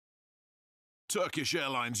Turkish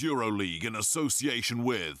Airlines EuroLeague in association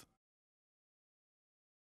with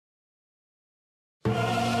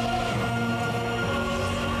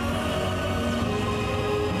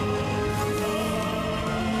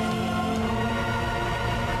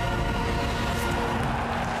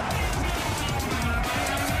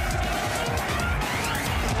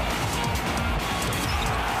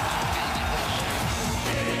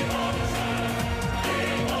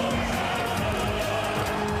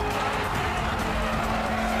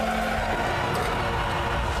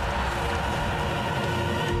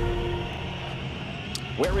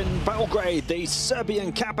We're in Belgrade, the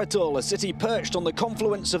Serbian capital, a city perched on the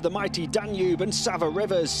confluence of the mighty Danube and Sava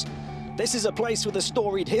rivers. This is a place with a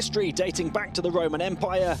storied history dating back to the Roman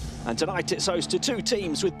Empire, and tonight it's host to two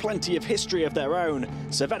teams with plenty of history of their own,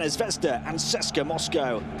 Crvena Zvezda and CSKA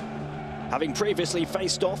Moscow. Having previously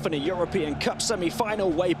faced off in a European Cup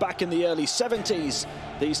semi-final way back in the early 70s,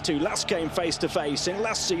 these two last came face-to-face in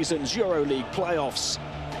last season's EuroLeague playoffs.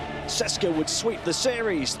 CSKA would sweep the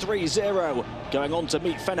series 3-0, going on to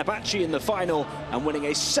meet Fenerbahce in the final and winning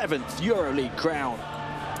a 7th EuroLeague crown.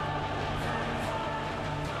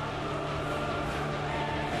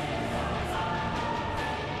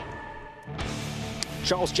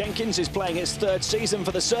 Charles Jenkins is playing his third season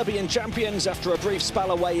for the Serbian champions after a brief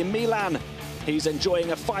spell away in Milan. He's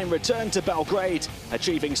enjoying a fine return to Belgrade,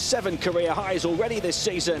 achieving 7 career highs already this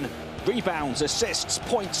season. Rebounds, assists,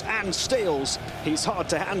 points and steals. He's hard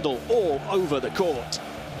to handle all over the court.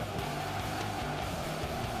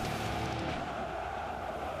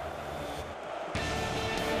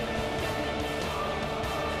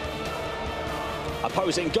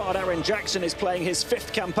 Opposing guard Aaron Jackson is playing his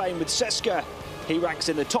 5th campaign with CSKA. He ranks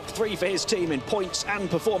in the top 3 for his team in points and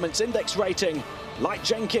performance index rating. Like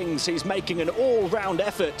Jenkins, he's making an all-round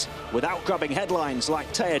effort without grabbing headlines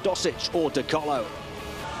like Teodosic or De Colo.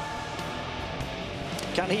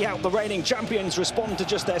 Can he help the reigning champions respond to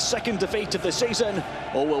just their 2nd defeat of the season?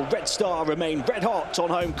 Or will Red Star remain red hot on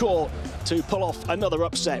home court to pull off another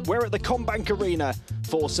upset? We're at the Combank Arena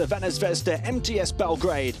for Crvena Zvezda MTS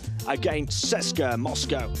Belgrade against CSKA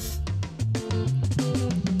Moscow.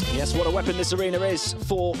 Yes, what a weapon this arena is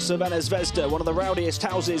for Crvena Zvezda, one of the rowdiest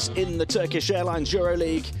houses in the Turkish Airlines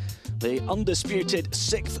EuroLeague. The undisputed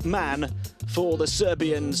 6th man for the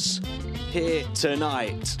Serbians here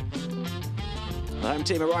tonight. The home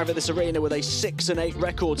team arrive at this arena with a 6-8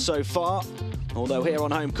 record so far, although here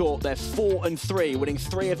on home court they're 4-3, winning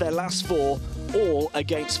 3 of their last 4, all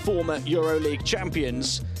against former EuroLeague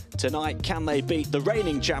champions. Tonight, can they beat the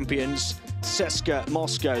reigning champions, CSKA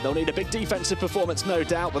Moscow? They'll need a big defensive performance, no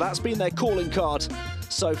doubt, but that's been their calling card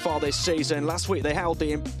so far this season. Last week they held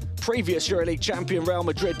the previous EuroLeague champion Real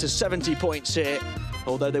Madrid to 70 points here,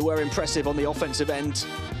 although they were impressive on the offensive end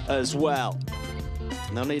as well.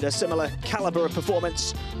 And they'll need a similar calibre of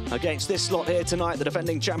performance against this lot here tonight. The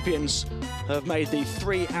defending champions have made the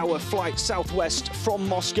 3-hour flight southwest from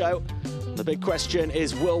Moscow. The big question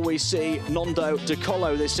is, will we see Nondo De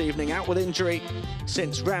Colo this evening, out with injury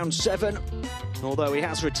since round 7? Although he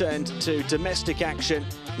has returned to domestic action,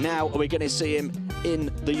 now are we going to see him in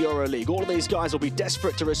the EuroLeague? All of these guys will be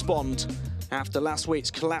desperate to respond after last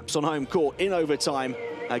week's collapse on home court in overtime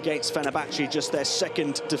against Fenerbahce, just their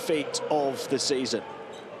 2nd defeat of the season.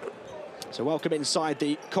 So welcome inside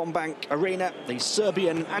the Combank Arena, the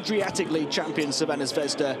Serbian Adriatic League champions Crvena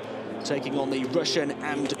Zvezda taking on the Russian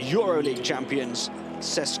and EuroLeague champions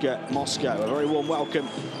CSKA Moscow. A very warm welcome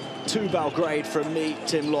to Belgrade from me,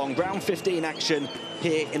 Tim Long. Round 15 action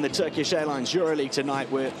here in the Turkish Airlines EuroLeague tonight.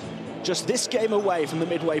 We're just this game away from the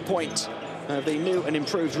midway point of the new and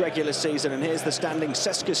improved regular season, and here's the standing.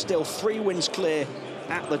 CSKA still 3 wins clear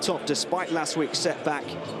at the top despite last week's setback.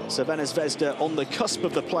 Crvena Zvezda on the cusp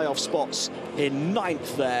of the playoff spots in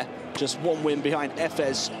 9th there, just 1 win behind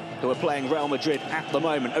Efes, who are playing Real Madrid at the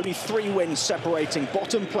moment. Only 3 wins separating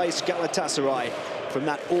bottom place Galatasaray from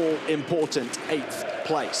that all-important 8th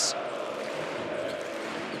place.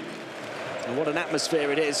 And what an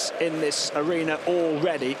atmosphere it is in this arena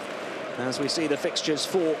already, as we see the fixtures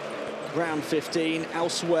for round 15.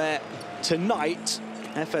 Elsewhere tonight,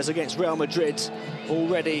 Efes against Real Madrid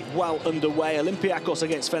already well underway. Olympiacos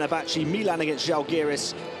against Fenerbahce, Milan against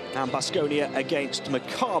Žalgiris, and Baskonia against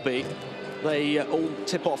Maccabi. They all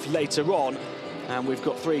tip off later on, and we've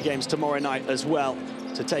got 3 games tomorrow night as well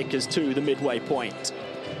to take us to the midway point.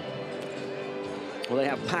 Well, they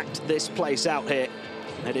have packed this place out here.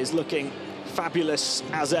 It is looking fabulous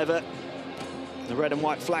as ever. The red and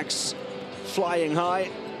white flags flying high.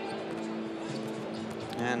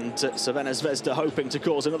 And Crvena Zvezda hoping to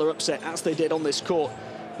cause another upset, as they did on this court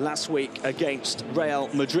last week against Real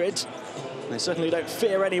Madrid. They certainly don't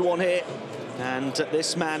fear anyone here And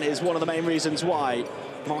this man is one of the main reasons why.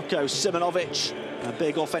 Marko Simonovic, a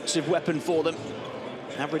big offensive weapon for them,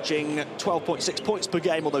 averaging 12.6 points per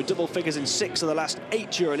game, although double figures in 6 of the last 8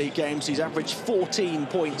 EuroLeague games. He's averaged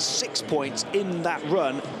 14.6 points in that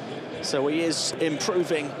run, so he is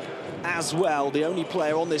improving as well. The only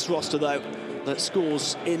player on this roster, though, that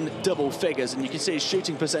scores in double figures, and you can see his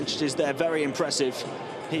shooting percentages there, very impressive.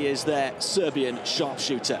 He is their Serbian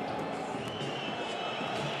sharpshooter.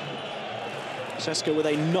 CSKA with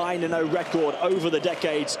a 9-0 record over the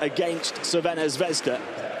decades against Crvena Zvezda,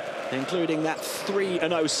 including that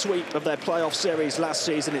 3-0 sweep of their playoff series last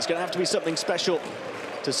season. It's going to have to be something special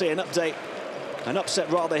to see an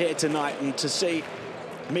upset rather, here tonight, and to see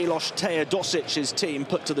Miloš Teodosic's team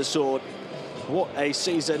put to the sword. What a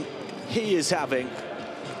season he is having.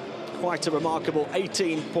 Quite a remarkable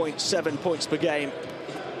 18.7 points per game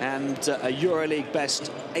and a EuroLeague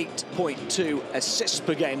best 8.2 assists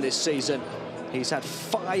per game this season. He's had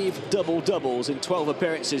 5 double-doubles in 12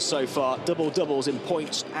 appearances so far, double-doubles in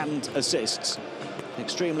points and assists.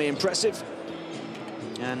 Extremely impressive.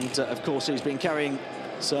 And, of course, he's been carrying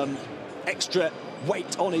some extra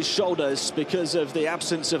weight on his shoulders because of the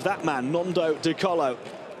absence of that man, Nando De Colo.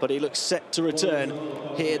 But he looks set to return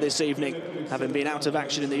here this evening, having been out of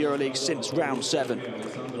action in the EuroLeague since round 7.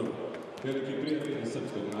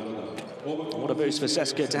 What a boost for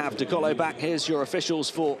CSKA to have De Colo back. Here's your officials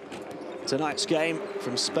for tonight's game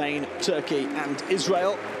from Spain, Turkey and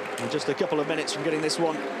Israel. And just a couple of minutes from getting this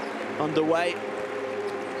one underway.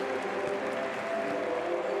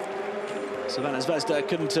 Crvena Zvezda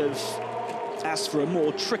couldn't have asked for a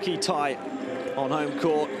more tricky tie on home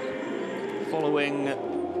court following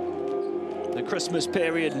the Christmas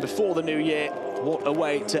period and before the new year. What a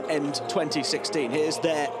way to end 2016. Here's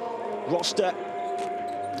their roster.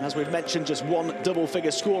 As we've mentioned, just one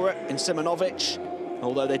double-figure scorer in Simonovic,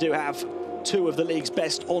 although they do have 2 of the league's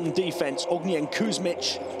best on defense. Ognjen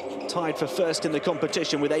Kuzmic tied for first in the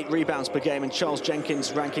competition with 8 rebounds per game, and Charles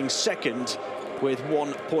Jenkins ranking second with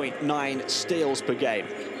 1.9 steals per game.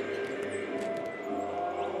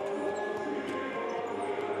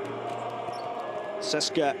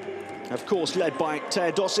 CSKA, of course, led by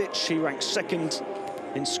Teodosic. He ranks second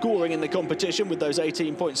in scoring in the competition with those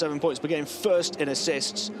 18.7 points per game, first in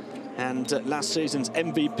assists. And last season's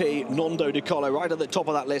MVP, Nando De Colo, right at the top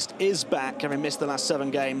of that list, is back, having missed the last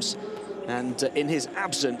 7 games. And in his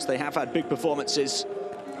absence, they have had big performances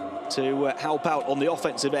to help out on the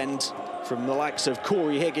offensive end from the likes of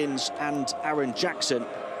Corey Higgins and Aaron Jackson,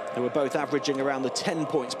 who are both averaging around the 10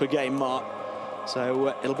 points per game mark.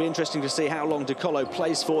 So it'll be interesting to see how long De Colo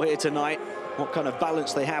plays for here tonight, what kind of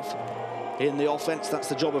balance they have in the offense. That's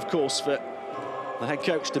the job, of course, for the head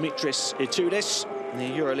coach, Dimitris Itoudis, the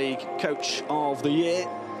EuroLeague Coach of the Year.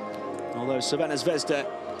 Although Crvena Zvezda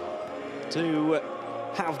do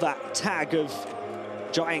have that tag of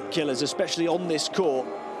giant killers, especially on this court.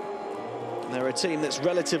 They're a team that's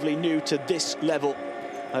relatively new to this level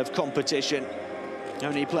of competition,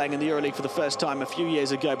 only playing in the EuroLeague for the first time a few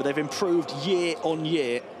years ago, but they've improved year on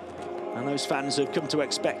year, and those fans have come to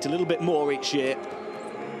expect a little bit more each year.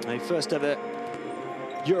 A first ever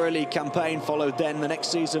EuroLeague campaign, followed then the next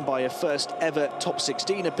season by a first ever top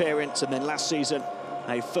 16 appearance, and then last season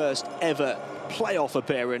a first ever playoff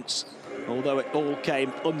appearance, although it all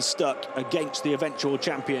came unstuck against the eventual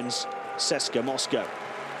champions, CSKA Moscow.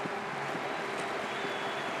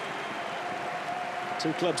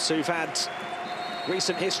 2 clubs who've had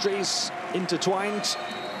recent histories intertwined.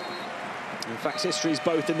 In fact, histories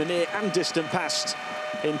both in the near and distant past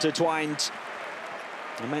intertwined.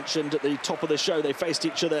 I mentioned at the top of the show they faced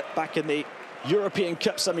each other back in the European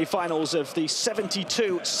Cup semi-finals of the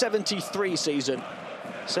 72-73 season.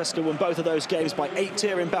 CSKA won both of those games by 8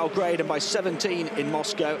 here in Belgrade and by 17 in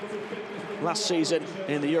Moscow. Last season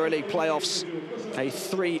in the EuroLeague playoffs, a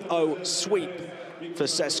 3-0 sweep for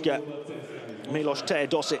CSKA. Miloš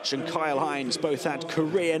Teodosic and Kyle Hines both had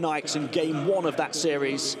career nights in game 1 of that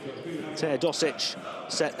series. Teodosic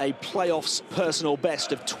set a playoffs personal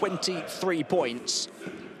best of 23 points,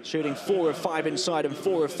 shooting 4 of 5 inside and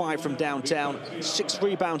 4 of 5 from downtown. 6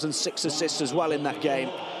 rebounds and 6 assists as well in that game,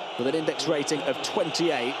 with an index rating of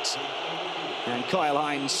 28. And Kyle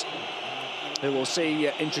Hines, who we'll see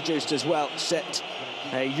introduced as well, set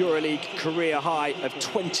a EuroLeague career high of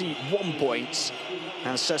 21 points.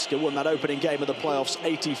 And CSKA won that opening game of the playoffs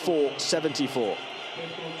 84-74.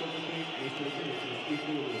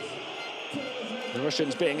 The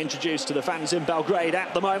Russians being introduced to the fans in Belgrade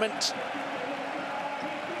at the moment.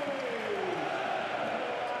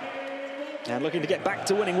 And looking to get back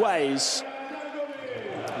to winning ways.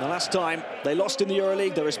 The last time they lost in the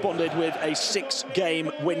EuroLeague, they responded with a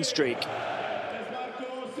 6-game win streak.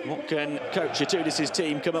 What can Coach Itoudis'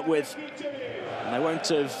 team come up with? And they won't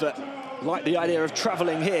have liked the idea of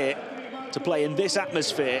travelling here to play in this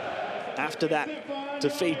atmosphere after that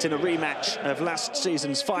defeat in a rematch of last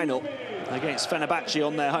season's final against Fenerbahce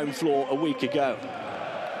on their home floor a week ago.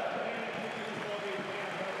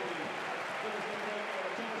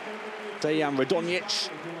 Dejan Radonjic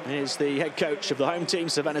is the head coach of the home team,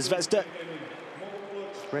 Crvena Zvezda.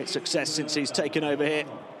 Great success since he's taken over here.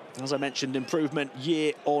 As I mentioned, improvement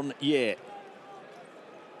year on year.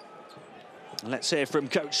 Let's hear from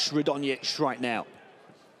Coach Radonjic right now.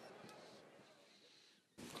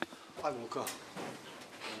 Hi, Luka.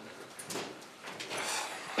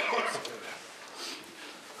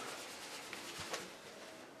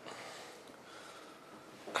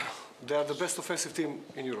 They are the best offensive team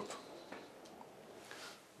in Europe.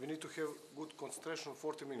 We need to have good concentration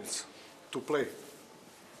 40 minutes to play.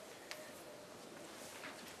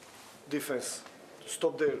 Defense,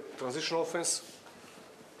 stop their transitional offense,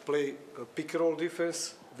 play a pick and roll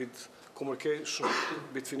defense with communication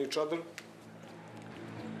between each other.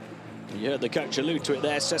 You heard the coach allude to it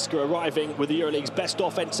there. CSKA arriving with the EuroLeague's best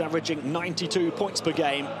offense, averaging 92 points per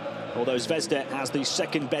game, although Zvezda has the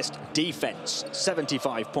second best defense,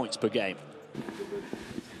 75 points per game.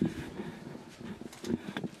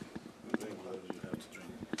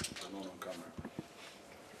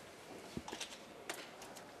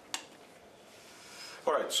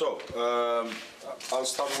 All right, so I'll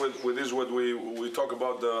start with this. What we talk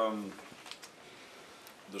about the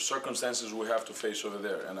circumstances we have to face over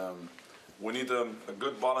there, and we need a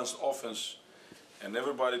good balanced offense and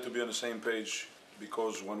everybody to be on the same page,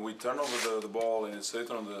 because when we turn over the ball and it's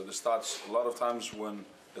written on the stats, a lot of times when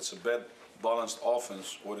it's a bad balanced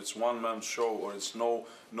offense, or it's one-man show, or it's no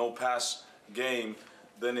pass game,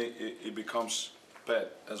 then it becomes bad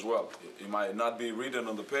as well. It might not be written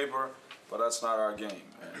on the paper, but that's not our game.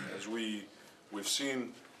 And as we've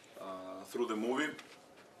seen through the movie.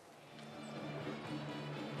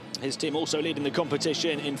 His team also leading the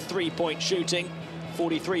competition in three-point shooting,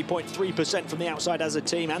 43.3% from the outside as a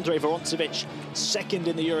team. Andrej Voroncevic second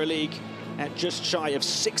in the EuroLeague at just shy of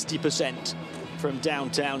 60% from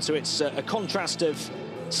downtown. So it's a contrast of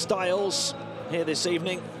styles here this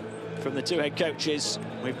evening from the two head coaches.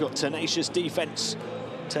 We've got tenacious defense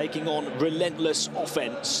taking on relentless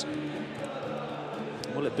offense.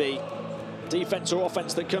 Will it be defense or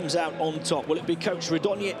offense that comes out on top? Will it be Coach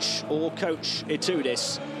Radonjic or Coach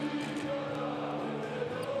Itoudis?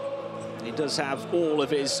 He does have all of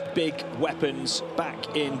his big weapons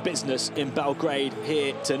back in business in Belgrade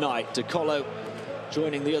here tonight. Decolo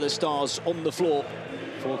joining the other stars on the floor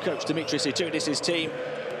for Coach Dimitris Itoudis' team.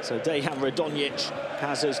 So Dejan Radonjic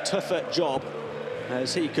has as tough a job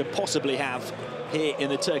as he could possibly have here in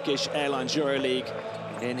the Turkish Airlines EuroLeague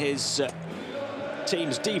in his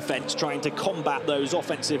team's defense, trying to combat those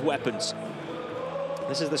offensive weapons.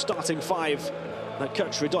 This is the starting five that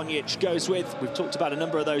Coach Radonjic goes with. We've talked about a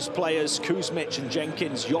number of those players, Kuzmic and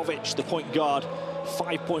Jenkins. Jovic, the point guard,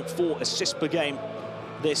 5.4 assists per game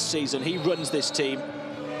this season. He runs this team.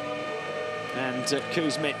 And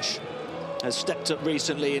Kuzmic has stepped up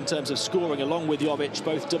recently in terms of scoring, along with Jovic,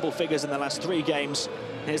 both double figures in the last 3 games.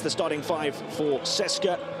 Here's the starting five for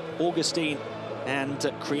CSKA. Augustine and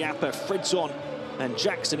Kriapa, Fridzon and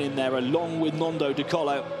Jackson in there, along with Nondo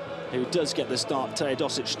Decolo, who does get the start.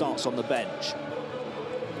 Teodosic starts on the bench.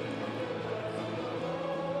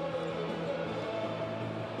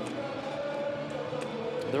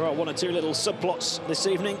 There are one or two little subplots this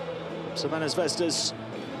evening. Crvena Zvezda's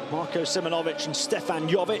Marko Simonovic and Stefan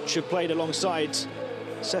Jovic have played alongside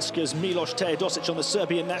CSKA's Milos Teodosic on the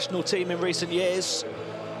Serbian national team in recent years.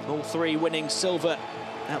 All three winning silver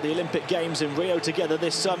at the Olympic Games in Rio together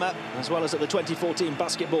this summer, as well as at the 2014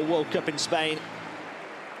 Basketball World Cup in Spain.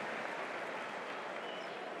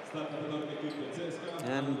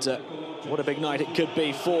 And what a big night it could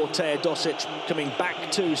be for Teodosic, coming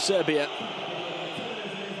back to Serbia.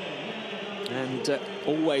 And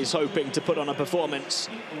always hoping to put on a performance.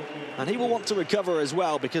 And he will want to recover as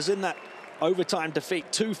well, because in that overtime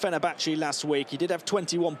defeat to Fenerbahce last week, he did have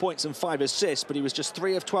 21 points and 5 assists, but he was just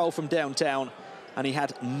 3 of 12 from downtown, and he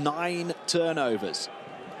had 9 turnovers.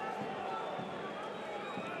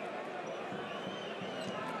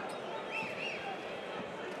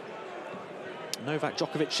 Novak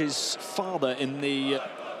Djokovic's father in the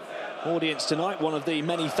audience tonight, one of the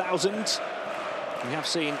many thousand. We have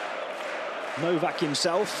seen Novak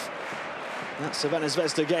himself at Crvena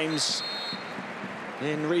Zvezda games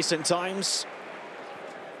in recent times.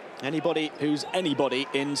 Anybody who's anybody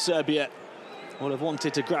in Serbia will have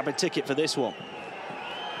wanted to grab a ticket for this one.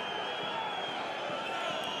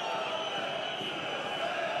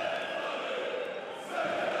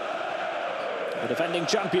 The defending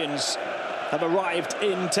champions have arrived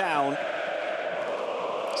in town.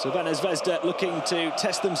 Crvena Zvezda looking to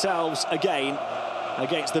test themselves again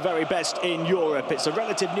against the very best in Europe. It's a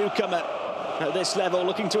relative newcomer at this level,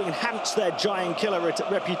 looking to enhance their giant killer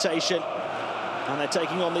reputation. And they're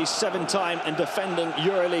taking on these 7-time and defending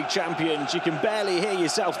EuroLeague champions. You can barely hear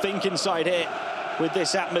yourself think inside here with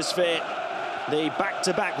this atmosphere. The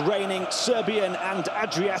back-to-back reigning Serbian and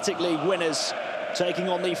Adriatic League winners taking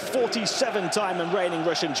on the 47-time and reigning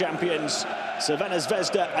Russian champions. Crvena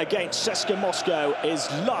Zvezda against CSKA Moscow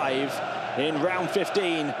is live in round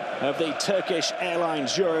 15 of the Turkish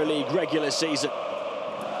Airlines EuroLeague regular season.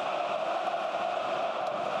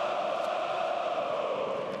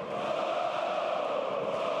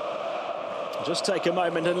 Just take a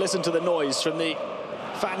moment and listen to the noise from the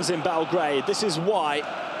fans in Belgrade. This is why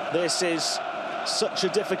this is such a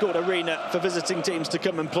difficult arena for visiting teams to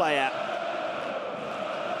come and play at.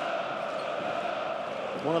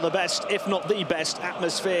 One of the best, if not the best,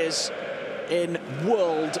 atmospheres in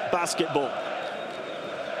world basketball.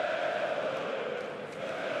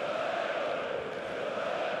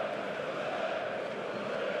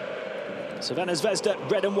 Crvena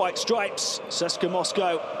Zvezda, red and white stripes. CSKA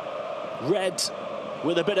Moscow, red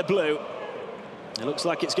with a bit of blue. It looks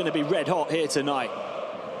like it's going to be red hot here tonight.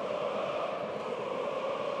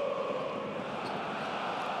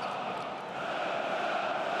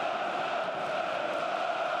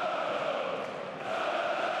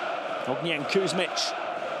 Ognjen Kuzmic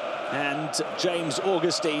and James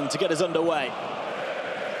Augustine to get us underway.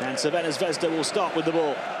 And Crvena Zvezda will start with the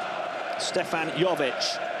ball. Stefan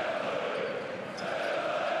Jovic.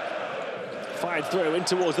 Fired through in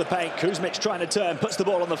towards the paint. Kuzmic trying to turn, puts the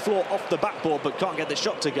ball on the floor off the backboard, but can't get the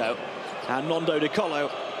shot to go. And Nando De Colo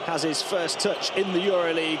has his first touch in the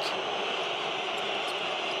EuroLeague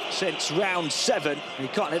since round 7. He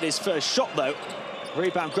can't hit his first shot, though.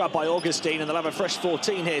 Rebound grabbed by Augustine, and they'll have a fresh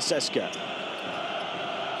 14 here, CSKA.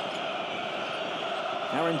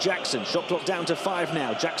 Aaron Jackson, shot clock down to 5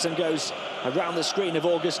 now. Jackson goes around the screen of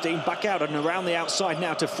Augustine, back out and around the outside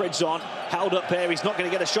now to Fridzon. Held up here, he's not going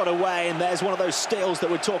to get a shot away, and there's one of those steals that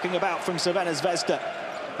we're talking about from Crvena Zvezda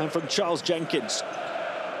and from Charles Jenkins.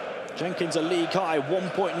 Jenkins a league high,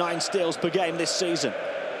 1.9 steals per game this season.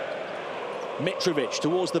 Mitrovic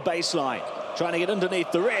towards the baseline, trying to get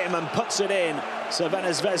underneath the rim and puts it in. Crvena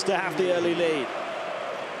Zvezda have the early lead.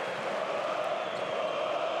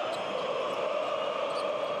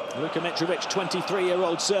 Luka Mitrovic,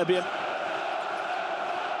 23-year-old Serbian.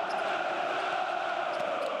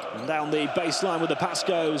 And down the baseline with the pass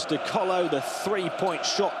goes De Colo, the three-point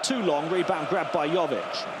shot too long, rebound grabbed by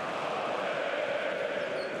Jovic.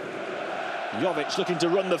 Jovic looking to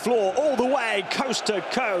run the floor all the way, coast to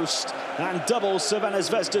coast, and doubles Crvena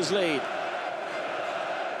Zvezda's lead.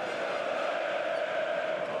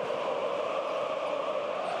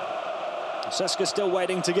 CSKA still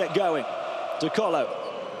waiting to get going. De Colo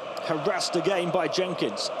harassed again by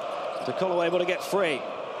Jenkins. De Colo able to get free.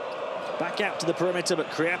 Back out to the perimeter,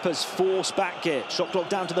 but Kriapa's forced back here. Shot clock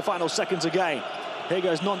down to the final seconds again. Here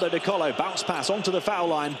goes Nando De Colo. Bounce pass onto the foul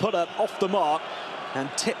line, put up off the mark, and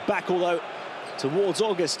tipped back, although towards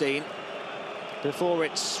Augustine, before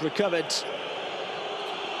it's recovered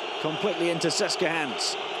completely into CSKA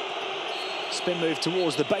hands. Spin move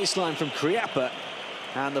towards the baseline from Kriapa.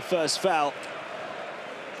 And the first foul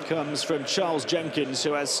comes from Charles Jenkins,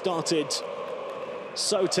 who has started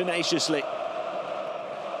so tenaciously.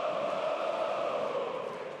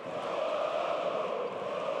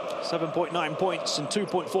 .9 points and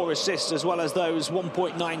 2.4 assists, as well as those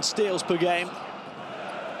 1.9 steals per game.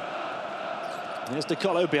 There's De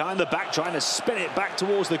Colo behind the back, trying to spin it back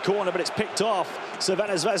towards the corner, but it's picked off.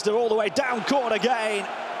 Crvena Zvezda all the way down court again.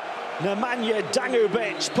 Nemanja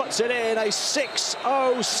Dangubic puts it in, a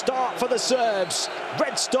 6-0 start for the Serbs.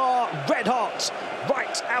 Red Star, red hot,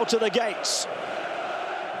 right out of the gates.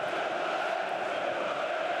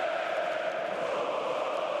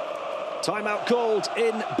 Timeout called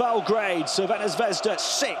in Belgrade. Crvena Zvezda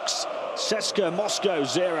 6, CSKA Moscow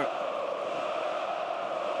 0.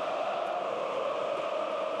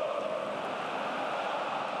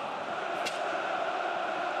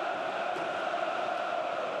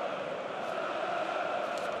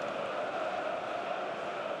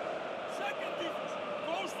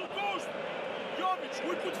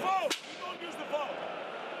 We could foul. We don't use the foul.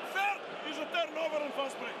 Third is a turnover and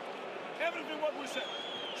fast break. Everything what we said.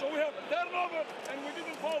 So we have turnover and we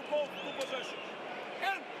didn't foul both two possessions.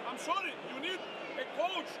 And I'm sorry, you need a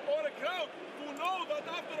coach or a crowd to know that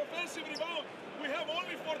after offensive rebound we have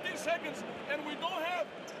only 14 seconds and we don't have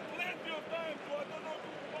plenty of time to, I don't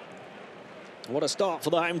know. What a start for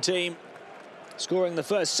the home team. scoring the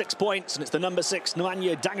first 6 points, and it's the number 6,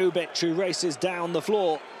 Nemanja Dangubic, who races down the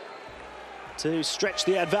floor to stretch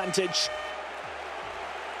the advantage.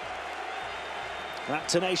 That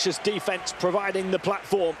tenacious defense providing the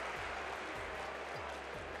platform.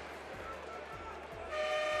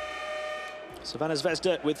 Crvena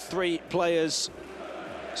Zvezda with 3 players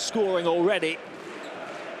scoring already.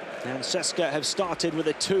 And CSKA have started with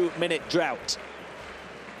a 2-minute drought.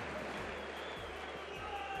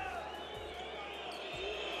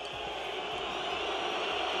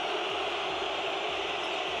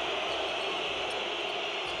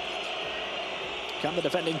 Can the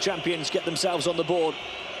defending champions get themselves on the board?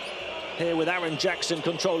 Here with Aaron Jackson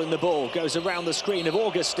controlling the ball. Goes around the screen of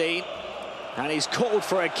Augustine. And he's called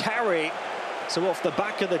for a carry. So off the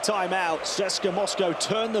back of the timeout, CSKA Moscow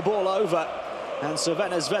turn the ball over. And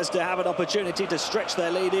Crvena Zvezda have an opportunity to stretch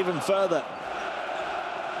their lead even further.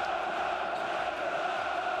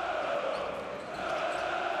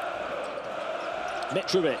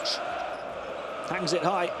 Mitrovic hangs it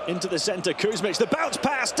high into the centre. Kuzmic, the bounce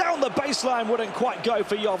pass down the baseline, wouldn't quite go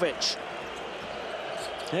for Jovic.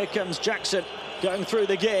 Here comes Jackson going through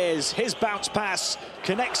the gears. His bounce pass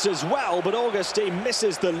connects as well, but Augustine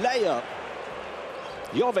misses the layup.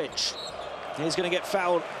 Jovic, he's going to get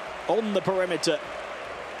fouled on the perimeter.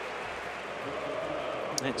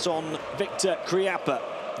 It's on Victor Kriapa,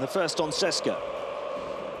 the first on CSKA.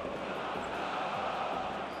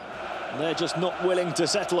 They're just not willing to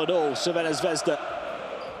settle at all, Crvena Zvezda.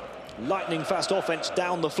 Lightning fast offense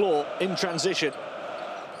down the floor in transition.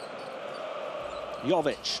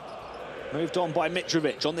 Jovic, moved on by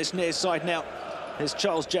Mitrovic. On this near side now is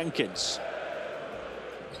Charles Jenkins.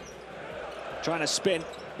 Trying to spin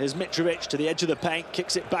is Mitrovic to the edge of the paint,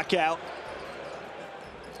 kicks it back out.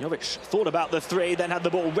 Jovic thought about the 3, then had the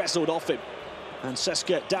ball wrestled off him. And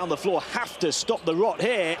CSKA down the floor have to stop the rot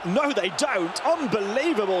here. No, they don't.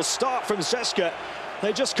 Unbelievable start from CSKA.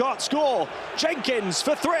 They just can't score. Jenkins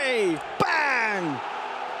for 3. Bang!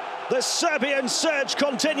 The Serbian surge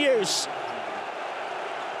continues.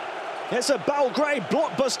 It's a Belgrade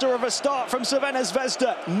blockbuster of a start from Crvena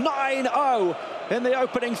Zvezda. 9-0 in the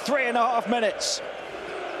opening 3.5 minutes.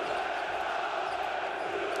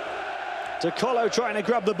 Tokolo trying to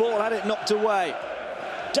grab the ball, had it knocked away.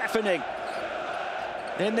 Deafening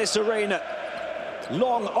in this arena.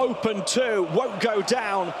 Long open 2, won't go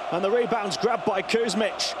down, and the rebound's grabbed by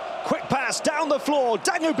Kuzmic. Quick pass down the floor,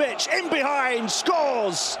 Dangubic in behind,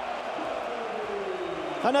 scores!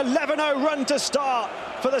 An 11-0 run to start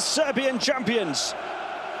for the Serbian champions.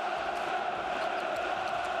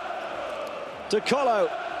 Tokolo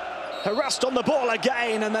harassed on the ball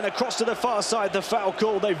again, and then across to the far side, the foul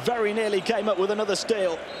call. They very nearly came up with another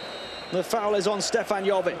steal. The foul is on Stefan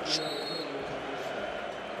Jovic.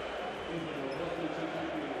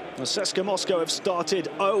 The CSKA Moscow have started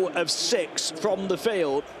 0 of 6 from the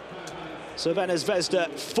field. Crvena Zvezda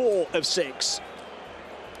 4 of 6.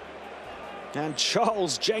 And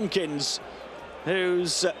Charles Jenkins,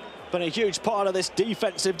 who's been a huge part of this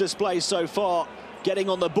defensive display so far, getting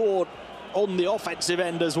on the board on the offensive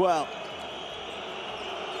end as well.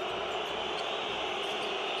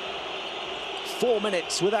 4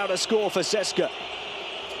 minutes without a score for CSKA.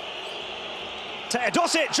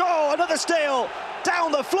 Teodosic, oh, another steal.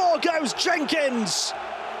 Down the floor goes Jenkins.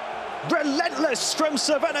 Relentless from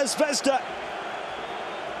Crvena Zvezda.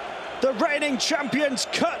 The reigning champions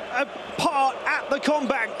cut apart at the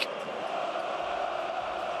Combank.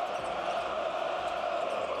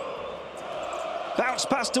 Bounce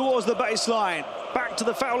pass towards the baseline. Back to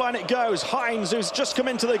the foul line it goes. Hines, who's just come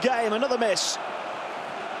into the game, another miss.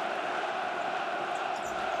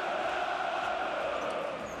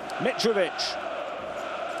 Mitrovic.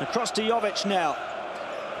 Across to Jovic now.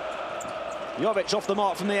 Jovic off the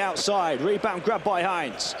mark from the outside. Rebound grabbed by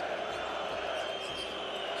Hines.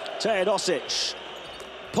 Teodosic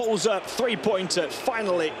pulls up, 3-pointer.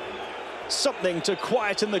 Finally, something to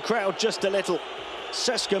quieten the crowd just a little.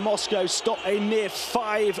 CSKA Moscow stop a near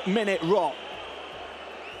 5-minute rot.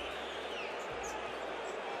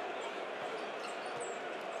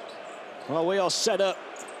 Well, we are set up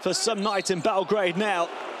for some night in Belgrade now,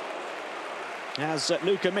 as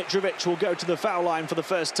Luka Mitrovic will go to the foul line for the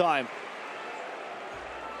first time.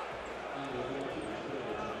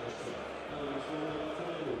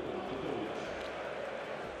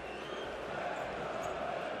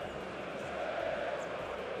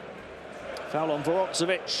 Foul on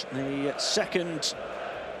Vorotzovic, the second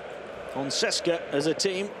on CSKA as a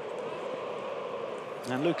team.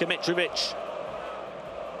 And Luka Mitrovic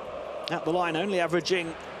at the line, only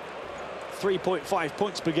averaging 3.5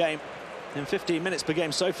 points per game in 15 minutes per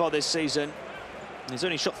game so far this season. He's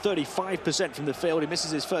only shot 35% from the field. He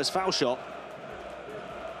misses his first foul shot.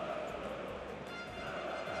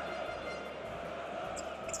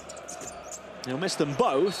 He'll miss them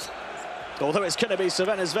both, although it's going to be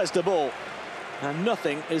Crvena Zvezda ball. And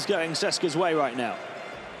nothing is going CSKA's way right now.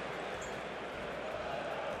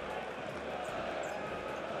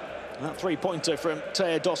 And that three-pointer from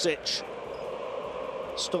Teodosic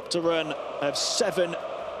stopped a run of 7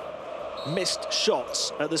 missed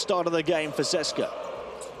shots at the start of the game for CSKA.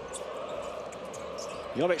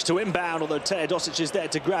 Jovic to inbound, although Teodosic is there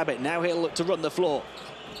to grab it. Now he'll look to run the floor.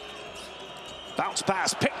 Bounce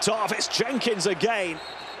pass picked off. It's Jenkins again.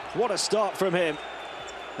 What a start from him.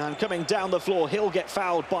 And coming down the floor, he'll get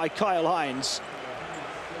fouled by Kyle Hines.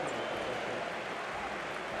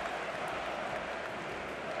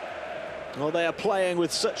 Well, they are playing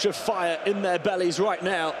with such a fire in their bellies right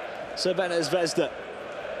now, Crvena Zvezda.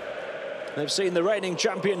 They've seen the reigning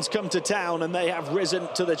champions come to town and they have risen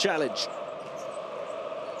to the challenge.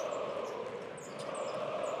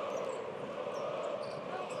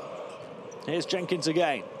 Here's Jenkins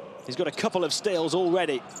again. He's got a couple of steals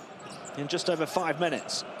already in just over 5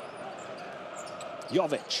 minutes.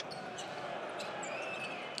 Jovic.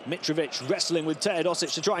 Mitrovic wrestling with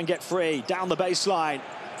Teodosic to try and get free. Down the baseline.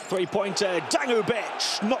 Three-pointer.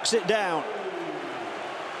 Dangubic knocks it down.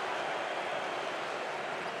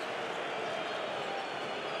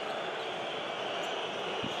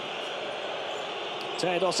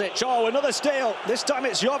 Teodosic. Oh, another steal. This time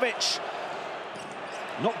it's Jovic.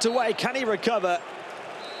 Knocked away. Can he recover?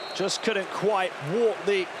 Just couldn't quite walk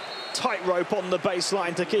the tightrope on the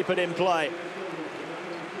baseline to keep it in play.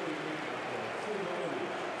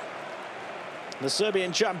 The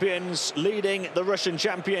Serbian champions leading the Russian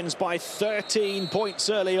champions by 13 points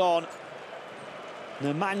early on.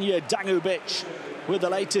 Nemanja Dangubic with the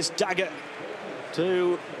latest dagger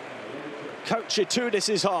to coach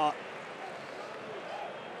Itudis's heart.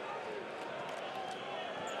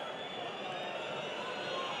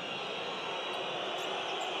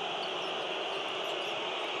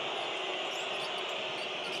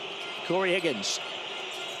 Corey Higgins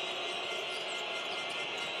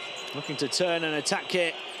looking to turn and attack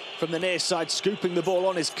it from the near side, scooping the ball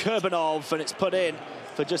on is Kurbanov, and it's put in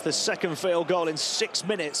for just the second field goal in 6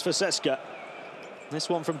 minutes for CSKA. This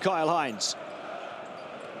one from Kyle Hines.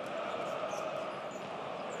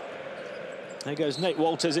 There goes Nate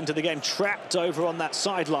Walters into the game, trapped over on that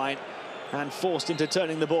sideline and forced into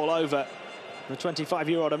turning the ball over. The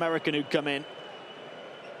 25-year-old American who'd come in.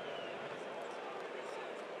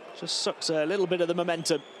 Just sucks a little bit of the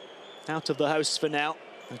momentum out of the hosts for now.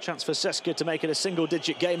 A chance for CSKA to make it a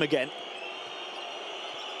single-digit game again.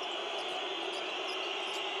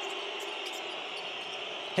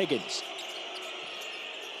 Higgins.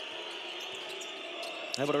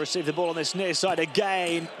 Able to receive the ball on this near side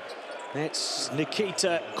again. It's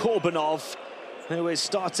Nikita Korbanov, who is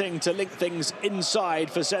starting to link things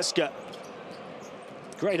inside for CSKA.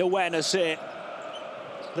 Great awareness here.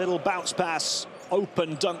 Little bounce pass.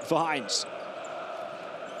 Open dunk for Hines.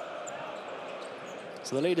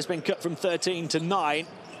 So the lead has been cut from 13 to 9.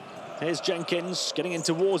 Here's Jenkins getting in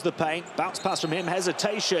towards the paint. Bounce pass from him,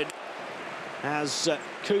 hesitation as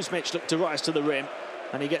Kuzmic looked to rise to the rim,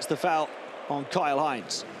 and he gets the foul on Kyle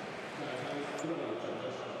Hines.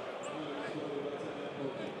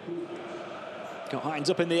 Got Hines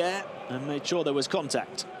up in the air and made sure there was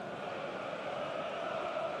contact.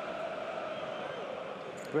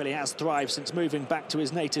 Really has thrived since moving back to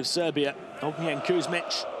his native Serbia. Ognjen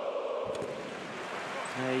Kuzmic,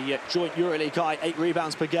 a joint EuroLeague high, 8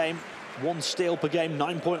 rebounds per game, 1 steal per game,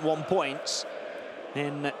 9.1 points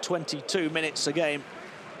in 22 minutes a game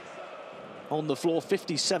on the floor,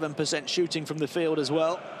 57% shooting from the field as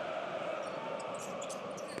well.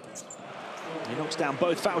 He knocks down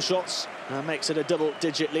both foul shots and makes it a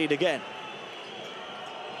double-digit lead again.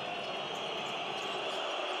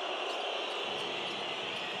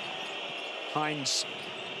 Hines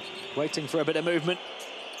waiting for a bit of movement,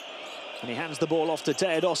 and he hands the ball off to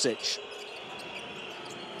Teodosic.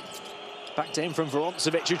 Back to him from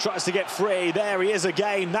Voroncevic, who tries to get free. There he is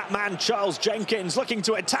again, that man Charles Jenkins, looking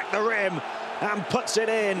to attack the rim and puts it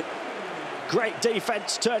in. Great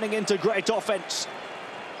defense turning into great offense.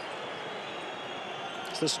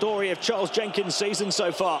 It's the story of Charles Jenkins' season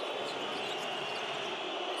so far.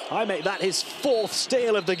 I make that his 4th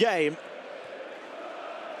steal of the game.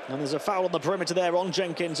 And there's a foul on the perimeter there on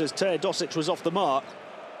Jenkins as Teodosic was off the mark.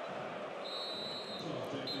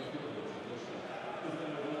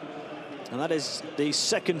 And that is the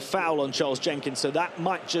 2nd foul on Charles Jenkins, so that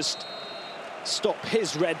might just stop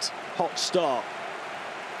his red-hot start.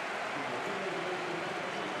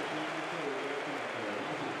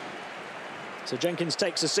 So Jenkins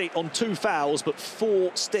takes a seat on 2 fouls, but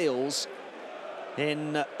 4 steals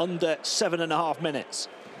in under 7.5 minutes.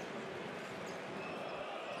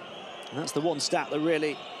 And that's the one stat that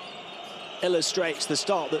really illustrates the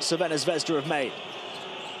start that Crvena Zvezda have made.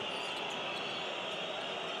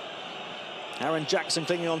 Aaron Jackson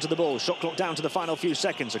clinging onto the ball. Shot clock down to the final few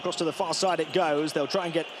seconds. Across to the far side it goes. They'll try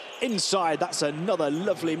and get inside. That's another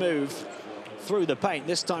lovely move through the paint,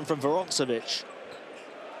 this time from Voroncevic.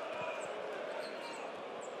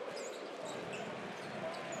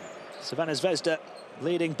 Crvena Zvezda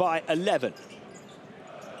leading by 11.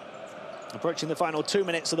 Approaching the final 2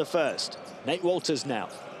 minutes of the first. Nate Walters now.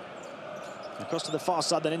 Across to the far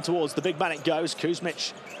side, then in towards the big man it goes.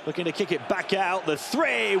 Kuzmic looking to kick it back out. The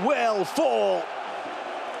 3 will fall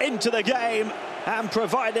into the game and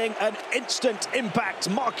providing an instant impact.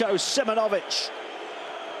 Marko Simonovic.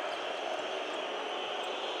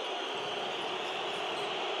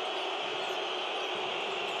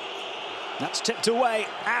 That's tipped away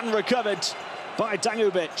and recovered by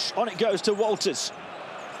Dangubic. On it goes to Walters.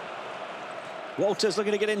 Walters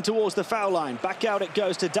looking to get in towards the foul line. Back out it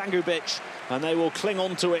goes to Dangubic, and they will cling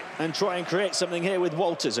on to it and try and create something here with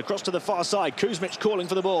Walters. Across to the far side, Kuzmic calling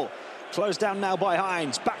for the ball. Closed down now by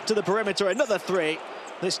Hines. Back to the perimeter, another 3.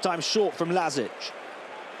 This time short from Lazic.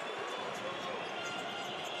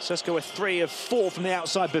 CSKA with 3 of 4 from the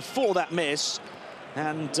outside before that miss.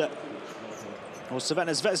 And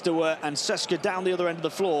Crvena Zvezda were, and CSKA down the other end of the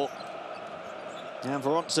floor. And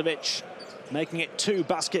Voroncevic making it 2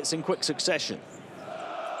 baskets in quick succession.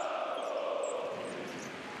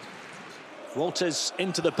 Walters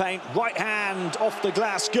into the paint, right hand off the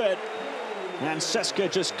glass, good. And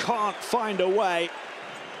CSKA just can't find a way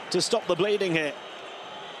to stop the bleeding here.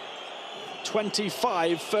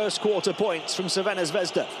 25 first quarter points from Crvena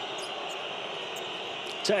Zvezda.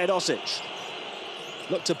 Teodosic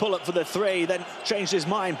looked to pull up for the 3, then changed his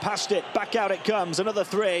mind, passed it, back out it comes, another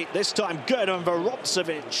 3, this time good, and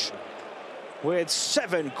Voroncevic with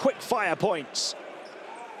 7 quick-fire points.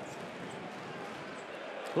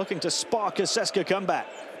 Looking to spark a CSKA comeback.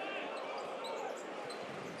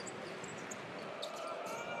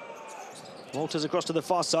 Walters across to the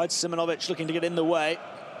far side, Simonovic looking to get in the way.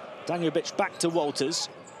 Dangubic back to Walters.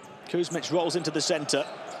 Kuzmic rolls into the centre.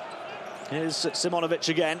 Here's Simonovic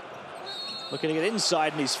again. Looking to get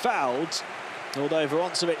inside, and he's fouled. Although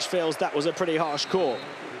Voroncevic feels that was a pretty harsh call.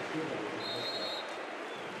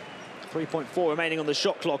 3.4 remaining on the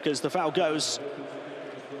shot clock as the foul goes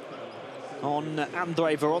on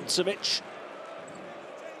Andrei Voroncevic.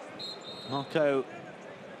 Marko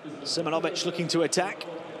Simonovic looking to attack.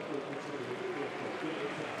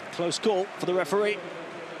 Close call for the referee.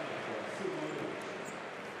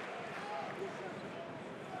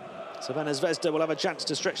 Crvena Zvezda will have a chance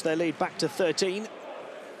to stretch their lead back to 13.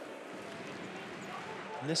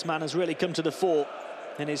 And this man has really come to the fore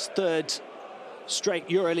in his 3rd straight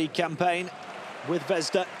EuroLeague campaign with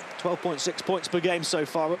Zvezda. 12.6 points per game so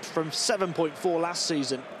far, up from 7.4 last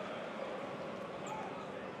season.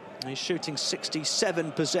 And he's shooting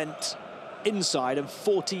 67% inside and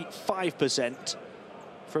 45%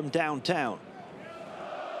 from downtown.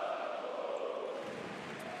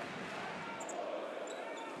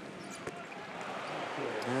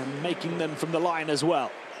 And making them from the line as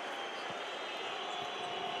well.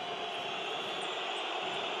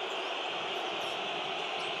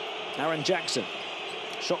 Aaron Jackson.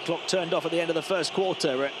 Shot clock turned off at the end of the first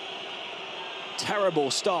quarter. A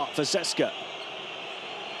terrible start for CSKA.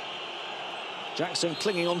 Jackson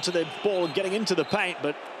clinging onto the ball and getting into the paint,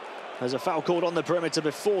 but there's a foul called on the perimeter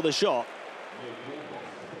before the shot.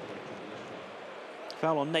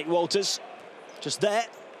 Foul on Nate Walters, just there.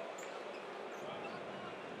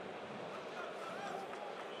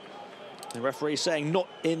 The referee saying not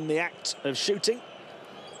in the act of shooting.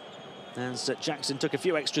 As Jackson took a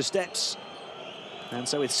few extra steps. And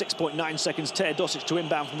so with 6.9 seconds, Teodosic to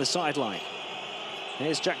inbound from the sideline.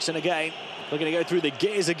 Here's Jackson again, looking to go through the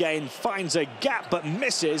gears again, finds a gap but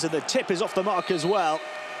misses, and the tip is off the mark as well.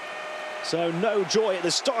 So no joy at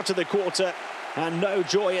the start of the quarter and no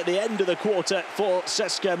joy at the end of the quarter for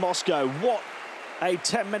CSKA Moscow. What a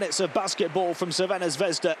 10 minutes of basketball from Crvena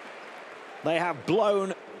Zvezda. They have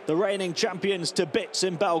blown the reigning champions to bits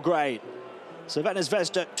in Belgrade. Crvena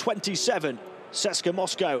Zvezda 27, CSKA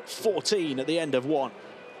Moscow 14 at the end of 1.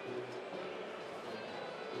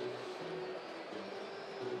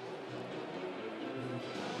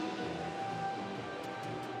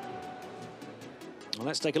 Well,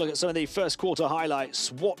 let's take a look at some of the first quarter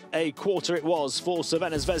highlights. What a quarter it was for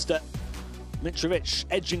Crvena Zvezda. Mitrovic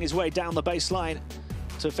edging his way down the baseline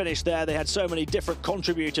to finish there. They had so many different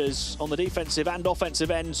contributors on the defensive and offensive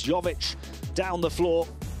ends. Jovic down the floor.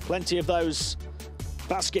 Plenty of those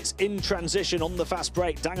baskets in transition on the fast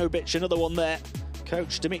break. Dangubic, another one there.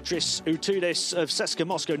 Coach Dimitris Utudis of CSKA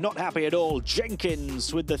Moscow not happy at all.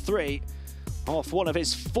 Jenkins with the 3 off one of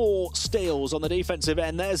his 4 steals on the defensive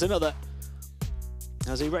end. There's another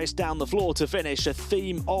as he raced down the floor to finish. A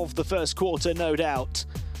theme of the first quarter, no doubt.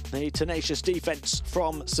 The tenacious defense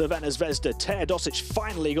from Crvena Zvezda. Teodosic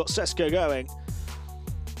finally got CSKA going.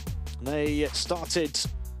 They started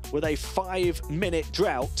with a 5-minute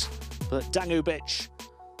drought, but Dangubic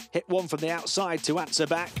hit one from the outside to answer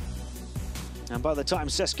back. And by the time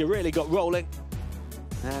CSKA really got rolling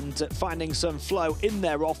and finding some flow in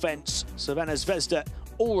their offense, Crvena Zvezda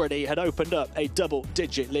already had opened up a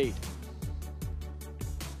double-digit lead.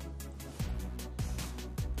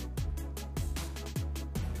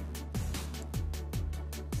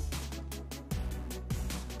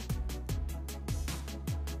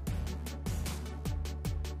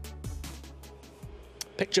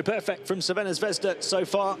 Picture perfect from Crvena Zvezda so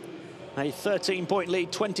far. A 13-point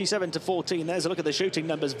lead, 27-14. There's a look at the shooting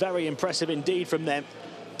numbers. Very impressive indeed from them.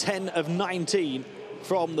 10 of 19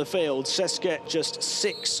 from the field. CSKA just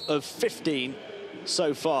 6 of 15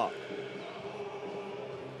 so far.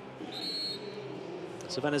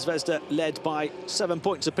 Crvena Zvezda led by 7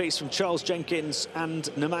 points apiece from Charles Jenkins and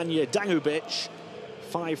Nemanja Dangubic.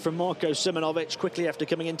 5 from Marko Simonovic quickly after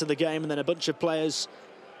coming into the game, and then a bunch of players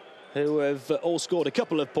who have all scored a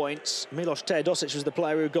couple of points. Milos Teodosic was the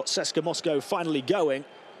player who got CSKA Moscow finally going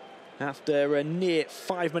after a near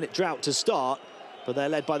 5-minute drought to start, but they're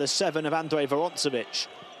led by the 7 of Andrei Vorontsovich.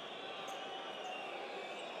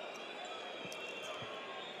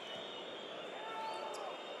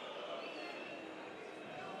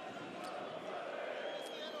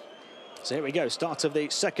 So here we go, start of the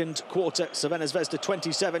second quarter. Crvena Zvezda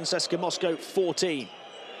 27, CSKA Moscow 14.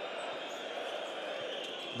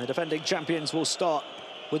 And the defending champions will start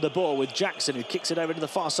with the ball with Jackson, who kicks it over to the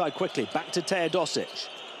far side quickly. Back to Teodosic.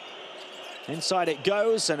 Inside it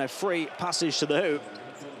goes, and a free passage to the hoop.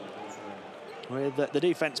 With the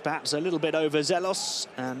defence perhaps a little bit overzealous,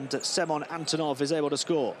 and Semon Antonov is able to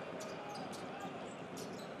score.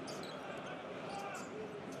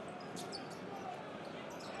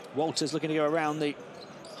 Walters looking to go around the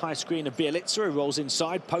high screen of Bielitsa, who rolls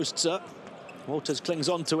inside, posts up. Walters clings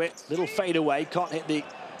onto it, little fade away, can't hit the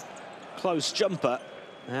close jumper,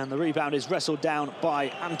 and the rebound is wrestled down by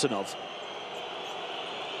Antonov.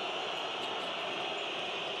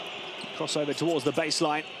 Crossover towards the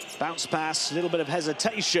baseline, bounce pass, a little bit of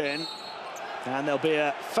hesitation, and there'll be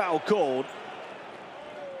a foul called.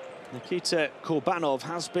 Nikita Kurbanov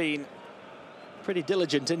has been pretty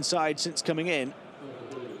diligent inside since coming in.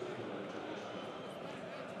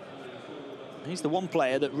 He's the one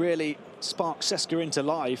player that really sparks CSKA into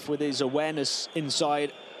life with his awareness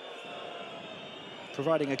inside,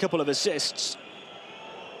 providing a couple of assists.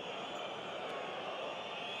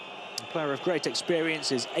 A player of great experience,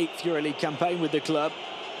 his 8th EuroLeague campaign with the club.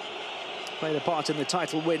 Played a part in the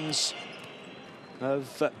title wins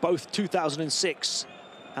of both 2006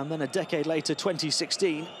 and then a decade later,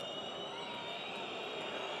 2016.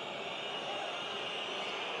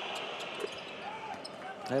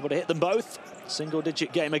 Able to hit them both.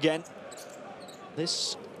 Single-digit game again.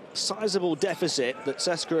 This sizable deficit that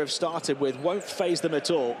CSKA have started with won't faze them at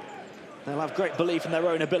all. They'll have great belief in their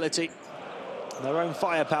own ability, their own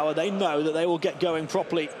firepower. They know that they will get going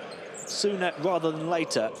properly sooner rather than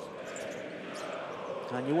later.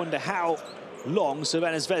 And you wonder how long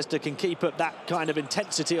Crvena Zvezda can keep up that kind of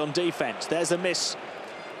intensity on defense. There's a miss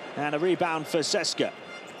and a rebound for CSKA.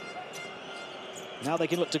 Now they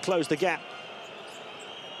can look to close the gap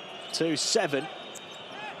to 7.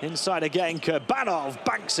 Inside again, Kurbanov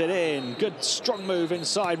banks it in. Good strong move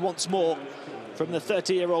inside once more from the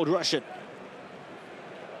 30-year-old Russian.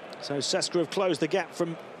 So CSKA have closed the gap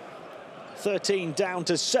from 13 down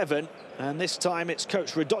to 7, and this time it's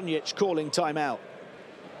coach Red&White calling timeout.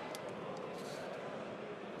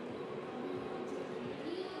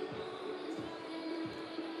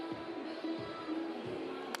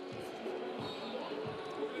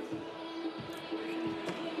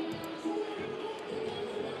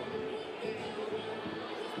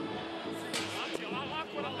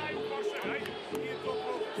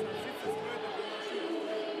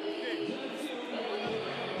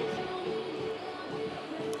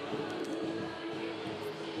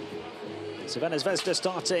 Crvena Zvezda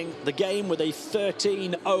starting the game with a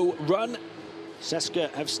 13-0 run.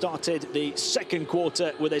 CSKA have started the second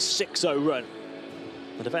quarter with a 6-0 run.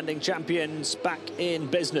 The defending champions back in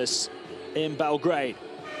business in Belgrade.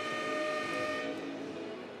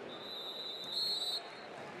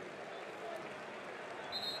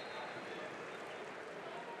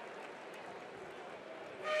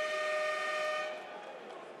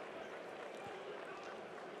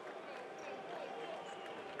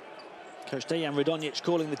 Coach Dejan Radonjic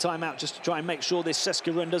calling the timeout just to try and make sure this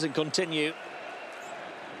CSKA run doesn't continue.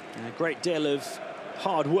 And a great deal of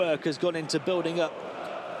hard work has gone into building up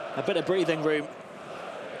a bit of breathing room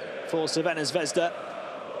for Crvena Zvezda.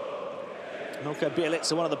 Milko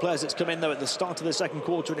Bielica, one of the players that's come in though at the start of the second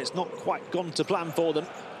quarter, and it's not quite gone to plan for them.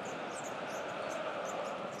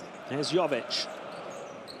 Here's Jovic.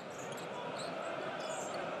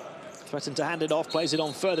 Threatened to hand it off, plays it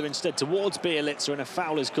on further instead towards Bielica, and a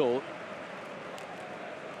foul is called.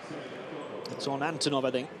 It's on Antonov,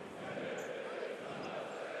 I think.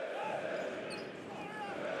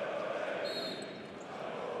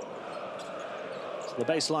 So the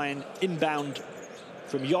baseline inbound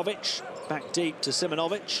from Jovic, back deep to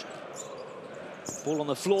Simonovic. Ball on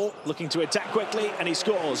the floor, looking to attack quickly, and he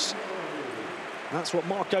scores. That's what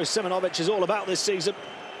Marko Simonovic is all about this season.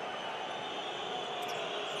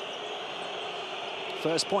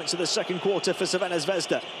 First points of the second quarter for Crvena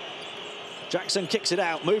Zvezda. Jackson kicks it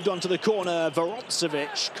out, moved on to the corner.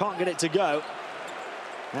 Vorotsevic can't get it to go.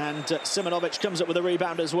 And Simonovic comes up with a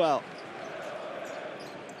rebound as well.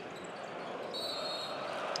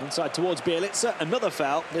 Inside towards Bielica, another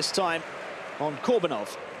foul, this time on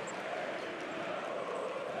Korbanov.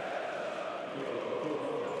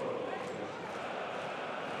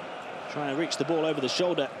 Trying to reach the ball over the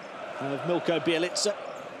shoulder of Milko Bielica.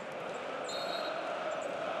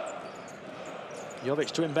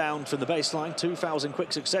 Jovic to inbound from the baseline. 2 fouls in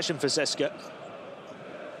quick succession for CSKA.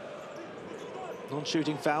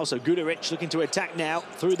 Non-shooting foul, so Guduric looking to attack now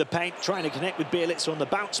through the paint, trying to connect with Bielica on the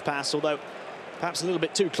bounce pass, although perhaps a little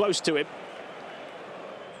bit too close to him.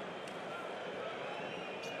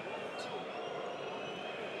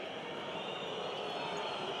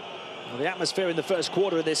 Well, the atmosphere in the first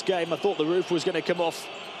quarter of this game, I thought the roof was going to come off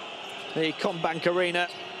the Combank Arena.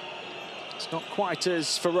 It's not quite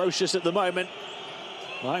as ferocious at the moment.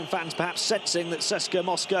 The home fans perhaps sensing that CSKA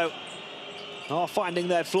Moscow are finding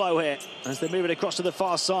their flow here as they move it across to the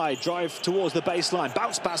far side. Drive towards the baseline,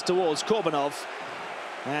 bounce pass towards Korbanov.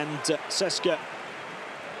 And CSKA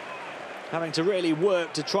having to really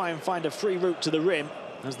work to try and find a free route to the rim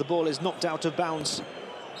as the ball is knocked out of bounds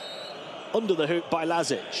under the hoop by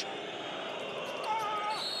Lazic.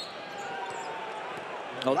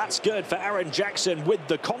 Oh, that's good for Aaron Jackson with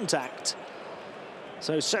the contact.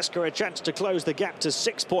 So CSKA a chance to close the gap to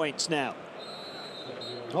 6 points now.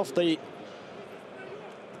 Off the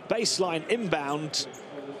baseline inbound,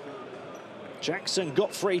 Jackson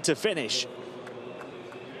got free to finish.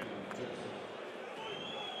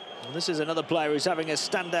 And this is another player who's having a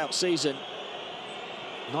standout season.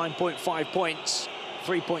 9.5 points,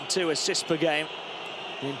 3.2 assists per game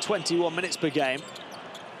in 21 minutes per game.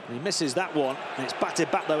 And he misses that one, and it's batted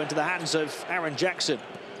back though into the hands of Aaron Jackson.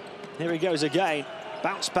 Here he goes again.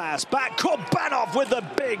 Bounce pass back, Korbanov with the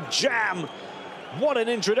big jam. What an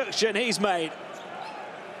introduction he's made.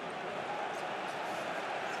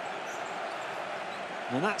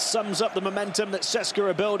 And that sums up the momentum that CSKA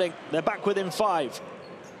are building. They're back within 5.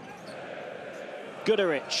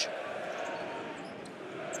 Guduric.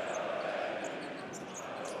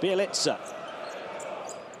 Bielica.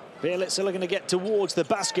 Bielica looking to get towards the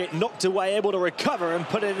basket, knocked away, able to recover and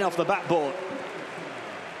put it in off the backboard.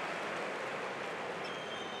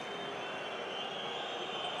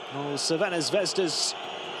 Well, Crvena Zvezda's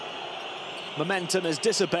momentum has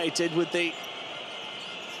dissipated with the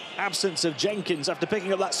absence of Jenkins after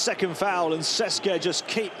picking up that second foul, and CSKA just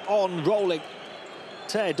keep on rolling.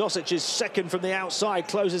 Teodosic's second from the outside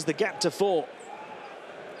closes the gap to 4.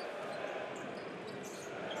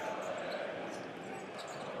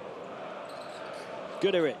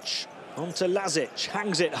 Guduric onto Lazic,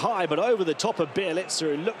 hangs it high but over the top of Bielica,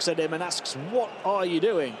 who looks at him and asks, "What are you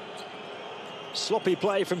doing?" Sloppy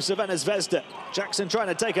play from Crvena Zvezda. Jackson trying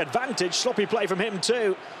to take advantage. Sloppy play from him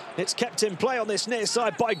too. It's kept in play on this near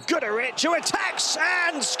side by Guduric, who attacks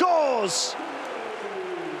and scores!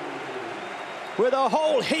 With a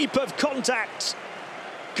whole heap of contact,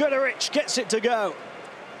 Guduric gets it to go.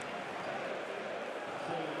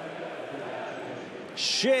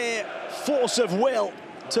 Sheer force of will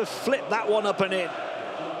to flip that one up and in.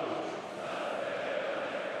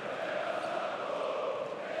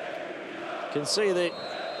 Can see the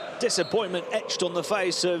disappointment etched on the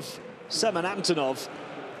face of Semen Antonov.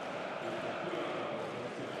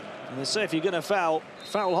 And they say if you're going to foul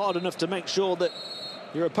hard enough to make sure that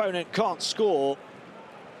your opponent can't score.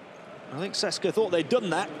 I think CSKA thought they'd done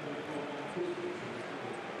that.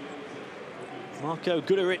 Marko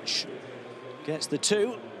Guduric gets the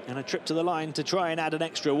 2 and a trip to the line to try and add an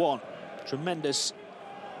extra 1. Tremendous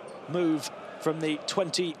move from the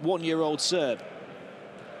 21-year-old Serb.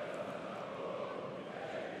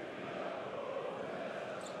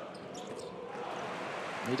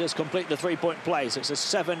 He does complete the three-point play, so it's a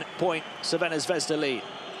 7-point Crvena Zvezda lead.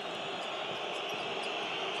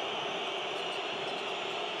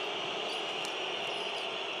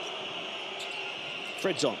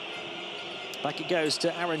 Fridzon. Back it goes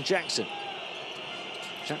to Aaron Jackson.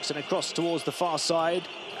 Jackson across towards the far side.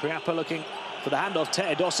 Kriapa looking for the handoff.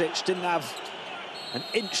 Teodosic didn't have an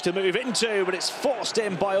inch to move into, but it's forced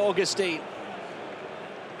in by Augustine.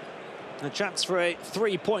 A chance for a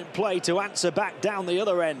three-point play to answer back down the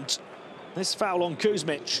other end. This foul on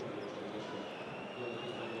Kuzmic.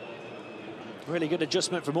 Really good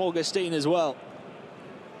adjustment from Augustine as well.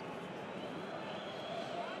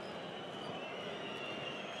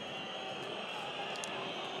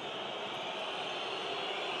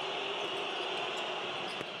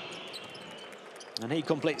 And he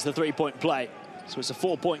completes the three-point play. So it's a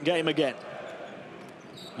four-point game again.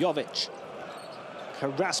 Jovic.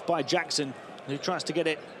 Harassed by Jackson, who tries to get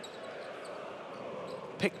it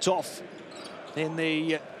picked off in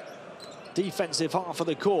the defensive half of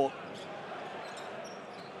the court.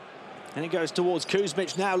 And he goes towards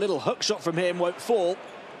Kuzmic now. Little hook shot from him, won't fall.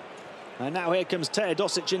 And now here comes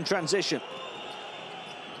Teodosic in transition.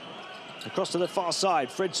 Across to the far side,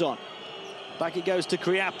 Fridzon. Back it goes to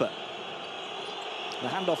Kriapa. The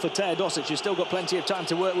handoff for Teodosic, who's still got plenty of time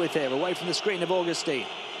to work with here, away from the screen of Augustine.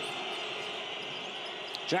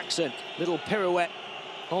 Jackson, little pirouette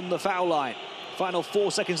on the foul line. Final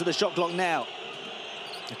 4 seconds of the shot clock now.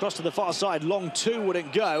 Across to the far side, long two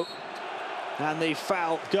wouldn't go. And the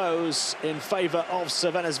foul goes in favour of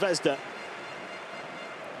Crvena Zvezda.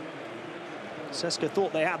 CSKA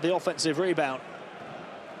thought they had the offensive rebound.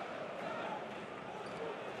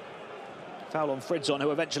 Foul on Fridzon, who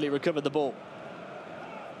eventually recovered the ball.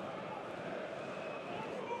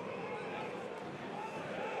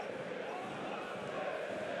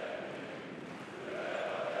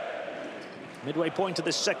 Midway point of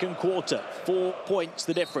the second quarter, 4 points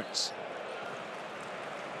the difference.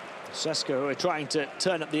 CSKA, who are trying to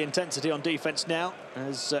turn up the intensity on defense now,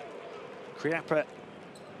 as Kriapa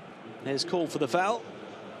is called for the foul.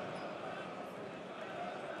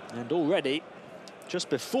 And already,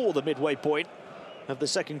 just before the midway point of the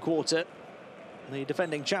second quarter, the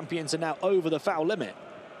defending champions are now over the foul limit.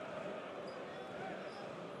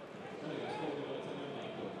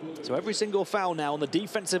 So every single foul now on the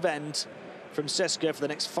defensive end from CSKA for the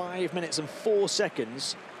next 5 minutes and 4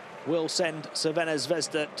 seconds will send Crvena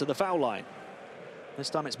Zvezda to the foul line. This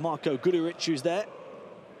time it's Marko Guduric who's there.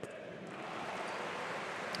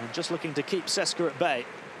 And just looking to keep CSKA at bay.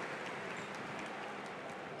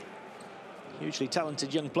 Hugely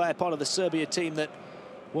talented young player, part of the Serbia team that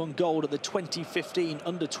won gold at the 2015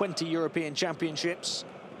 Under-20 European Championships.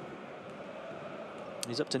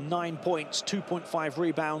 He's up to 9 points, 2.5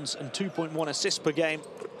 rebounds and 2.1 assists per game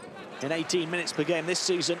in 18 minutes per game this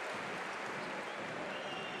season.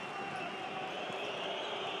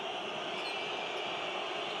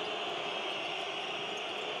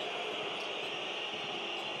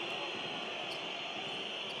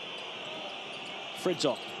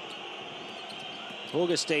 Fridzon.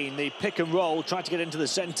 Augustine, the pick and roll, tried to get into the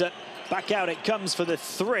centre. Back out it comes for the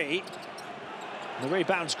three. The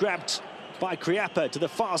rebound's grabbed by Kriapa to the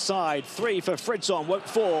far side. Three for Fridzon, won't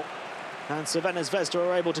fall. And Crvena Zvezda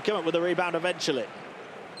are able to come up with a rebound eventually.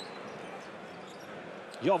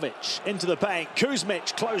 Jovic into the paint.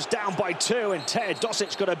 Kuzmic closed down by two, and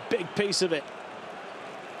Teodosic got a big piece of it.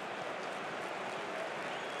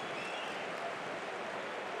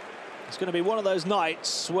 It's going to be one of those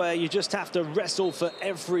nights where you just have to wrestle for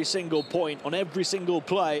every single point on every single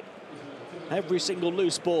play, every single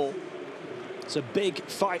loose ball. It's a big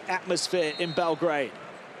fight atmosphere in Belgrade.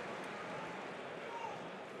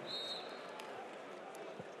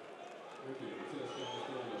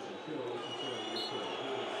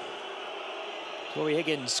 Corey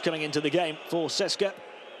Higgins coming into the game for CSKA.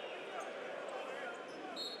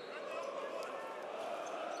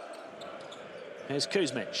 Here's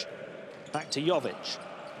Kuzmic. Back to Jovic.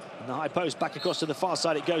 And the high post back across to the far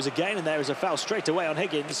side it goes again, and there is a foul straight away on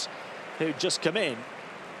Higgins, who'd just come in.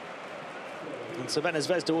 And Crvena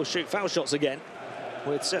Zvezda will shoot foul shots again,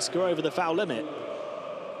 with CSKA over the foul limit.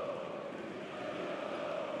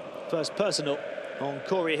 First personal on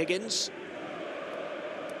Corey Higgins.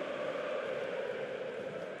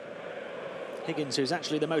 Higgins, who's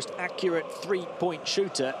actually the most accurate three-point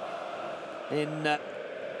shooter in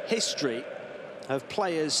history of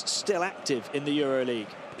players still active in the EuroLeague.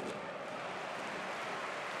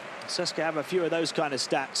 CSKA have a few of those kind of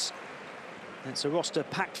stats. It's a roster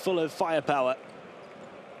packed full of firepower.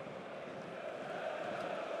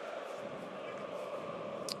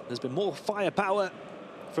 There's been more firepower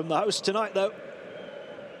from the host tonight, though.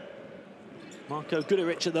 Marko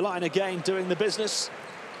Guduric at the line again, doing the business.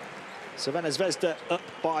 Crvena Zvezda up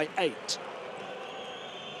by 8.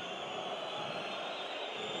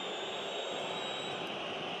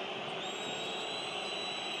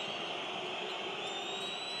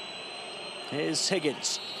 Here's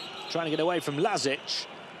Higgins, trying to get away from Lazic,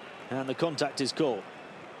 and the contact is called.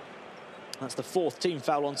 That's the 4th team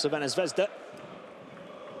foul on Crvena Zvezda.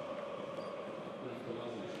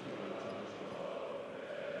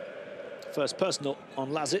 First personal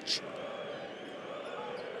on Lazic.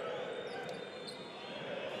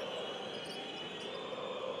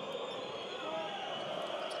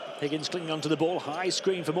 Higgins clinging onto the ball, high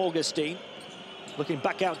screen from Augustine. Looking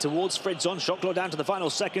back out towards Fridzon, shot clock down to the final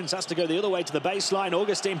seconds, has to go the other way to the baseline.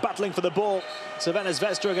 Augustine battling for the ball. Crvena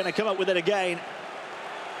Zvezda are going to come up with it again.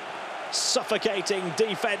 Suffocating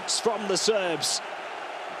defence from the Serbs.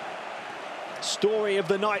 Story of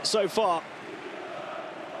the night so far.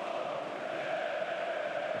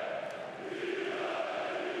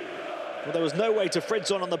 Well, there was no way to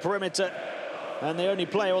Fridzon on the perimeter, and the only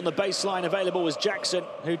player on the baseline available was Jackson,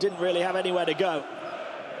 who didn't really have anywhere to go.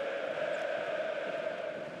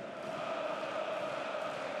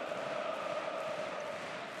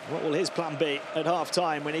 What will his plan be at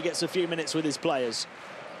half-time when he gets a few minutes with his players?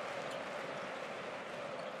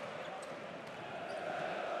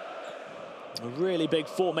 A really big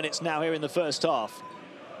 4 minutes now here in the first half,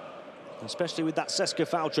 especially with that CSKA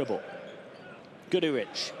foul trouble.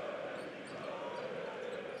 Guduric.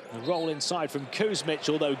 A roll inside from Kuzmic,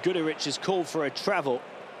 although Guduric is called for a travel.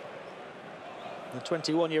 The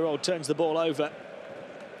 21-year-old turns the ball over.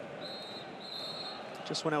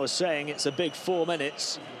 Just when I was saying it's a big 4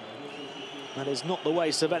 minutes, that is not the way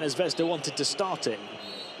Crvena Zvezda wanted to start it.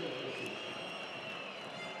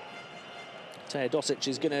 Teodosic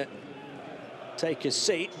is going to take his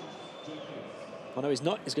seat. Oh, no, he's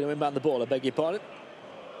not. He's going to inbound the ball, I beg your pardon.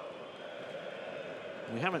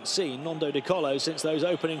 We haven't seen Nando De Colo since those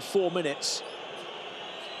opening 4 minutes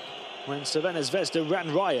when Crvena Zvezda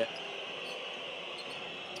ran riot.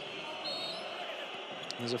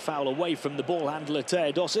 There's a foul away from the ball handler,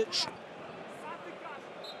 Teodosic.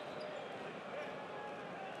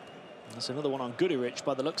 That's another one on Guduric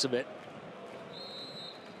by the looks of it.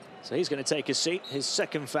 So he's going to take his seat. His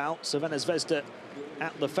second foul. Crvena Zvezda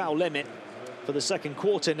at the foul limit for the second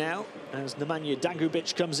quarter now, as Nemanja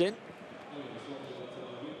Dangubic comes in.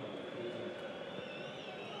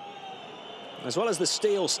 As well as the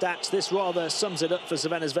steal stats, this rather sums it up for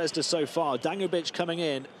Crvena Zvezda so far. Dangubic coming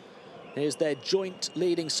in is their joint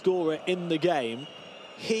leading scorer in the game.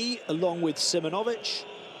 He, along with Simonovic,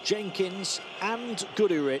 Jenkins and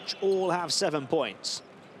Guduric, all have 7 points.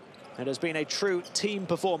 It has been a true team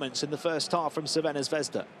performance in the first half from Crvena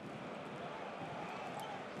Zvezda.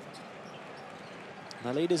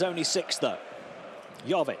 The lead is only 6, though.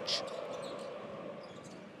 Jovic.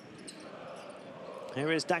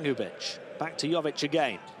 Here is Dangubic. Back to Jovic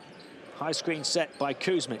again. High screen set by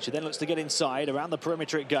Kuzmic, who then looks to get inside. Around the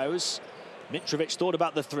perimeter it goes. Mitrovic thought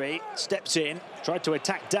about the 3, steps in, tried to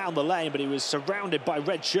attack down the lane, but he was surrounded by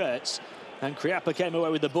red shirts, and Kriapa came away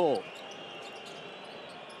with the ball.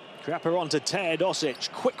 Kriapa on to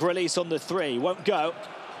Teodosic. Quick release on the 3, won't go.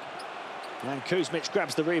 And Kuzmic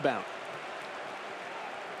grabs the rebound.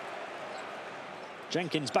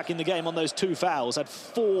 Jenkins back in the game on those 2 fouls, had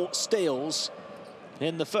 4 steals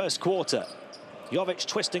in the first quarter. Jovic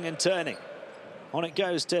twisting and turning. On it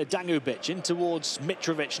goes to Dangubic, in towards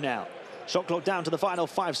Mitrovic now. Shot clock down to the final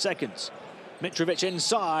 5 seconds. Mitrovic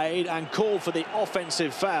inside and called for the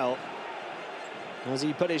offensive foul as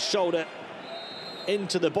he put his shoulder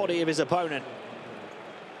into the body of his opponent.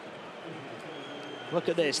 Look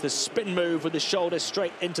at this, the spin move with the shoulder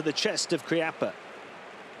straight into the chest of Kriapa.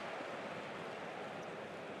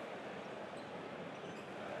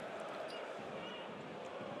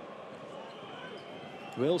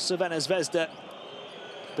 Will Crvena Zvezda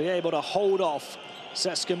be able to hold off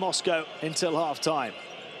CSKA Moscow until half-time?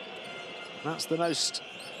 That's the most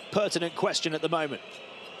pertinent question at the moment.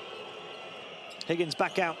 Higgins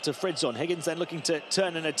back out to Fridzon. Higgins then looking to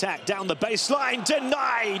turn an attack down the baseline.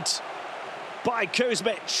 Denied by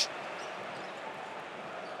Kuzmic.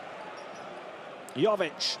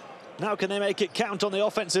 Jovic. Now can they make it count on the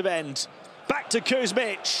offensive end? Back to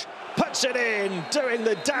Kuzmic. Puts it in, doing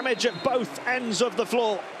the damage at both ends of the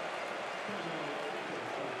floor.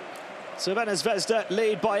 Crvena Zvezda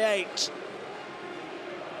lead by 8.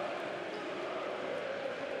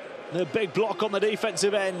 The big block on the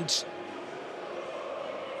defensive end.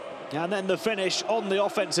 And then the finish on the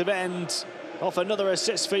offensive end off another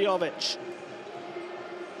assist for Jovic.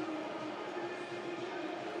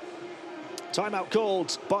 Timeout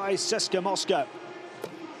called by CSKA Moscow.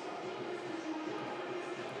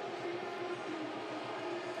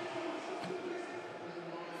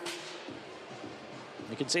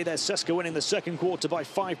 You can see there CSKA winning the second quarter by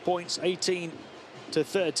 5 points,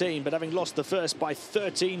 18-13, but having lost the first by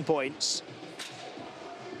 13 points.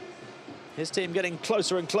 His team getting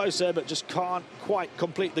closer and closer, but just can't quite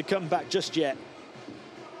complete the comeback just yet.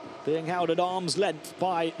 Being held at arm's length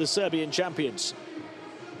by the Serbian champions.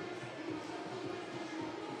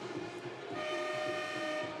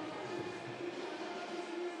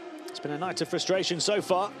 It's been a night of frustration so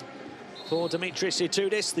far for Dimitris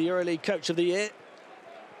Itoudis, the EuroLeague Coach of the Year.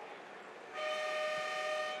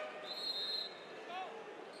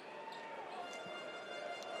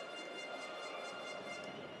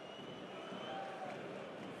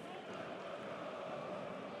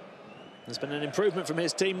 There's been an improvement from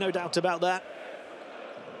his team, no doubt about that.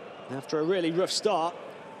 After a really rough start,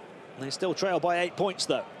 they still trail by 8 points,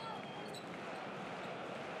 though.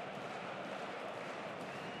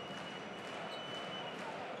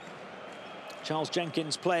 Charles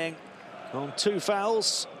Jenkins playing on 2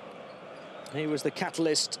 fouls. He was the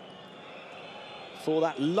catalyst for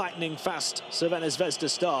that lightning-fast Crvena Zvezda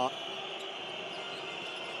start.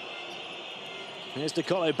 Here's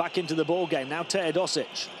Dekolo back into the ball game. Now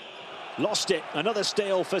Teodosic. Lost it. Another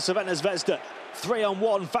steal for Crvena Zvezda.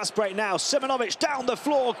 3-on-1. Fast break now. Simonovic down the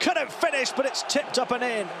floor. Couldn't finish, but it's tipped up and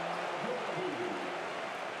in.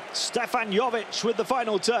 Stefan Jovic with the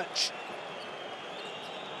final touch.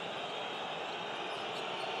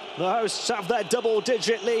 The hosts have their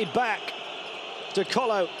double-digit lead back.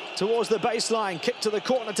 Dekolo towards the baseline. Kick to the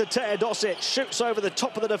corner to Teodosic. Shoots over the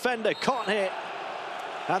top of the defender. Can't hit.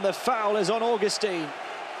 And the foul is on Augustine.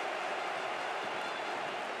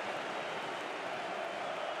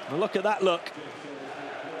 Well, look at that look.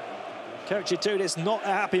 Coach Itoudis not a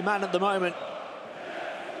happy man at the moment.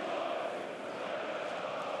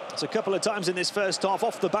 It's a couple of times in this first half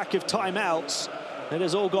off the back of timeouts. It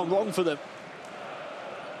has all gone wrong for them.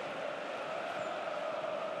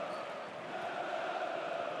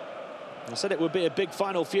 I said it would be a big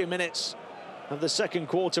final few minutes of the second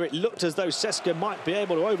quarter. It looked as though CSKA might be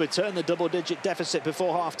able to overturn the double-digit deficit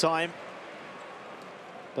before half-time.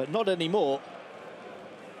 But not anymore.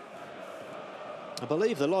 I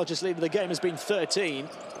believe the largest lead of the game has been 13,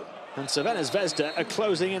 and Crvena Zvezda are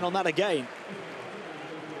closing in on that again.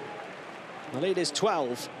 The lead is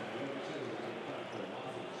 12.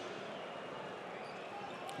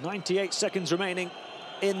 98 seconds remaining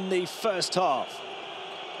in the first half.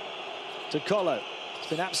 Dekolo. It's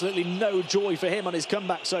been absolutely no joy for him on his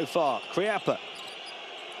comeback so far. Kriapa.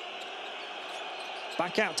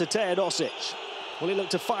 Back out to Teodosic. Will he look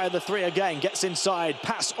to fire the 3 again? Gets inside,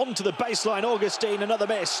 pass onto the baseline. Augustine, another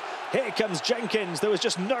miss. Here comes Jenkins. There was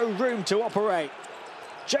just no room to operate.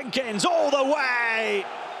 Jenkins all the way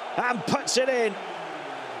and puts it in.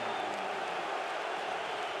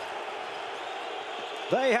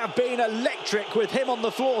 They have been electric with him on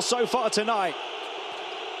the floor so far tonight.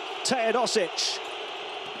 Teodosic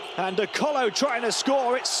and Dekolo trying to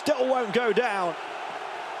score. It still won't go down.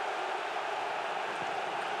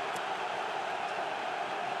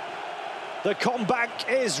 The comeback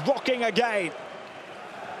is rocking again.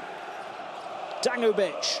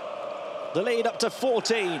 Dangubic, the lead up to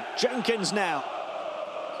 14. Jenkins now.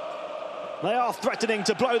 They are threatening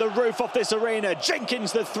to blow the roof off this arena.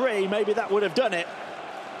 Jenkins the 3, maybe that would have done it.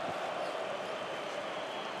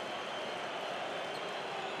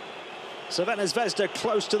 Crvena Zvezda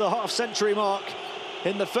close to the half-century mark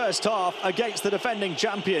in the first half against the defending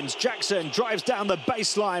champions. Jackson drives down the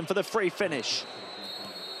baseline for the free finish.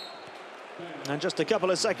 And just a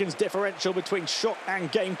couple of seconds differential between shot and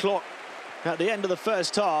game clock at the end of the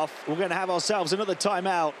first half. We're going to have ourselves another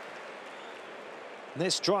timeout.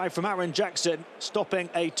 This drive from Aaron Jackson stopping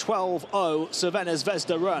a 12-0 Crvena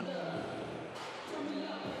Zvezda run.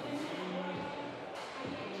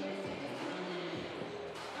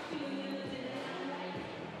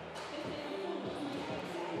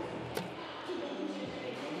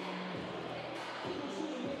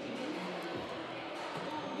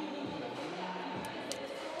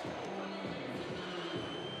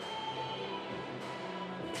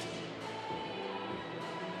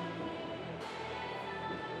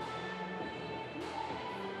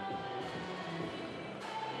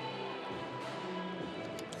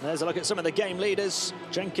 There's a look at some of the game leaders.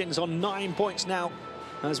 Jenkins on 9 points now,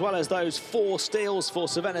 as well as those 4 steals for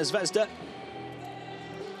Crvena Zvezda.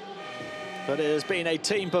 But it has been a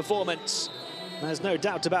team performance. There's no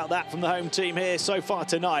doubt about that from the home team here so far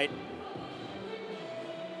tonight.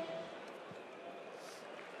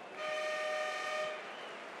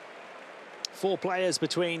 4 players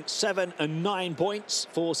between 7 and 9 points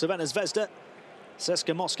for Crvena Zvezda.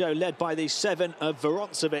 CSKA Moscow led by the 7 of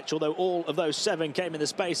Voroncevic, although all of those 7 came in the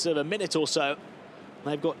space of a minute or so.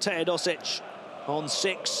 They've got Teodosic on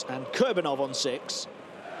 6 and Kurbanov on 6.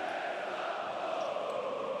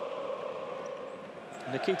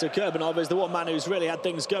 Nikita Kurbanov is the one man who's really had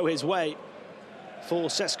things go his way for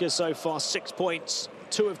CSKA so far. 6 points,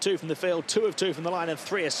 2 of 2 from the field, 2 of 2 from the line, and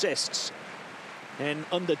 3 assists in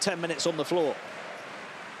under 10 minutes on the floor.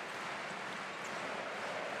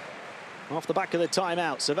 Off the back of the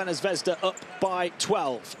timeout, Crvena Zvezda up by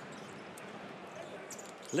 12.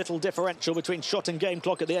 Little differential between shot and game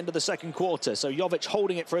clock at the end of the second quarter, so Jovic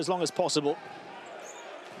holding it for as long as possible.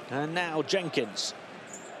 And now Jenkins.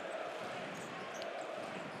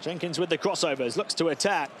 Jenkins with the crossovers, looks to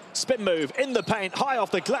attack. Spin move in the paint, high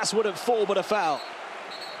off the glass, wouldn't fall, but a foul.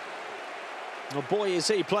 Oh boy, is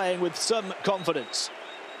he playing with some confidence.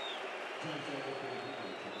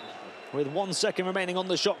 With 1 second remaining on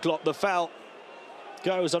the shot clock, the foul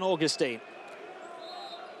goes on Augustine.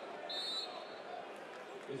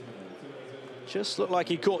 Just looked like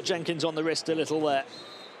he caught Jenkins on the wrist a little there.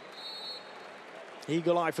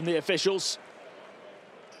 Eagle eye from the officials.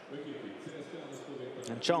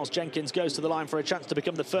 And Charles Jenkins goes to the line for a chance to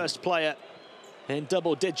become the first player in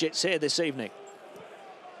double digits here this evening.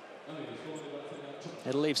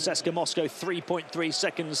 It'll leave CSKA Moscow 3.3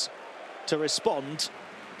 seconds to respond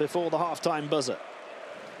before the half-time buzzer.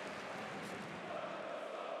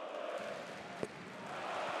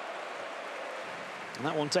 And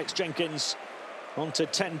that one takes Jenkins on to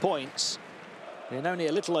 10 points in only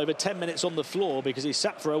a little over 10 minutes on the floor, because he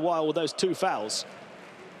sat for a while with those 2 fouls.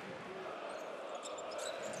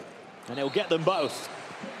 And he'll get them both.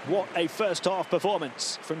 What a first-half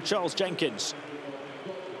performance from Charles Jenkins.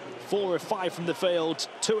 4 of 5 from the field,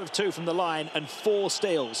 2 of 2 from the line, and 4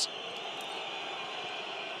 steals.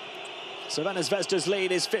 Crvena Zvezda's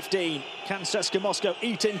lead is 15. Can CSKA Moscow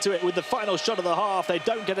eat into it with the final shot of the half? They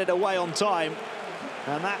don't get it away on time.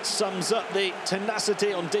 And that sums up the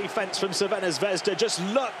tenacity on defense from Crvena Zvezda. Just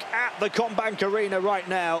look at the Combank Arena right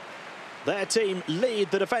now. Their team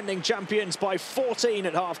lead the defending champions by 14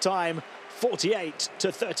 at half-time,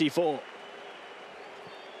 48-34.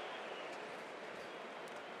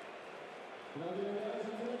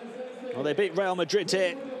 Well, they beat Real Madrid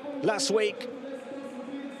here last week.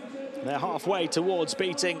 They're halfway towards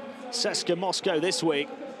beating CSKA Moscow this week.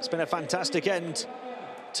 It's been a fantastic end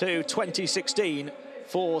to 2016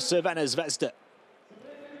 for Crvena Zvezda.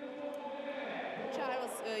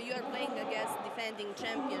 Charles, you are playing against defending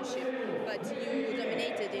championship, but you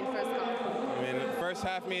dominated in first half. I mean, first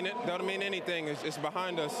half don't mean anything. It's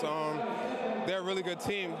behind us. They're a really good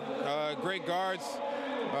team. Great guards,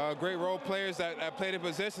 great role players that play the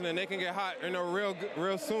position, and they can get hot,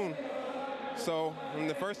 real soon. So in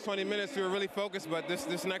the first 20 minutes, we were really focused, but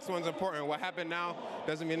this next one's important. What happened now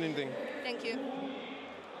doesn't mean anything. Thank you.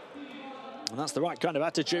 And that's the right kind of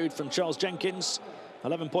attitude from Charles Jenkins.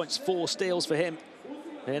 11 points, 4 steals for him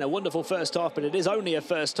in a wonderful first half, but it is only a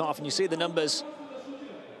first half, and you see the numbers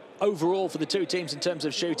overall for the two teams in terms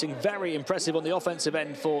of shooting. Very impressive on the offensive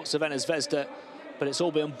end for Crvena Zvezda, but it's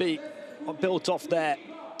all been built off their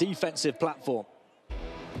defensive platform.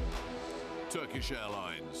 Turkish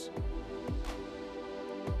Airlines.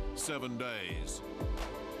 7 days.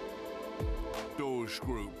 Doge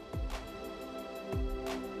Group.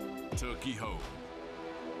 Turkey Home.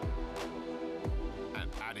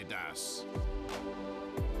 And Adidas.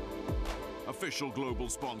 Official global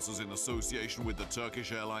sponsors in association with the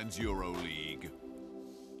Turkish Airlines Euro League.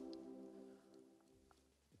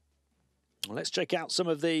 Well, let's check out some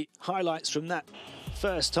of the highlights from that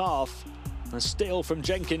first half. A steal from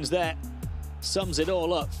Jenkins there sums it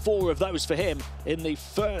all up. 4 of those for him in the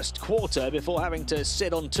first quarter before having to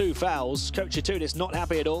sit on 2 fouls. Coach Itoudis not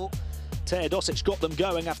happy at all. Teodosic got them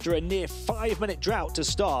going after a near 5-minute drought to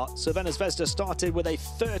start. Crvena Zvezda started with a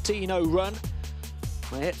 13-0 run.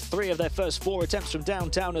 They hit 3 of their first 4 attempts from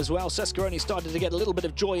downtown as well. CSKA only started to get a little bit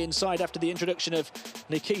of joy inside after the introduction of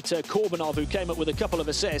Nikita Kurbanov, who came up with a couple of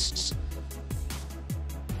assists.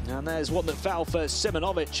 And there's one that fouled for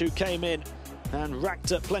Simonovic, who came in and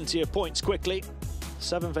racked up plenty of points quickly.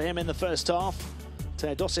 7 for him in the first half.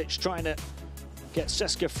 Teodosic trying to get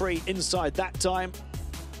CSKA free inside that time.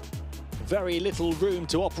 Very little room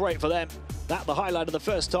to operate for them. That the highlight of the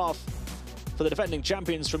first half for the defending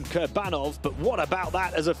champions from Kurbanov. But what about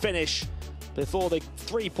that as a finish before the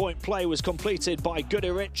 3-point play was completed by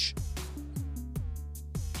Guduric.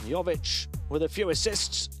 Jovic with a few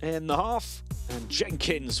assists in the half. And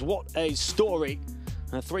Jenkins, what a story.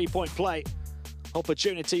 A 3-point play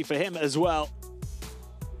opportunity for him as well.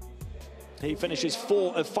 He finishes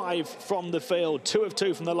 4 of 5 from the field, 2 of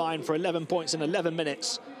 2 from the line for 11 points in 11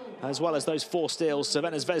 minutes, as well as those 4 steals.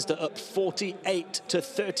 Crvena Zvezda up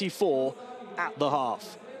 48-34 at the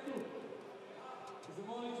half.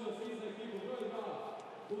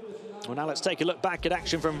 Well, now let's take a look back at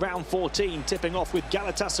action from round 14, tipping off with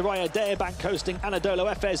Galatasaray Deirbank hosting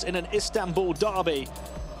Anadolu Efes in an Istanbul derby.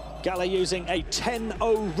 Gala using a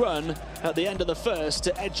 10-0 run at the end of the first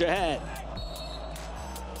to edge ahead.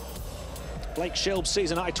 Blake Shilb's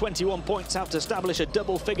season-high 21 points helped establish a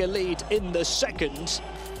double-figure lead in the second.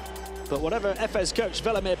 But whatever Efes coach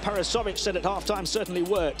Velimir Parasovic said at halftime certainly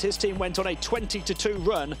worked. His team went on a 20-2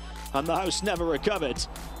 run and the hosts never recovered.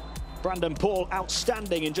 Brandon Paul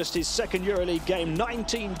outstanding in just his second EuroLeague game,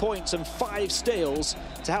 19 points and 5 steals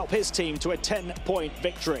to help his team to a 10-point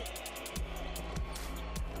victory.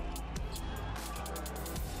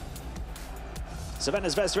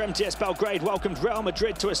 Crvena Zvezda MTS Belgrade welcomed Real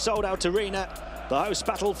Madrid to a sold-out arena. The hosts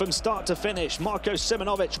battled from start to finish. Marko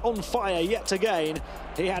Simonovic on fire yet again.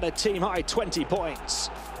 He had a team-high 20 points.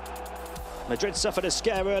 Madrid suffered a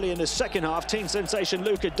scare early in the second half. Team sensation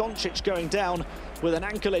Luka Doncic going down with an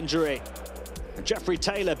ankle injury. And Jeffrey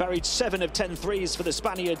Taylor buried 7 of 10 threes for the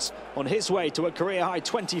Spaniards on his way to a career-high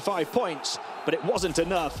 25 points. But it wasn't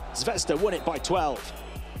enough. Zvezda won it by 12.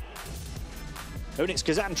 Unix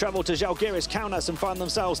Kazan travelled to Žalgiris Kaunas and found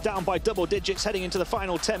themselves down by double digits heading into the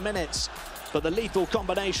final 10 minutes. But the lethal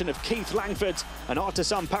combination of Keith Langford and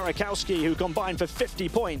Artisan Parakowski, who combined for 50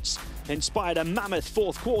 points, inspired a mammoth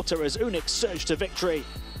fourth quarter as Unix surged to victory.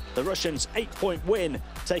 The Russians' 8-point win,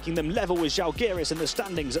 taking them level with Žalgiris in the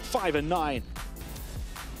standings at 5 and 9.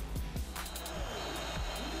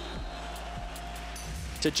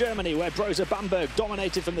 To Germany, where Broza Bamberg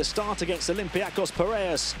dominated from the start against Olympiacos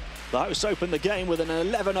Piraeus. The hosts opened the game with an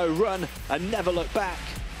 11-0 run and never looked back.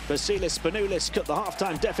 Vasilis Spanoulis cut the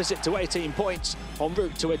halftime deficit to 18 points, en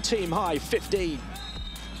route to a team-high 15.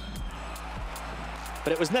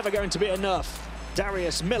 But it was never going to be enough.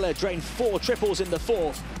 Darius Miller drained 4 triples in the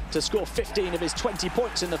fourth to score 15 of his 20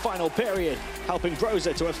 points in the final period, helping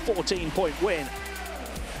Broza to a 14-point win.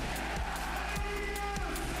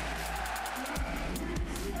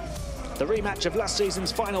 The rematch of last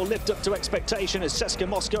season's final lived up to expectation as CSKA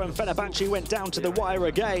Moscow and Fenerbahce went down to the wire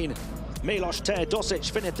again. Milos Teodosic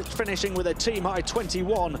finishing with a team-high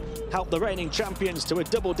 21 helped the reigning champions to a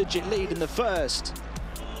double-digit lead in the first.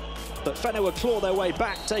 But Fener would claw their way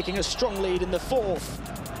back, taking a strong lead in the fourth.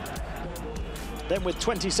 Then with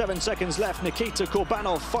 27 seconds left, Nikita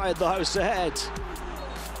Kurbanov fired the hosts ahead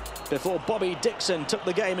before Bobby Dixon took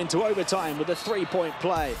the game into overtime with a 3-point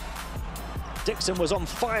play. Dixon was on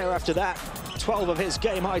fire after that, 12 of his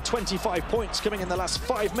game-high 25 points coming in the last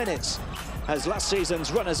 5 minutes, as last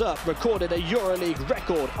season's runners-up recorded a EuroLeague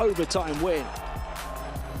record overtime win.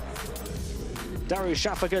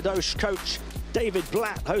 Darushafakadosh coach David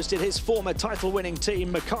Blatt hosted his former title-winning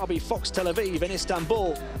team Maccabi Fox Tel Aviv in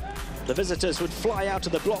Istanbul. The visitors would fly out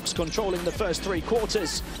of the blocks, controlling the first 3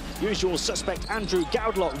 quarters. Usual suspect Andrew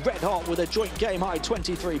Gaudlot red-hot with a joint game-high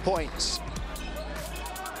 23 points.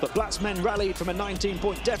 But Blatt's men rallied from a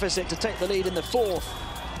 19-point deficit to take the lead in the fourth.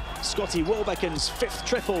 Scotty Wilbekin's 5th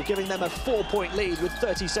triple giving them a 4-point lead with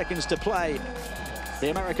 30 seconds to play. The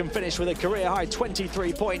American finished with a career-high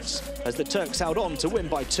 23 points as the Turks held on to win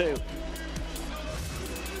by 2.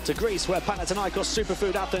 To Greece, where Panathinaikos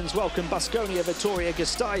Superfood Athens welcomed Baskonia Vitoria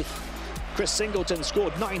Gasteiz. Chris Singleton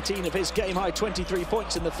scored 19 of his game-high 23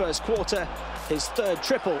 points in the first quarter, his 3rd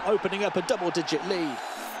triple opening up a double-digit lead.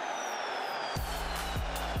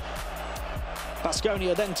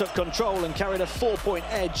 Baskonia then took control and carried a 4-point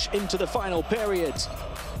edge into the final period.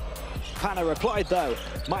 Pana replied though,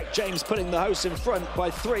 Mike James putting the hosts in front by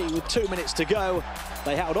 3 with 2 minutes to go.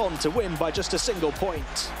 They held on to win by just a single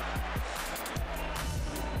point.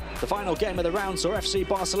 The final game of the round saw FC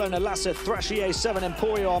Barcelona Lassa thrash EA7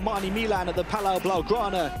 Emporio Armani Milan at the Palau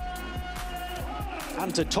Blaugrana.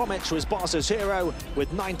 Ante Tomic was Barca's hero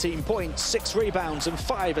with 19 points, 6 rebounds and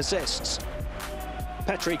 5 assists.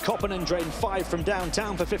 Petri Koponen drained 5 from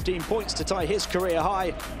downtown for 15 points to tie his career high,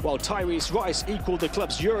 while Tyrese Rice equalled the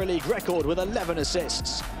club's EuroLeague record with 11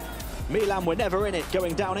 assists. Milan were never in it,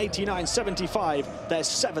 going down 89-75, their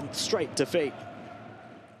 7th straight defeat.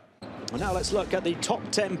 And now let's look at the top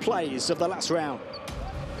 10 plays of the last round.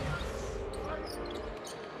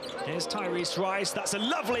 Here's Tyrese Rice, that's a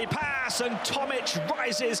lovely pass, and Tomic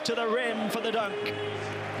rises to the rim for the dunk.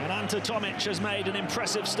 And Ante Tomic has made an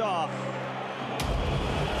impressive start.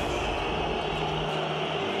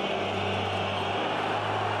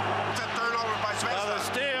 The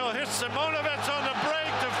steal hits Simonovic on the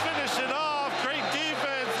break to finish it off. Great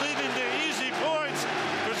defense leading to easy points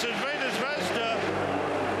for Crvena Zvezda.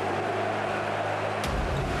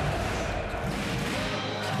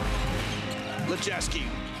 Franceschi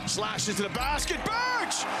slashes to the basket.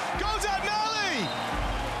 Birch goes at Melly,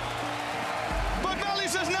 but Melly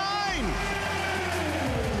says 9.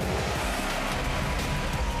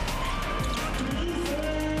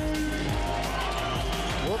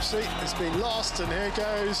 Whoopsie, it's been lost, and here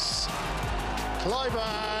goes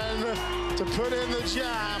Clyburn to put in the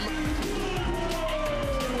jam.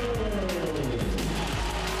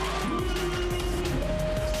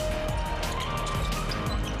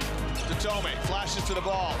 Datome flashes to the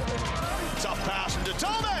ball. Tough pass from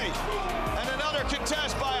Datome. And another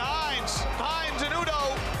contest by Hines. Hines and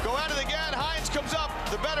Udo go at it again. Hines comes up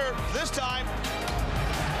the better this time.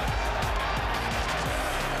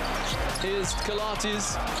 Here's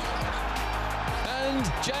Kalates. And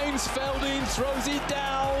James Felding throws it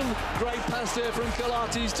down. Great pass there from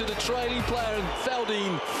Kalates to the trailing player, and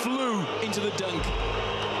Felding flew into the dunk.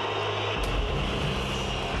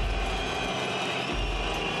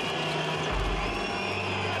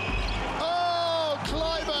 Oh,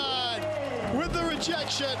 Clyburn with the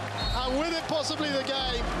rejection, and with it possibly the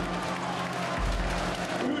game.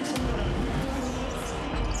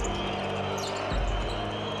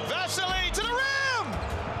 Vasily to the rim!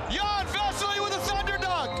 Jan Vasily with a thunder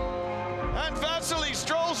dunk! And Vasily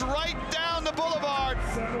strolls right down the boulevard.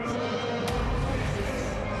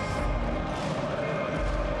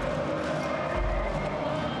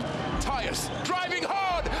 Tyus driving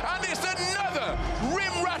hard, and it's another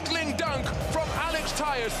rim-rattling dunk from Alex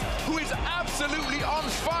Tyus, who is absolutely on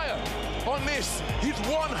fire on this, his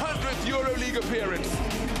 100th EuroLeague appearance.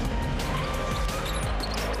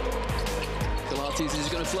 Kalates is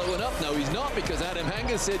going to float one up. No, he's not, because Adam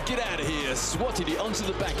Hanger said, get out of here. Swatted it onto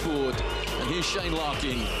the backboard. And here's Shane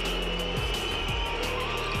Larkin.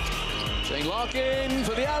 Shane Larkin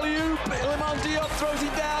for the alley-oop. Iliman Diop throws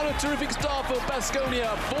it down. A terrific start for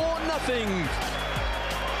Baskonia. 4-0.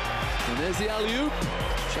 And there's the alley-oop.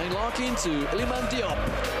 Shane Larkin to Iliman Diop.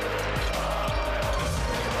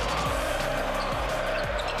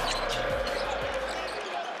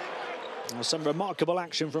 Some remarkable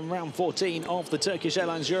action from round 14 of the Turkish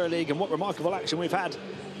Airlines EuroLeague, and what remarkable action we've had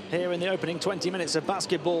here in the opening 20 minutes of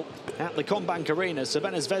basketball at the Combank Arena.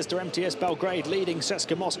 Crvena Zvezda MTS Belgrade leading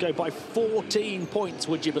CSKA Moscow by 14 points,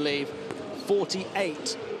 would you believe?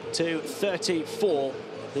 48 to 34.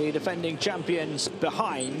 The defending champions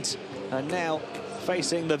behind, and now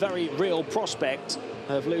facing the very real prospect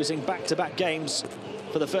of losing back-to-back games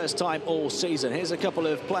for the first time all season. Here's a couple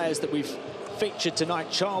of players that we've featured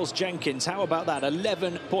tonight. Charles Jenkins, how about that?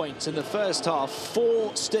 11 points in the first half,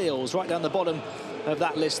 4 steals right down the bottom of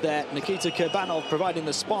that list there. Nikita Kurbanov providing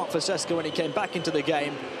the spark for CSKA when he came back into the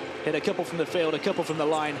game. Hit a couple from the field, a couple from the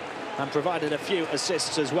line, and provided a few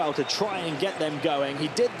assists as well to try and get them going. He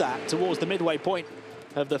did that towards the midway point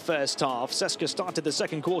of the first half. CSKA started the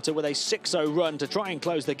second quarter with a 6-0 run to try and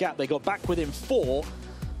close the gap. They got back within 4,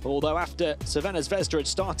 although after Crvena Zvezda had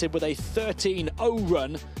started with a 13-0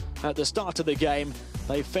 run at the start of the game,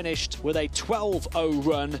 they finished with a 12-0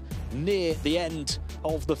 run near the end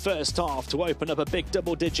of the first half to open up a big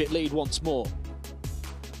double-digit lead once more.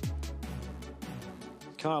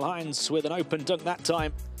 Kyle Hines with an open dunk that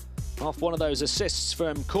time off one of those assists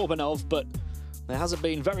from Korbanov, but there hasn't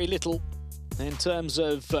been very little in terms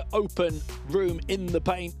of open room in the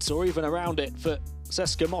paint or even around it for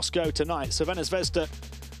CSKA Moscow tonight. Crvena Zvezda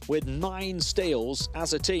with 9 steals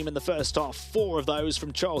as a team in the first half, 4 of those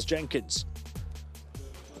from Charles Jenkins.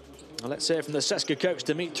 Now let's hear from the CSKA coach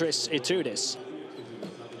Dimitris Itoudis.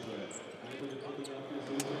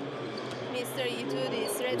 Mr.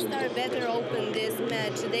 Itoudis, Red Star better open this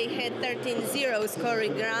match. They had 13-0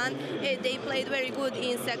 scoring run. They played very good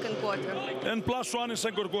in second quarter. And +1 in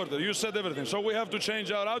second quarter. You said everything. So we have to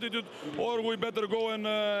change our attitude, or we better go and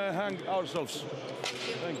hang ourselves.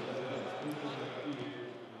 Thank you.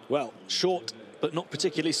 Well, short but not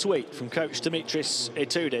particularly sweet from coach Dimitris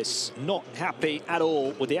Itoudis. Not happy at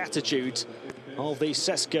all with the attitude of these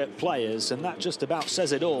CSKA players, and that just about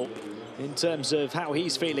says it all in terms of how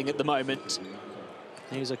he's feeling at the moment.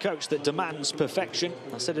 He's a coach that demands perfection.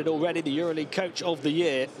 I said it already, the EuroLeague Coach of the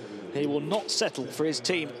Year. He will not settle for his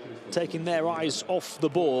team taking their eyes off the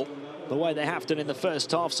ball the way they have done in the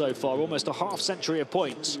first half so far. Almost a half-century of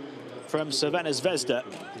points from Crvena Zvezda.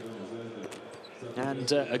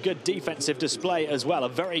 And a good defensive display as well, a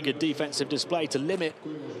very good defensive display to limit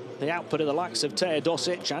the output of the likes of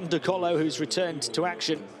Teodosic and Dekolo, who's returned to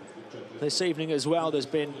action this evening as well. There's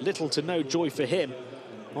been little to no joy for him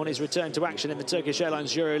on his return to action in the Turkish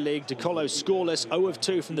Airlines EuroLeague. Dekolo scoreless, 0 of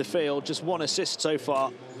 2 from the field, just 1 assist so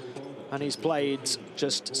far, and he's played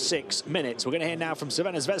just 6 minutes. We're going to hear now from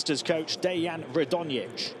Crvena Zvezda's coach, Dejan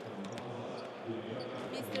Radonjic.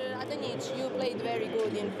 Mr. Radonjic, match. You played very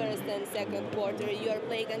good in first and second quarter. You are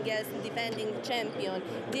playing against defending champion.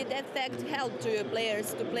 Did that fact help to your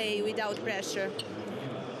players to play without pressure?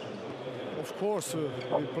 Of course,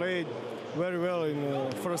 we played very well in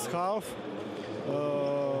the first half.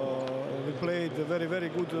 We played very, very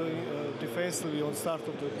good defensively on start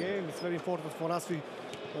of the game. It's very important for us. We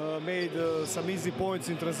made some easy points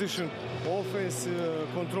in transition offense,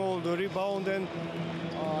 controlled the rebound, and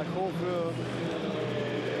I hope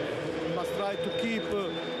we must try to keep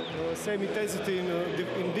same intensity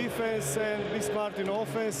in defense and be smart in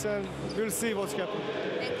offense, and we'll see what's happening.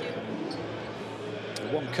 Thank you.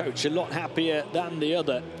 One coach a lot happier than the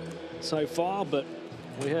other so far, but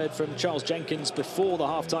we heard from Charles Jenkins before the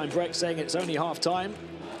half-time break saying it's only half-time.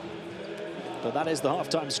 But that is the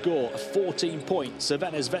half-time score, a 14-point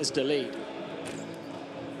Crvena Zvezda lead.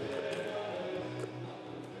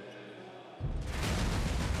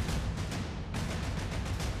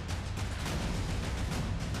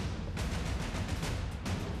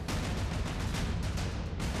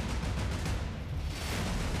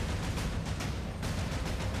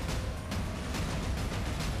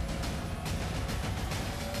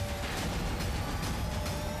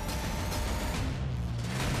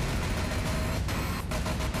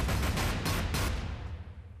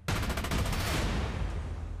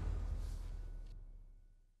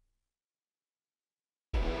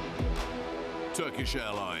 Turkish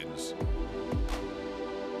Airlines.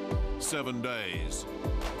 7 days.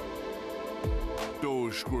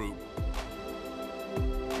 Doge Group.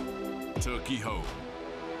 Turkey Home.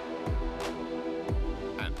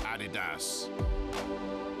 And Adidas.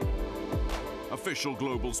 Official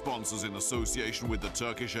global sponsors in association with the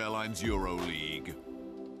Turkish Airlines EuroLeague.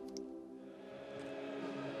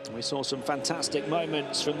 We saw some fantastic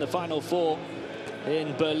moments from the Final Four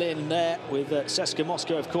in Berlin there, with CSKA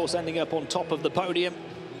Moscow, of course, ending up on top of the podium,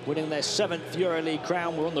 winning their 7th EuroLeague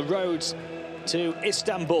crown. We're on the road to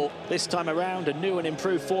Istanbul this time around, a new and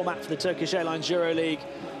improved format for the Turkish Airlines EuroLeague,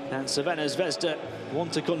 and Crvena Zvezda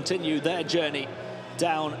want to continue their journey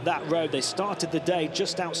down that road. They started the day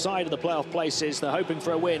just outside of the playoff places. They're hoping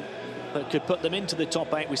for a win that could put them into the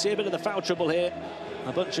top 8. We see a bit of the foul trouble here.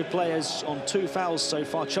 A bunch of players on 2 fouls so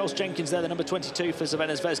far. Charles Jenkins there, the number 22 for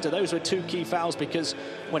Crvena Zvezda. Those were 2 key fouls because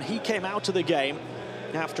when he came out of the game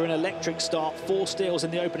after an electric start, 4 steals in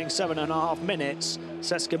the opening 7.5 minutes,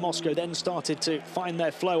 CSKA Moscow then started to find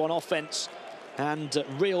their flow on offense and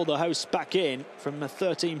reel the hosts back in from a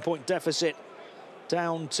 13-point deficit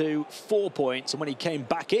down to 4 points. And when he came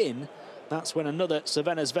back in, that's when another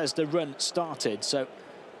Crvena Zvezda run started. So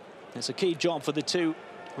it's a key job for the 2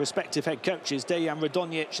 respective head coaches, Dejan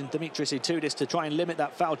Radonjic and Dimitris Itoudis, to try and limit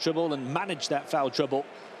that foul trouble and manage that foul trouble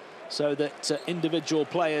so that individual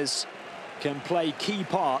players can play key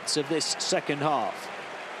parts of this second half.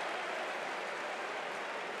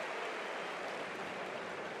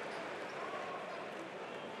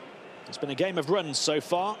 It's been a game of runs so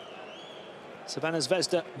far. Crvena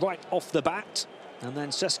Zvezda right off the bat, and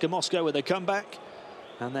then CSKA Moscow with a comeback,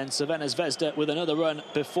 and then Crvena Zvezda with another run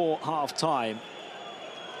before half-time.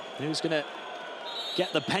 Who's going to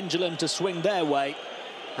get the pendulum to swing their way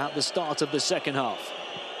at the start of the second half?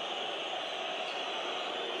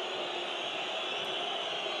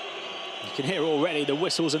 You can hear already the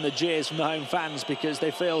whistles and the jeers from the home fans because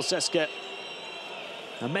they feel CSKA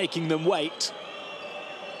are making them wait.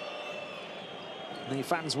 The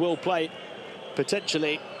fans will play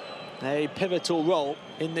potentially a pivotal role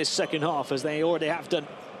in this second half, as they already have done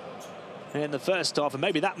in the first half, and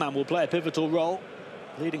maybe that man will play a pivotal role.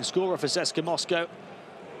 Leading scorer for CSKA Moscow,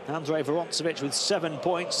 Andrei Vorontsovich, with 7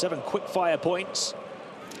 points, 7 quick-fire points.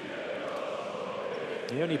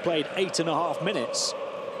 He only played 8.5 minutes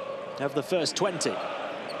of the first 20.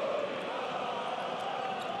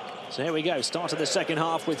 So here we go, start of the second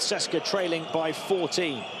half with CSKA trailing by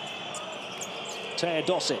 14.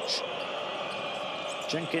 Teodosic.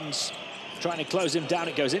 Jenkins trying to close him down.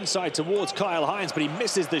 It goes inside towards Kyle Hines, but he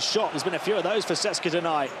misses the shot. There's been a few of those for CSKA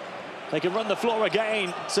tonight. They can run the floor again.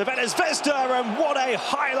 Crvena Zvezda, and what a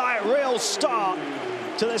highlight reel start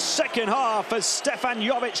to the second half as Stefan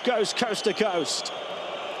Jovic goes coast to coast.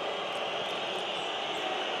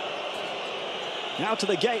 Now to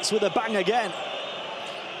the gates with a bang again.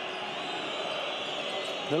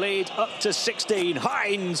 The lead up to 16.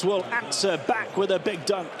 Hines will answer back with a big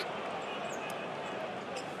dunk.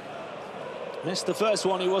 Missed the first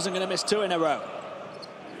one, he wasn't going to miss 2 in a row.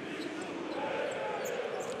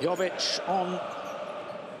 Jovic on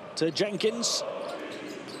to Jenkins.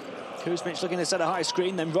 Kuzmic looking to set a high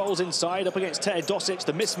screen, then rolls inside up against Teodosic.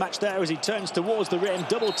 The mismatch there as he turns towards the rim.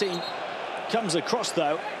 Double team comes across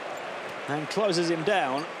though and closes him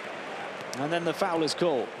down. And then the foul is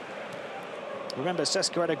called. Remember,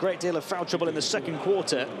 CSKA had a great deal of foul trouble in the second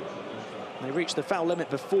quarter. They reached the foul limit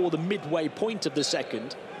before the midway point of the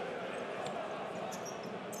second.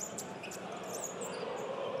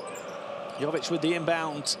 Jovic with the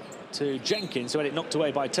inbound to Jenkins, who had it knocked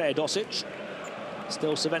away by Teodosic.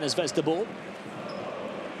 Still Crvena Zvezda ball.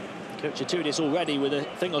 Coach Atudis already with a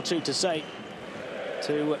thing or two to say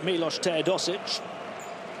to Milos Teodosic.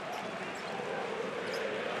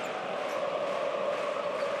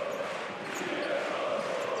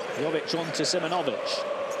 Jovic on to Simonovic.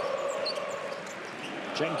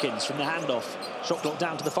 Jenkins from the handoff. Shot clock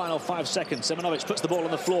down to the final 5 seconds. Simonovic puts the ball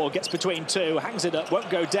on the floor, gets between two, hangs it up, won't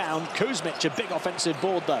go down. Kuzmic, a big offensive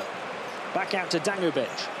board though. Back out to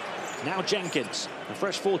Dangubic. Now Jenkins. A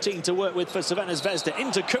fresh 14 to work with for Crvena Zvezda.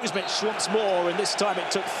 Into Kuzmic once more, and this time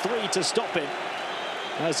it took 3 to stop him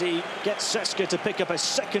as he gets CSKA to pick up a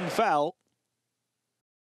second foul.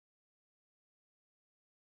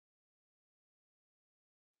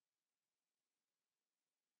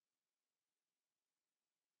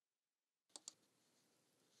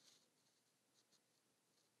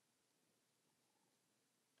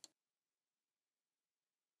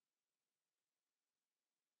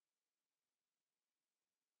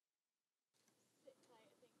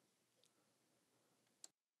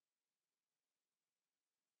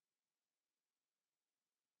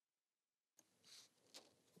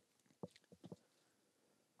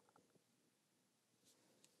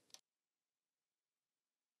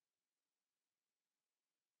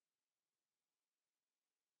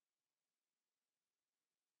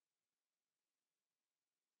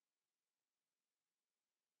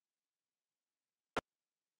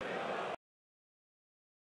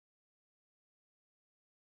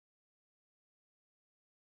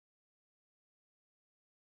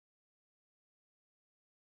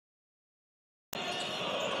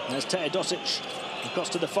 There's Teodosic across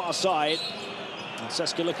to the far side. And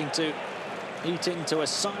CSKA looking to eat into a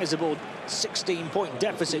sizable 16-point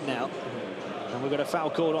deficit now. And we've got a foul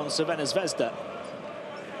called on Crvena Zvezda.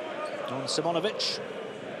 On Simonovic.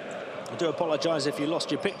 I do apologise if you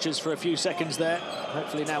lost your pictures for a few seconds there.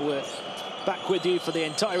 Hopefully now we're back with you for the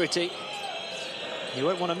entirety. You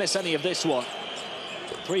won't want to miss any of this one.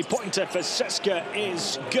 Three-pointer for CSKA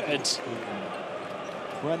is good.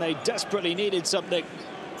 When they desperately needed something,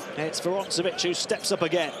 it's Voroncevic who steps up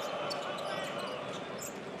again.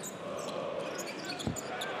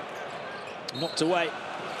 Knocked away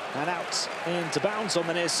and out into bounds on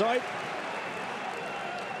the near side.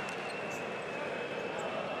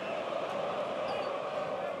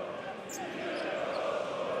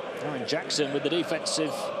 Aaron Jackson with the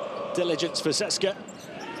defensive diligence for CSKA.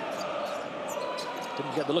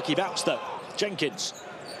 Didn't get the lucky bounce though. Jenkins.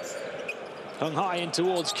 Hung high in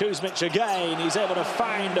towards Kuzmic again. He's able to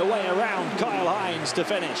find a way around Kyle Hines to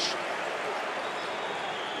finish.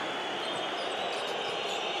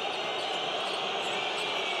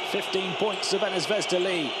 $15 points, Crvena Zvezda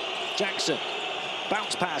lead. Jackson,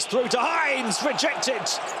 bounce pass through to Hines, rejected.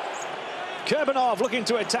 Kurbanov looking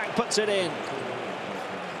to attack, puts it in.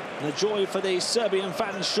 The joy for the Serbian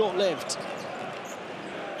fans short-lived.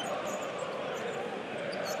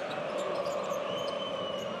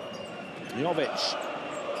 Jovic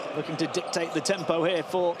looking to dictate the tempo here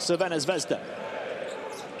for Crvena Zvezda.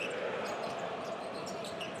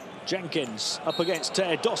 Jenkins up against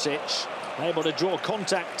Teodosic, able to draw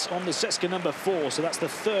contact on the CSKA number 4, so that's the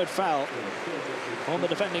 3rd foul on the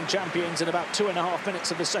defending champions in about 2.5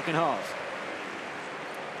 minutes of the second half.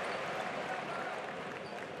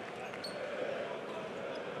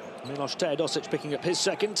 Milos Teodosic picking up his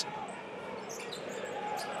second.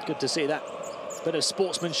 Good to see that. Bit of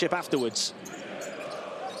sportsmanship afterwards.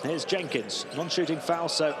 Here's Jenkins, non-shooting foul,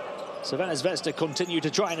 so Crvena Zvezda continue to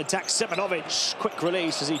try and attack Simonovic. Quick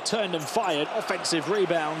release as he turned and fired. Offensive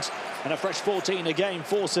rebound and a fresh 14 a game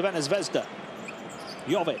for Crvena Zvezda.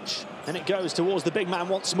 Jovic, and it goes towards the big man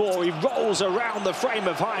once more. He rolls around the frame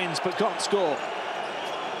of Hines but can't score.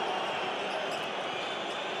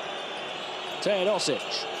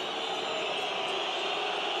 Teodosic.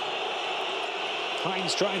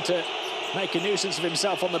 Hines trying to make a nuisance of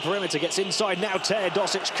himself on the perimeter, gets inside now.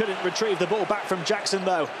 Teodosic couldn't retrieve the ball back from Jackson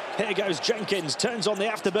though. Here goes Jenkins, turns on the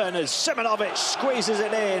afterburners. Simonovic squeezes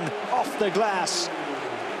it in off the glass.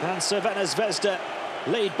 And Crvena Zvezda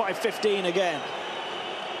lead by 15 again.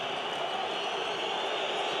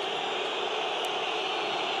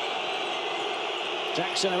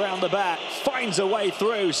 Jackson around the back, finds a way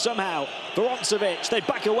through somehow. Voroncevic, they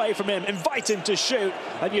back away from him, invite him to shoot,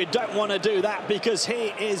 and you don't want to do that because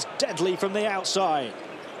he is deadly from the outside.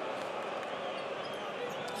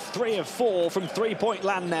 3 of 4 from three-point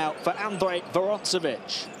land now for Andrej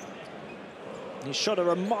Veroncevic. He's shot a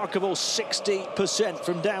remarkable 60%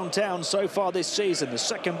 from downtown so far this season, the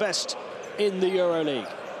second best in the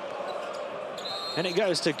EuroLeague. And it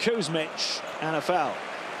goes to Kuzmic and a foul.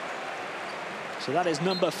 So that is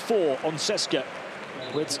number 4 on CSKA,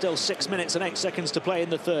 with still 6 minutes and 8 seconds to play in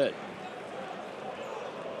the third.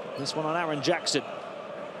 This one on Aaron Jackson.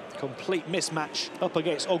 Complete mismatch up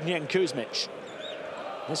against Ognjen Kuzmic.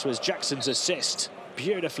 This was Jackson's assist.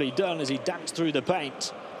 Beautifully done as he danced through the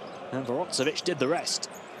paint. And Veroncevic did the rest.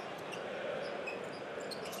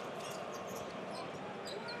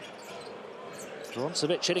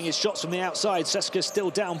 Veroncevic hitting his shots from the outside. CSKA still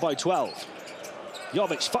down by 12.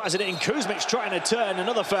 Jovic fires it in. Kuzmic trying to turn.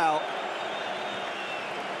 Another foul.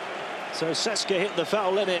 So CSKA hit the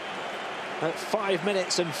foul limit at 5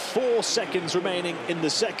 minutes and 4 seconds remaining in the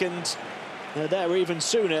second. They're there even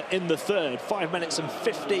sooner in the third. 5 minutes and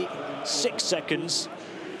 56 seconds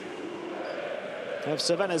of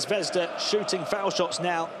Crvena Zvezda shooting foul shots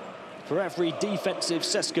now for every defensive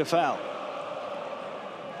CSKA foul.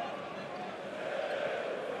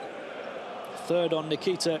 Third on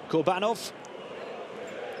Nikita Korbanov.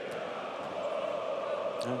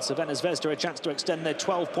 And Crvena Zvezda a chance to extend their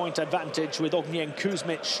 12-point advantage with Ognjen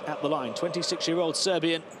Kuzmic at the line. 26-year-old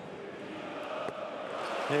Serbian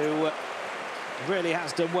who really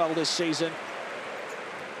has done well this season.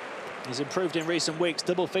 He's improved in recent weeks,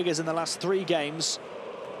 double figures in the last 3 games,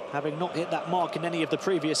 having not hit that mark in any of the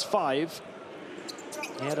previous 5.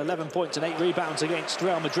 He had 11 points and 8 rebounds against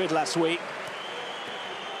Real Madrid last week.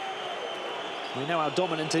 We know how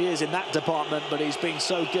dominant he is in that department, but he's been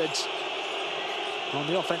so good on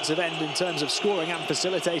the offensive end in terms of scoring and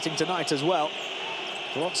facilitating tonight as well.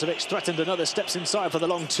 Veroncevic threatened another, steps inside for the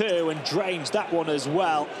long 2 and drains that one as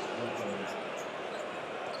well.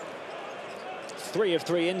 3 of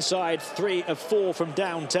 3 inside, 3 of 4 from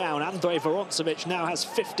downtown. Andrej Veroncevic now has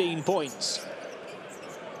 15 points.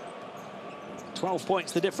 12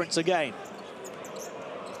 points the difference again.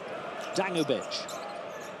 Dangubic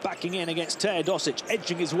backing in against Teodosic,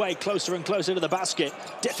 edging his way closer and closer to the basket.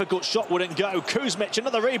 Difficult shot, wouldn't go. Kuzmic,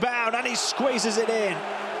 another rebound, and he squeezes it in.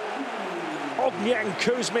 Ognjen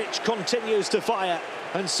Kuzmic continues to fire,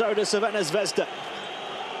 and so does Crvena Zvezda.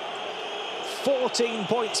 14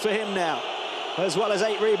 points for him now, as well as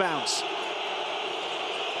 8 rebounds.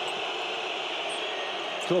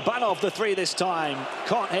 Korbanov the 3 this time,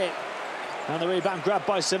 can't hit. And the rebound grabbed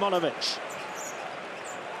by Simonovic.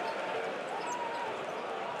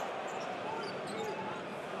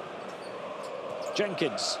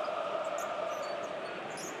 Jenkins.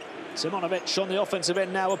 Simonovic on the offensive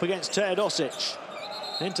end now up against Teodosic.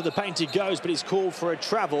 Into the paint he goes, but he's called for a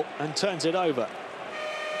travel and turns it over.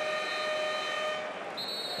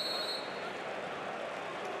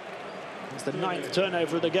 It's the 9th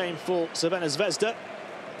turnover of the game for Crvena Zvezda.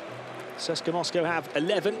 CSKA Moscow have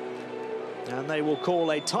 11, and they will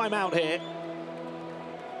call a timeout here.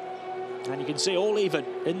 And you can see all even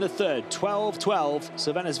in the third, 12-12.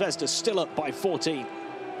 Crvena Zvezda still up by 14.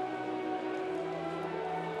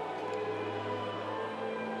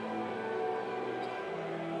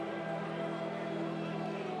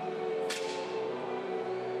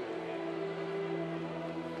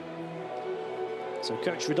 So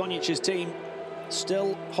Coach Radonic's team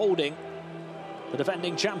still holding the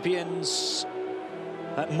defending champions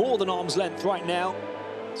at more than arm's length right now.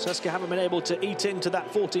 CSKA haven't been able to eat into that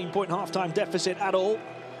 14-point halftime deficit at all.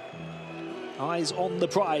 Eyes on the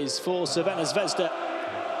prize for Crvena Zvezda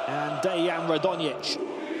and Dejan Radonjic.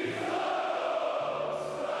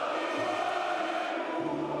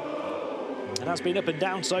 It has been up and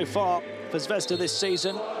down so far for Zvezda this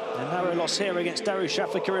season. A narrow loss here against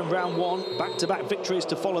Darussafaka in round 1. Back-to-back victories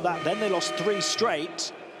to follow that. Then they lost 3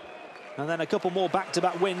 straight. And then a couple more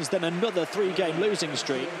back-to-back wins, then another 3-game losing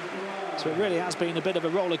streak. So it really has been a bit of a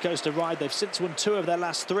rollercoaster ride. They've since won 2 of their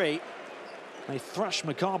last 3. They thrashed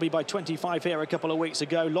Maccabi by 25 here a couple of weeks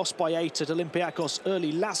ago, lost by 8 at Olympiacos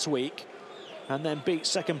early last week, and then beat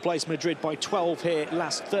second-place Madrid by 12 here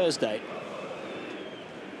last Thursday.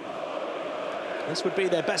 This would be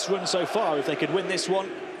their best run so far if they could win this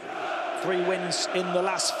one. 3 wins in the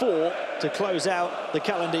last 4 to close out the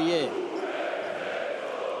calendar year.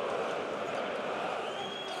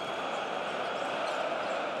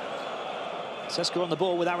 CSKA on the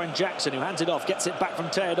ball with Aaron Jackson, who hands it off, gets it back from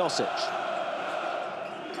Teodosic.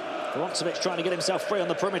 Veroncevic trying to get himself free on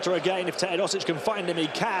the perimeter again. If Teodosic can find him, he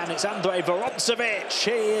can. It's Andrej Veroncevic.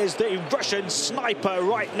 He is the Russian sniper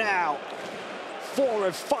right now. 4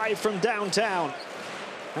 of 5 from downtown.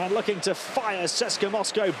 And looking to fire CSKA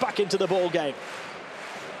Moscow back into the ball game.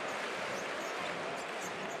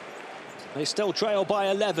 They still trail by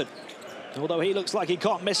 11, although he looks like he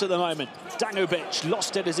can't miss at the moment. Dangubic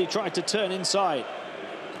lost it as he tried to turn inside.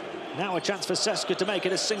 Now a chance for CSKA to make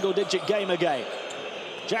it a single-digit game again.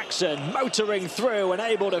 Jackson motoring through and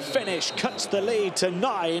able to finish, cuts the lead to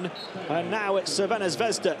 9. And now it's Crvena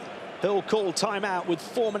Zvezda who'll call timeout with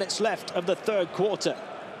 4 minutes left of the third quarter.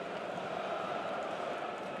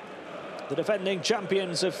 The defending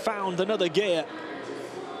champions have found another gear.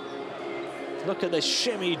 Look at the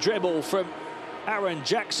shimmy dribble from Aaron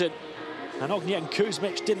Jackson. And Ognjen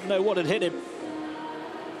Kuzmic didn't know what had hit him.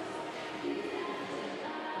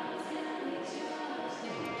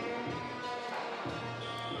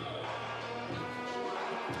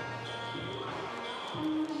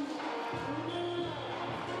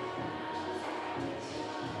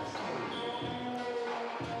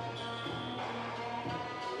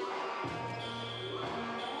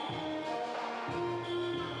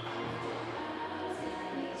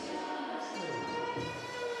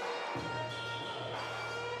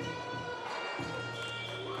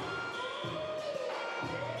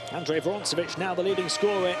 Andrej Vroncevic, now the leading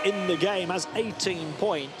scorer in the game, has 18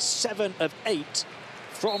 points, 7 of 8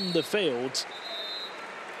 from the field.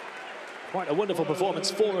 Quite a wonderful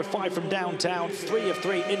performance, 4 of 5 from downtown, 3 of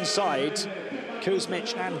 3 inside.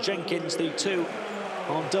 Kuzmic and Jenkins, the two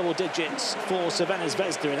on double digits for Crvena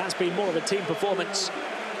Zvezda. It has been more of a team performance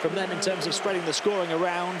from them in terms of spreading the scoring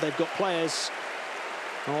around. They've got players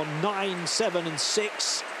on 9, 7 and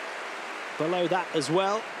 6 below that as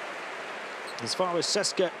well. As far as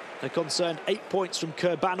CSKA are concerned, 8 points from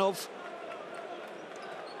Kurbanov.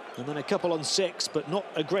 And then a couple on 6, but not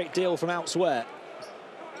a great deal from elsewhere.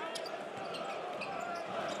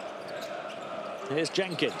 Here's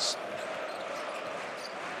Jenkins.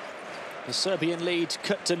 The Serbian lead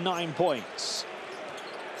cut to 9 points.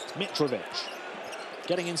 Mitrovic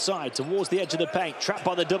getting inside towards the edge of the paint, trapped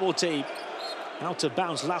by the double team. Out of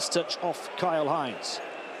bounds, last touch off Kyle Hines.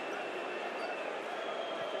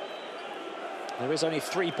 There is only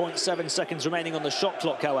 3.7 seconds remaining on the shot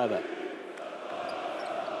clock, however.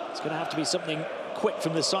 It's going to have to be something quick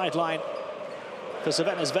from the sideline for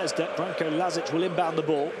Crvena Zvezda. Branko Lazic will inbound the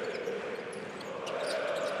ball.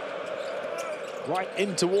 Right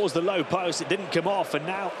in towards the low post. It didn't come off, and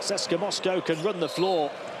now CSKA Moscow can run the floor.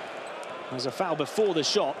 There's a foul before the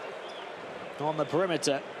shot on the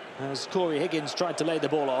perimeter as Corey Higgins tried to lay the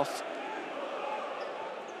ball off.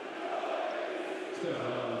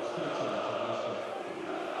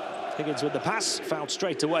 Higgins with the pass, fouled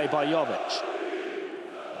straight away by Jovic.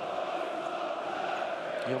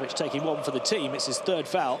 Jovic taking one for the team, it's his third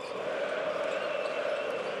foul.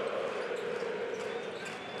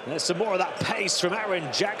 There's some more of that pace from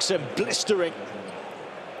Aaron Jackson, blistering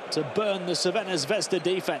to burn the Crvena Zvezda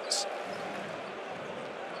defense.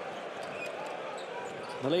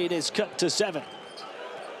 The lead is cut to 7.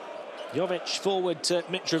 Jovic forward to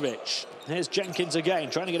Mitrovic. Here's Jenkins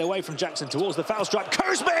again, trying to get away from Jackson towards the foul stripe.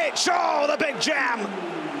 Kuzmic! Oh, the big jam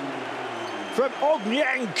from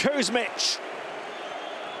Ognjen Kuzmic.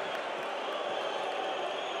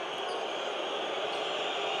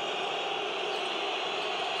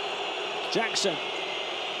 Jackson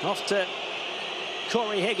off to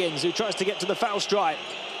Corey Higgins, who tries to get to the foul stripe.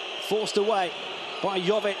 Forced away by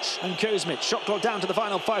Jovic and Kuzmic. Shot clock down to the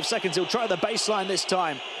final 5 seconds. He'll try the baseline this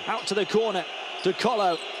time. Out to the corner to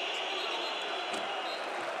Colo.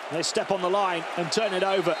 They step on the line and turn it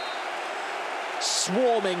over.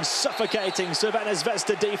 Swarming, suffocating Crvena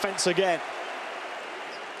Zvezda defense again.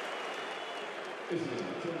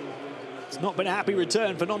 It's not been a happy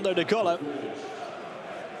return for Nando De Colo.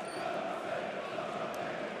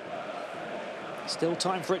 Still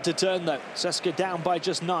time for it to turn, though. CSKA down by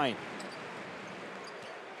just 9.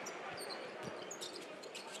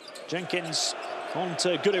 Jenkins on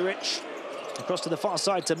to Guduric. Across to the far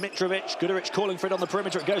side to Mitrovic. Guduric calling for it on the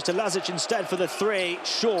perimeter. It goes to Lazic instead for the 3.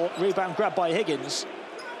 Short. Rebound grabbed by Higgins.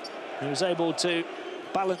 He was able to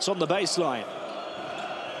balance on the baseline.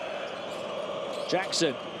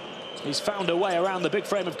 Jackson. He's found a way around the big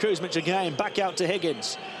frame of Kuzmic again. Back out to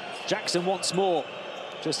Higgins. Jackson once more.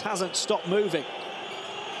 Just hasn't stopped moving.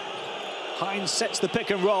 Hines sets the pick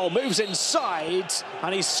and roll. Moves inside.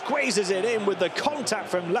 And he squeezes it in with the contact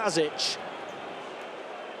from Lazic.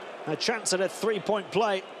 A chance at a 3-point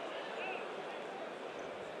play.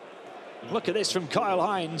 Look at this from Kyle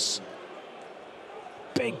Hines.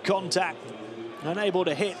 Big contact. Unable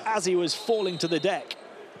to hit as he was falling to the deck.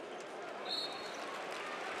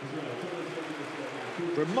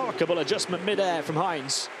 Remarkable adjustment mid-air from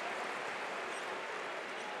Hines.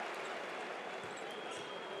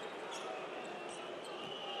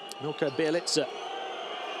 Milko Bielica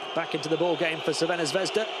back into the ball game for Crvena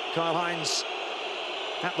Zvezda. Kyle Hines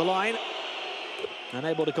at the line,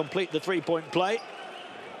 unable to complete the three-point play.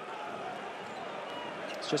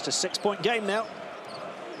 It's just a 6-point game now.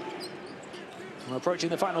 We're approaching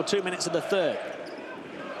the final 2 minutes of the third.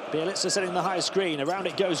 Bielitsa setting the high screen. Around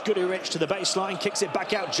it goes Goody-Rich to the baseline. Kicks it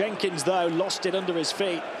back out. Jenkins, though, lost it under his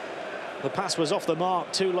feet. The pass was off the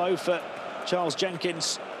mark. Too low for Charles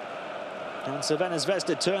Jenkins. And Crvena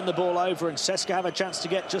Zvezda turn the ball over, and CSKA have a chance to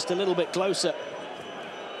get just a little bit closer.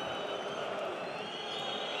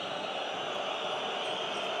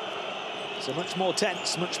 It's a much more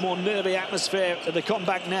tense, much more nervy atmosphere of the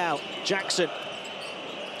comeback now. Jackson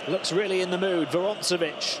looks really in the mood.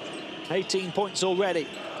 Vorontsovich, 18 points already.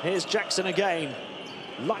 Here's Jackson again.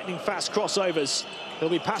 Lightning fast crossovers. He'll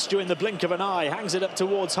be past you in the blink of an eye. Hangs it up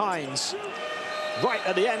towards Hines. Right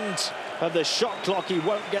at the end of the shot clock, he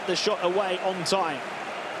won't get the shot away on time.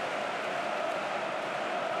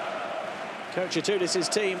 Coach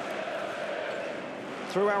Atudis' team,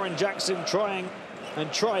 through Aaron Jackson, trying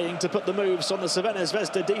to put the moves on the Crvena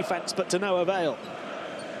Zvezda defense, but to no avail.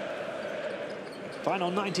 Final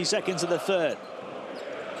 90 seconds of the third.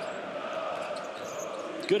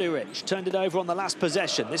 Goody-Rich turned it over on the last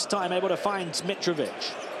possession, this time able to find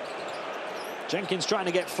Mitrovic. Jenkins trying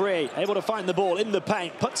to get free, able to find the ball in the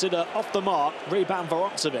paint, puts it off the mark, rebound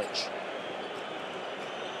Vorontsovich.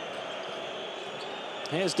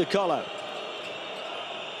 Here's DeColo.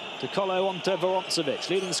 DeColo onto Vorontsovich,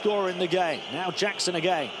 leading scorer in the game. Now Jackson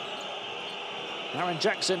again. Aaron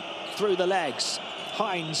Jackson through the legs.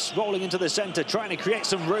 Hines rolling into the centre, trying to create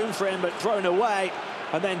some room for him, but thrown away.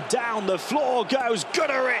 And then down the floor goes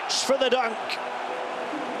Goody-Rich for the dunk.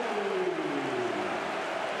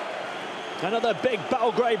 Another big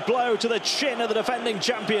Belgrade blow to the chin of the defending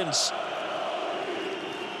champions.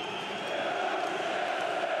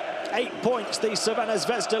 8 points, the Crvena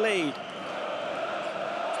Zvezda lead.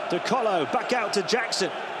 DeColo back out to Jackson.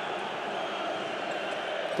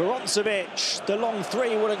 Vorontsovich, the long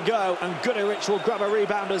three wouldn't go, and Goody-Rich will grab a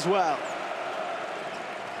rebound as well.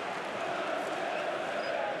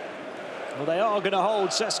 Well, they are going to hold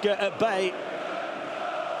CSKA at bay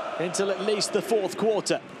until at least the fourth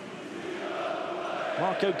quarter.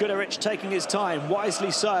 Marko Goody-Rich taking his time, wisely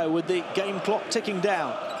so, with the game clock ticking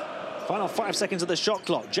down. Final 5 seconds of the shot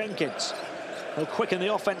clock. Jenkins will quicken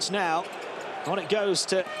the offense now. On it goes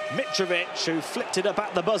to Mitrovic, who flicked it up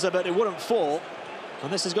at the buzzer, but it wouldn't fall.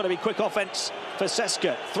 And this has got to be quick offense for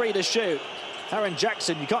CSKA. 3 to shoot. Aaron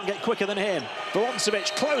Jackson, you can't get quicker than him.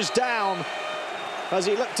 Vorontsovich closed down as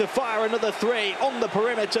he looked to fire another 3 on the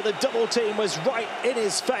perimeter. The double team was right in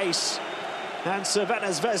his face. And Crvena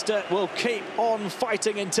Zvezda will keep on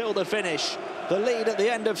fighting until the finish. The lead at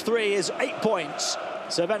the end of 3 is 8 points.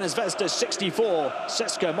 Crvena Zvezda 64,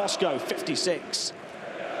 CSKA Moscow 56.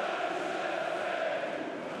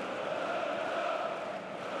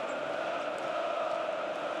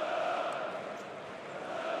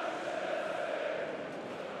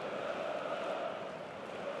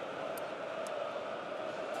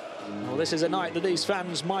 Well, this is a night that these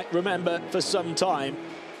fans might remember for some time.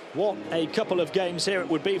 What a couple of games here it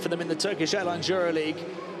would be for them in the Turkish Airlines EuroLeague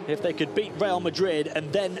if they could beat Real Madrid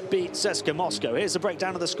and then beat CSKA Moscow. Here's a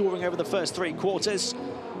breakdown of the scoring over the first 3 quarters.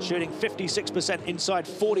 Shooting 56% inside,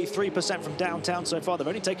 43% from downtown so far. They've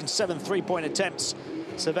only taken 7 three-point attempts.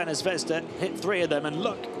 Crvena Zvezda hit 3 of them, and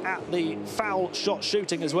look at the foul shot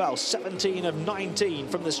shooting as well. 17 of 19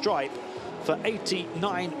 from the stripe for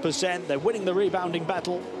 89%. They're winning the rebounding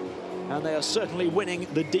battle, and they are certainly winning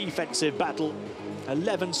the defensive battle.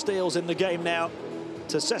 11 steals in the game now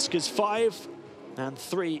to CSKA's 5, and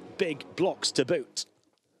 3 big blocks to boot.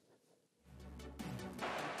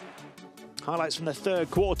 Highlights from the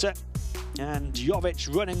third quarter, and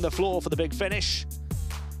Jovic running the floor for the big finish.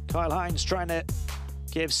 Kyle Hines trying to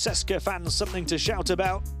give CSKA fans something to shout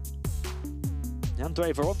about.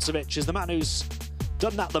 Andrei Vorontsovich is the man who's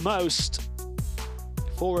done that the most.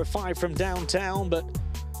 4 of 5 from downtown, but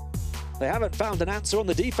they haven't found an answer on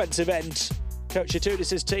the defensive end. Coach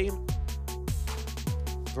Atudis' team.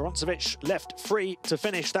 Vorontsovich left free to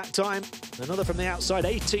finish that time. Another from the outside,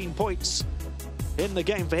 18 points in the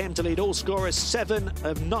game for him to lead all scorers, 7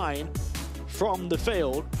 of 9 from the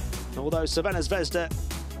field. Although Crvena Zvezda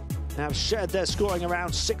have shared their scoring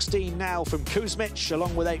around, 16 now from Kuzmic,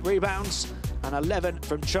 along with 8 rebounds, and 11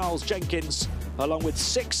 from Charles Jenkins, along with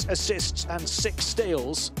 6 assists and 6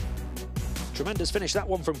 steals. Tremendous finish, that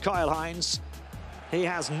one from Kyle Hines. He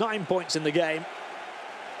has 9 points in the game.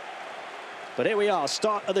 But here we are,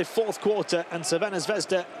 start of the fourth quarter, and Crvena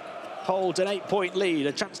Zvezda hold an 8-point lead,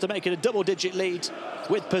 a chance to make it a double-digit lead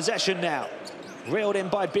with possession now. Reeled in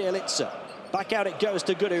by Bielitsa. Back out it goes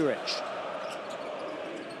to Goody-Rich.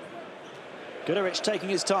 Guduric taking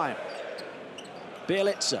his time.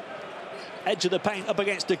 Bielitsa, edge of the paint up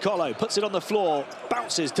against De Colo, puts it on the floor,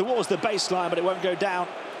 bounces towards the baseline, but it won't go down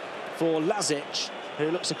for Lazic, who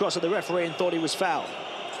looks across at the referee and thought he was fouled.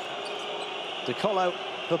 De Colo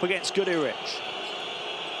up against Guduric.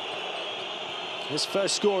 His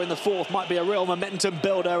first score in the fourth might be a real momentum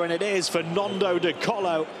builder, and it is for Nando De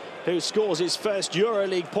Colo, who scores his first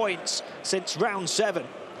EuroLeague points since round 7.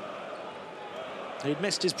 He'd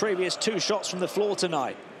missed his previous 2 shots from the floor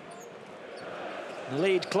tonight. The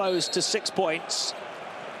lead closed to 6 points,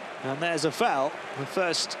 and there's a foul, the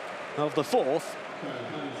first of the fourth.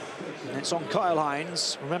 And it's on Kyle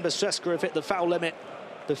Hines. Remember, CSKA have hit the foul limit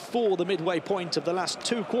before the midway point of the last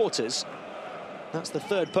 2 quarters. That's the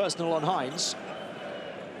 3rd personal on Hines.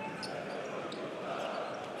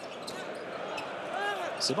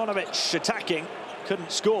 Simonovic attacking,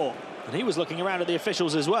 couldn't score, and he was looking around at the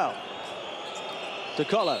officials as well. De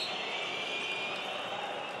Colo.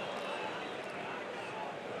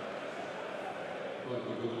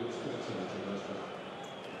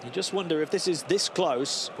 You just wonder if this is this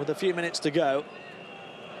close with a few minutes to go,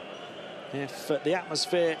 if the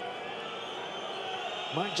atmosphere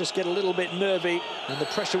might just get a little bit nervy and the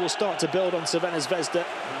pressure will start to build on Crvena Zvezda.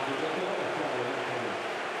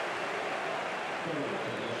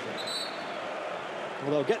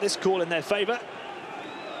 Well, they'll get this call in their favour.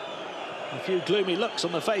 A few gloomy looks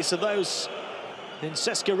on the face of those in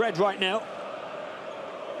CSKA red right now.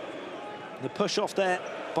 The push off there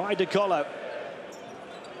by De Colo.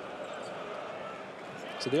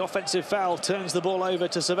 So the offensive foul turns the ball over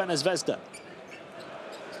to Crvena Zvezda.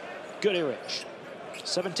 Guduric,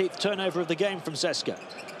 17th turnover of the game from CSKA.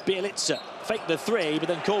 Bielitsa faked the 3, but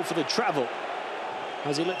then called for the travel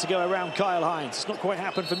as he looked to go around Kyle Hines. It's not quite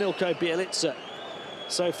happened for Milko Bielitsa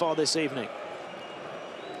so far this evening.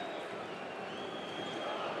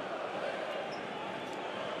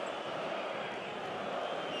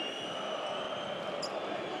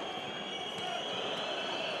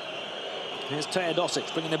 Here's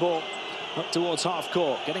Teodosic bringing the ball up towards half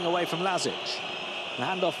court, getting away from Lazic. The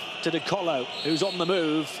handoff to De Colo, who's on the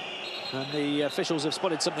move, and the officials have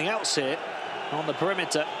spotted something else here on the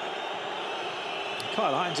perimeter.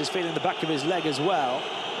 Kyle Hines is feeling the back of his leg as well.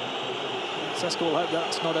 CSKA will hope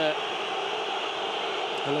that's not a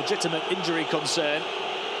legitimate injury concern.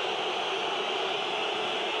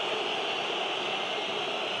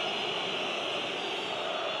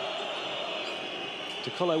 De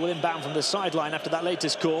Colo will inbound from the sideline after that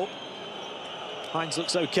latest call. Hines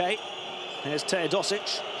looks okay. Here's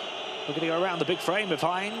Teodosic. Looking to go around the big frame of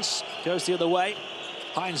Hines. Goes the other way.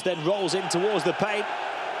 Hines then rolls in towards the paint.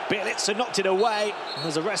 Bielitsa knocked it away. And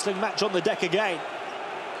there's a wrestling match on the deck again.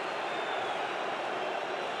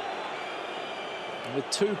 And with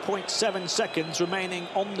 2.7 seconds remaining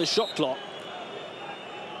on the shot clock.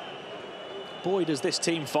 Boy, does this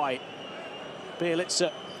team fight.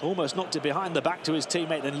 Bielitsa almost knocked it behind the back to his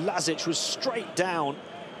teammate, and Lazic was straight down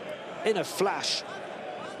in a flash.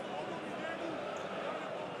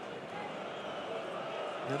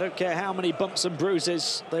 They don't care how many bumps and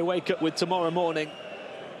bruises they wake up with tomorrow morning.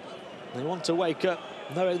 They want to wake up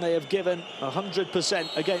knowing they have given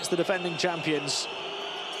 100% against the defending champions.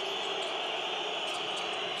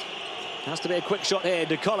 Has to be a quick shot here.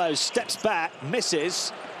 De Colo steps back,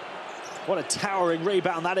 misses. What a towering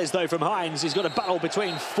rebound that is, though, from Hines. He's got a battle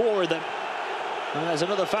between 4 of them. And there's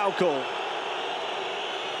another foul call.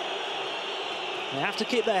 They have to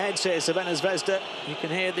keep their heads here, Crvena Zvezda. You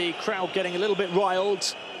can hear the crowd getting a little bit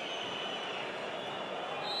riled.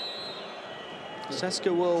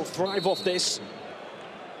 CSKA will thrive off this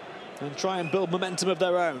and try and build momentum of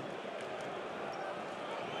their own.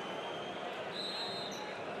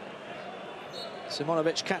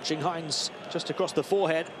 Simonovic catching Hines just across the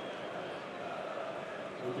forehead.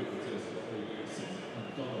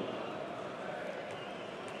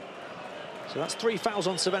 So that's 3 fouls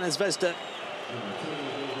on Crvena Zvezda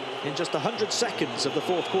in just 100 seconds of the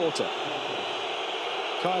fourth quarter.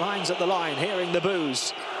 Kyle Hines at the line, hearing the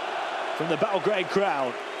boos from the Belgrade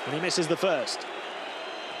crowd, and he misses the first.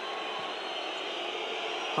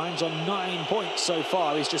 Hines on 9 points so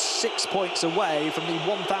far. He's just 6 points away from the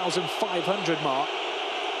 1,500 mark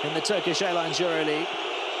in the Turkish Airlines EuroLeague.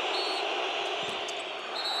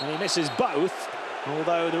 And he misses both,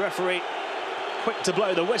 although the referee quick to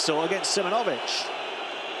blow the whistle against Simonovic.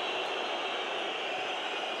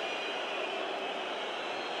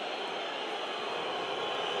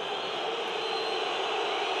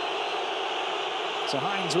 So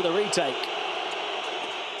Hines with a retake.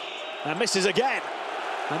 And misses again.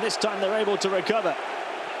 And this time they're able to recover.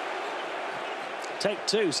 Take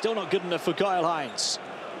 2, still not good enough for Kyle Hines.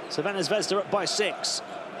 Crvena zvezda up by 6.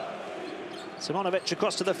 Simonovic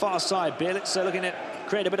across to the far side. Bjelica looking to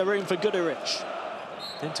create a bit of room for Guduric.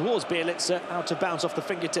 Then towards Bjelica, out of bounds off the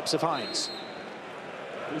fingertips of Hines.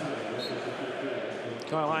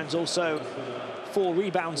 Kyle Hines also 4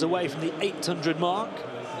 rebounds away from the 800 mark.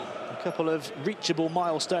 A couple of reachable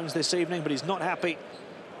milestones this evening, but he's not happy.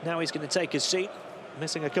 Now he's going to take his seat,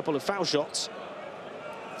 missing a couple of foul shots.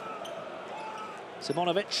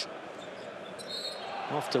 Simonovic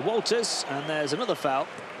off to Walters, and there's another foul.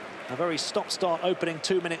 A very stop-start opening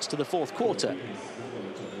 2 minutes to the fourth quarter.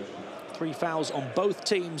 3 fouls on both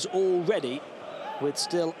teams already, with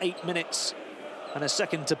still 8 minutes and a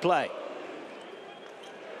second to play.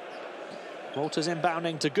 Walters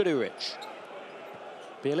inbounding to Guduric.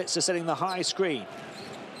 Bjelica setting the high screen.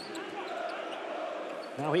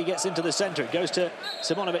 Now he gets into the centre. It goes to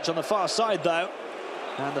Simonovic on the far side, though.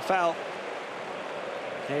 And the foul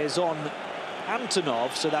is on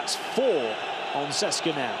Antonov, so that's 4 on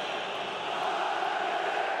CSKA now.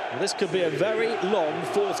 Well, this could be a very long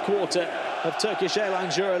fourth quarter of Turkish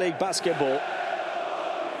Airlines EuroLeague basketball.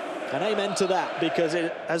 And amen to that, because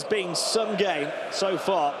it has been some game so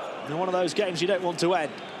far. And one of those games you don't want to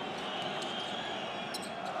end.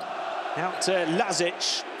 Out to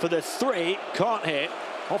Lazic for the 3, can't hit.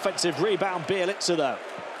 Offensive rebound, Bjelica though.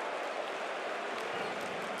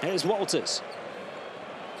 Here's Walters.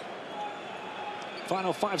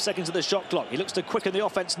 Final 5 seconds of the shot clock. He looks to quicken the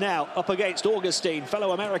offense now. Up against Augustine,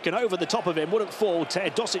 fellow American over the top of him. Wouldn't fall.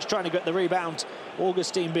 Teodosic trying to get the rebound.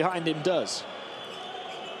 Augustine behind him does.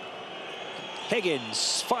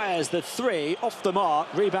 Higgins fires the 3 off the mark.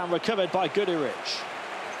 Rebound recovered by Guduric.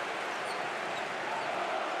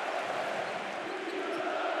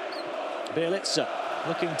 Bjelica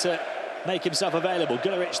looking to make himself available.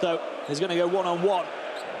 Guduric, though, is going to go one-on-one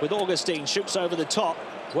with Augustine. Shoots over the top.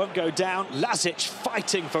 Won't go down. Lazic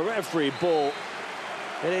fighting for every ball.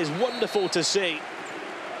 It is wonderful to see.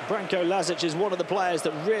 Branko Lazic is one of the players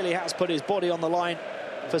that really has put his body on the line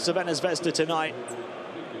for Crvena zvezda tonight.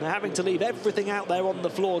 They're having to leave everything out there on the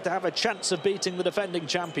floor to have a chance of beating the defending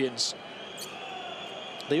champions.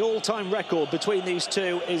 The all-time record between these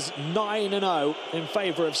two is 9-0 in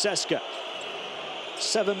favour of CSKA.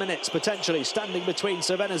 7 minutes potentially standing between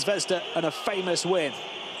Crvena zvezda and a famous win.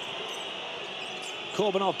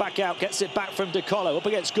 Korbanov back out, gets it back from De Colo, up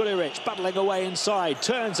against Guduric, battling away inside,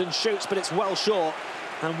 turns and shoots, but it's well short,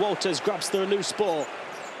 and Walters grabs the loose ball.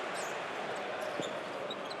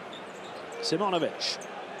 Simonovic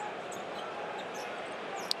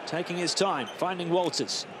taking his time, finding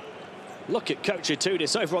Walters. Look at Coach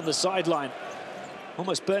Itoudis over on the sideline,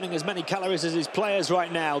 almost burning as many calories as his players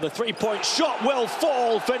right now. The three-point shot will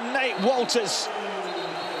fall for Nate Walters.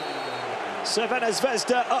 Crvena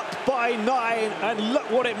zvezda up by 9, and look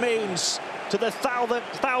what it means to the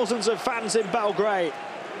thousands of fans in Belgrade.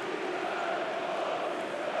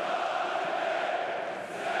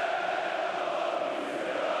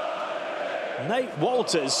 Nate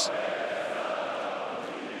Walters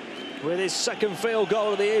with his second field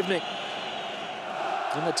goal of the evening.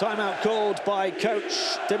 And the timeout called by coach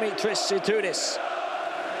Dimitris Itoudis.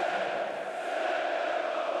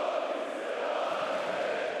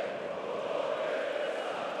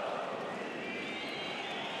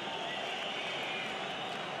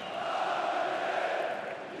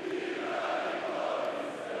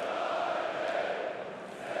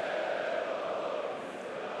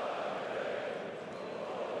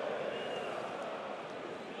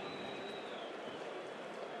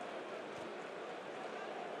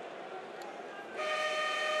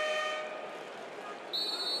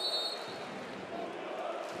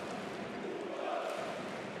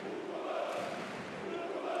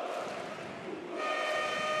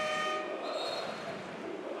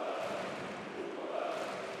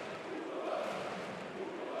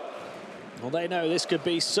 Well, they know this could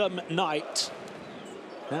be some night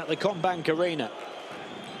at the Combank Arena.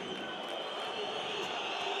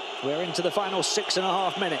 We're into the final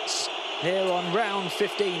 6.5 minutes here on round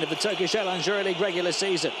 15 of the Turkish Airlines EuroLeague regular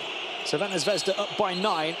season. Crvena zvezda up by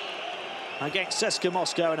 9 against CSKA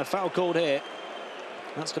Moscow, and a foul called here.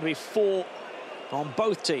 That's going to be 4 on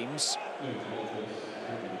both teams,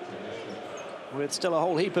 with still a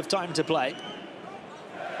whole heap of time to play.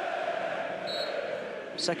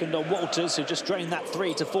 Second on Walters, who just drained that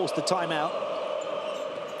 3 to force the timeout.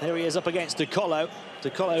 Here he is up against De Colo.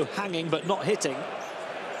 De Colo hanging but not hitting.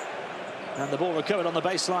 And the ball recovered on the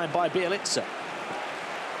baseline by Bjelica.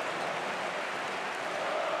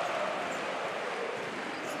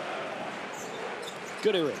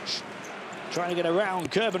 Guduric trying to get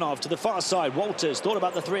around Korbanov to the far side. Walters thought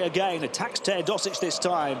about the 3 again. Attacks Teodosic this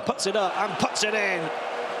time. Puts it up and puts it in.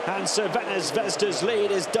 And Crvena Zvezda's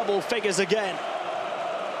lead is double figures again.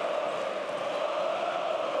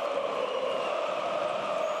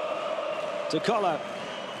 Tokolo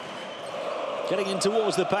getting in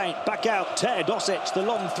towards the paint, back out, Teodosic, the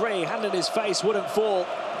long three, hand in his face, wouldn't fall.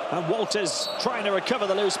 And Walters trying to recover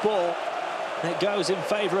the loose ball. It goes in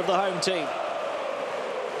favour of the home team.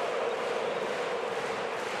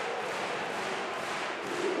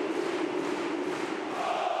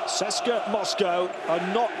 CSKA Moscow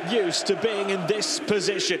are not used to being in this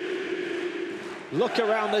position. Look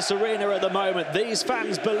around this arena at the moment. These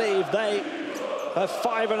fans believe they are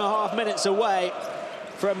 5.5 minutes away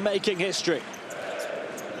from making history.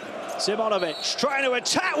 Simonovic trying to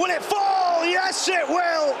attack. Will it fall? Yes, it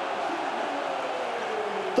will.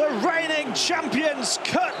 The reigning champions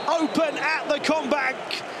cut open at the comeback.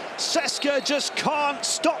 CSKA just can't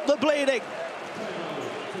stop the bleeding.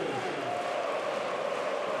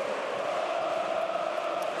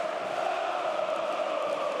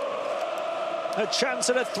 A chance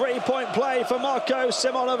at a three-point play for Marko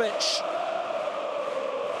Simonovic.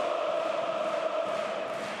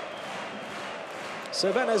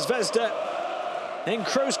 Crvena Zvezda in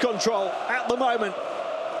cruise control at the moment.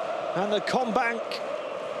 And the Combank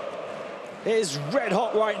is red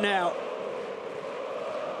hot right now.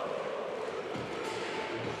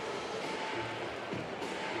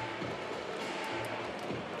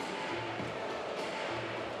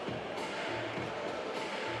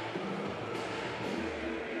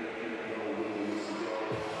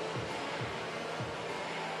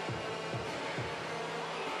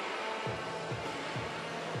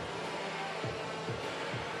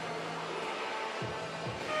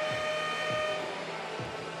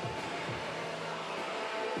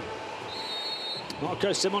 Marko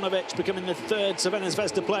Simonovic becoming the third Crvena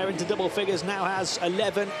Zvezda player into double figures, now has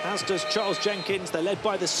 11, as does Charles Jenkins. They're led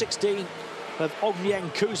by the 16 of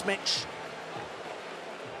Ognjen Kuzmic,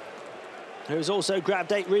 who's also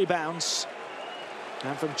grabbed 8 rebounds.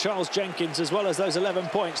 And from Charles Jenkins, as well as those 11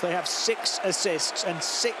 points, they have 6 assists and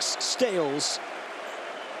 6 steals,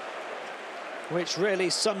 which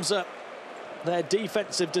really sums up their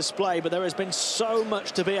defensive display. But there has been so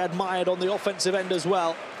much to be admired on the offensive end as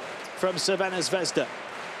well from Crvena Zvezda.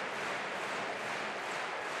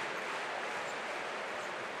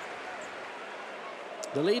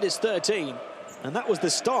 The lead is 13, and that was the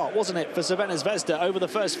start, wasn't it, for Crvena Zvezda over the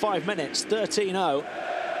first 5 minutes, 13-0.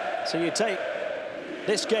 So you take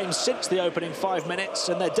this game since the opening 5 minutes,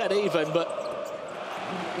 and they're dead even, but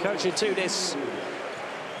Coach Itoudis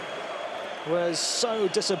was so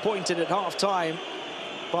disappointed at half-time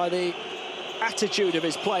by the attitude of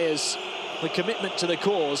his players, the commitment to the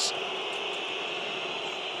cause.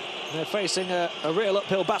 They're facing a real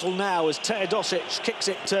uphill battle now as Teodosic kicks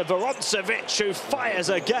it to Voroncevic, who fires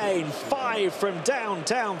again. 5 from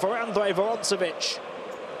downtown for Andrei Voroncevic.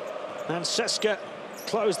 And CSKA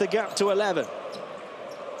close the gap to 11.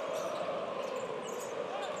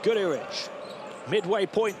 Guduric, midway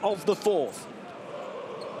point of the fourth.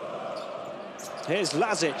 Here's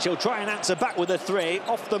Lazic, he'll try and answer back with a 3.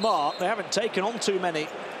 Off the mark, they haven't taken on too many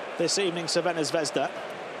this evening, Crvena Zvezda.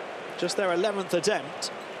 Just their 11th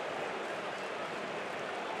attempt.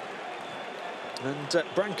 And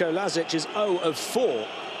Branko Lazic is 0 of 4.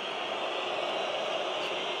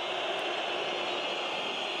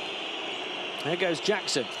 There goes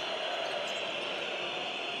Jackson.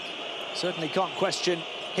 Certainly can't question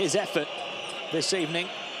his effort this evening.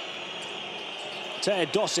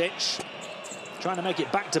 Teodosic trying to make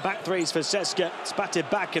it back-to-back threes for CSKA. It's batted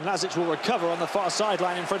back, and Lazic will recover on the far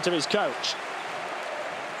sideline in front of his coach.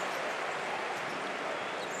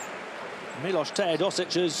 Milos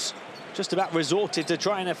Teodosic has just about resorted to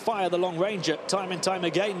trying to fire the long ranger time and time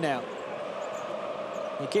again now.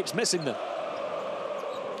 He keeps missing them.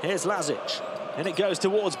 Here's Lazic, and it goes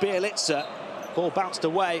towards Bielica. Ball bounced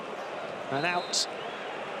away and out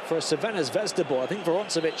for a Crvena Zvezda ball. I think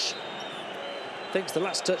Voroncevic thinks the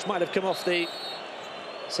last touch might have come off the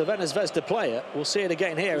Crvena Zvezda player. We'll see it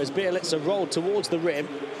again here as Bielica rolled towards the rim.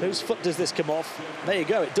 Whose foot does this come off? There you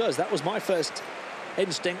go, it does. That was my first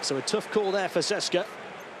instinct, so a tough call there for CSKA.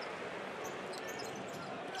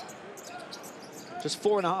 Just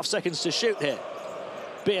 4.5 seconds to shoot here.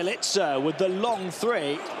 Bielica with the long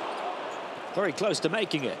 3. Very close to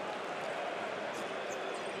making it.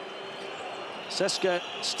 CSKA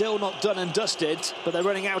still not done and dusted, but they're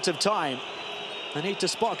running out of time. They need to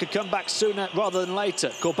spark a comeback sooner rather than later.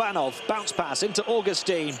 Korbanov, bounce pass into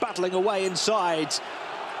Augustine, battling away inside.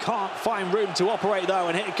 Can't find room to operate though,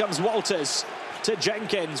 and here comes Walters to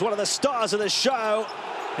Jenkins, one of the stars of the show.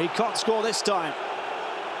 He can't score this time.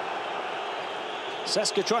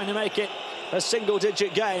 CSKA trying to make it a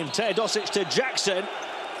single-digit game. Teodosic to Jackson.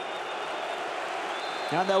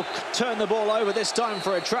 And they'll turn the ball over this time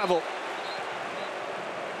for a travel.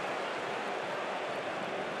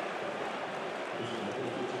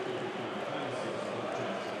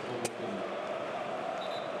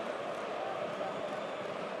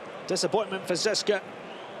 Disappointment for CSKA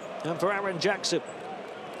and for Aaron Jackson.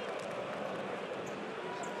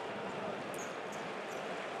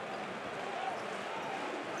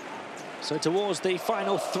 So towards the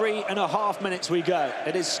final 3.5 minutes we go.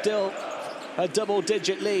 It is still a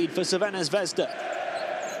double-digit lead for Crvena zvezda.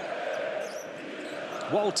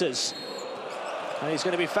 Walters. And he's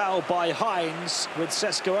going to be fouled by Hines with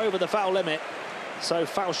CSKA over the foul limit. So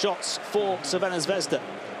foul shots for Crvena zvezda.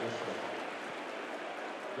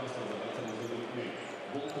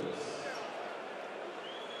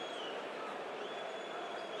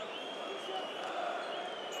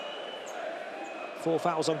 Four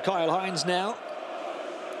fouls on Kyle Hines now.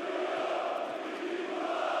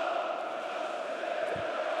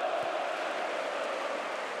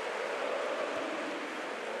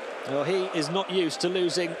 Well, he is not used to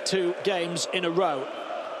losing 2 games in a row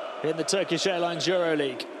in the Turkish Airlines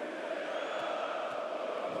EuroLeague.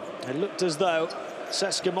 It looked as though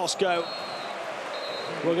CSKA Moscow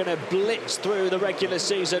were going to blitz through the regular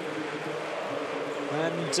season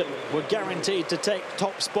and were guaranteed to take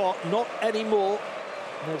top spot. Not anymore.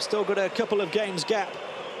 They've still got a couple of games gap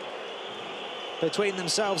between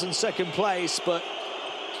themselves and second place, but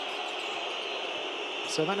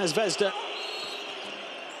Crvena zvezda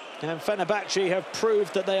and Fenerbahce have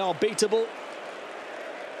proved that they are beatable.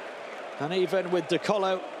 And even with De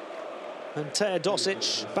Colo and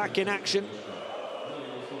Teodosic back in action,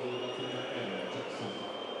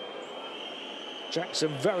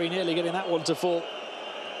 Jackson very nearly getting that one to fall.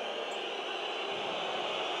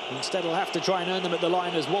 Instead, he'll have to try and earn them at the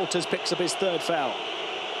line as Walters picks up his 3rd foul.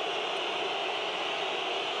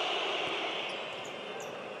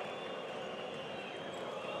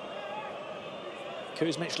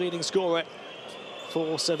 Kuzmic leading scorer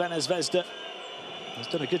for Crvena zvezda. He's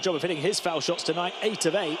done a good job of hitting his foul shots tonight, 8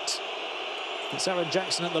 of 8. It's Aaron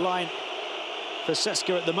Jackson at the line for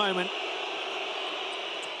CSKA at the moment.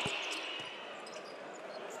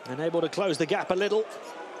 And able to close the gap a little.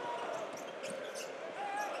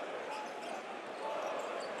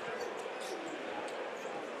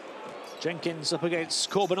 Jenkins up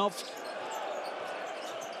against Korbanov.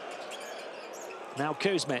 Now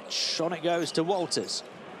Kuzmic, on it goes to Walters.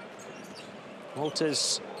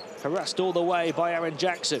 Walters harassed all the way by Aaron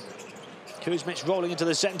Jackson. Kuzmic rolling into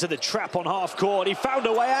the centre, the trap on half court. He found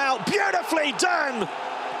a way out, beautifully done!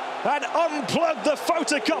 And unplugged the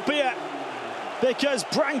photocopier because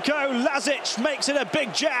Branko Lazic makes it a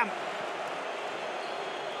big jam.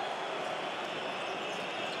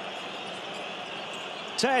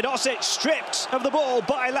 Teodosic stripped of the ball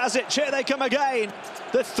by Lazic. Here they come again.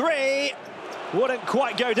 The 3 wouldn't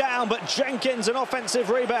quite go down, but Jenkins an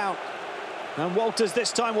offensive rebound. And Walters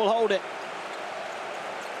this time will hold it.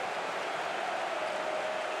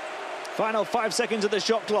 Final 5 seconds of the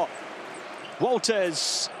shot clock.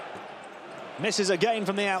 Walters misses again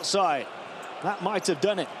from the outside. That might have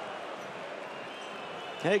done it.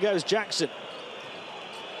 Here goes Jackson.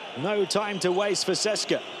 No time to waste for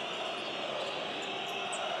CSKA.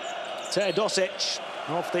 Teodosic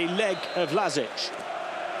off the leg of Lazic.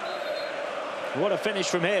 What a finish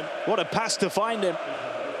from him. What a pass to find him.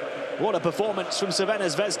 What a performance from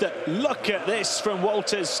Crvena zvezda. Look at this from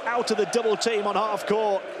Walters out of the double team on half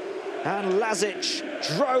court. And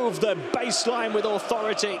Lazic drove the baseline with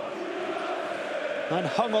authority and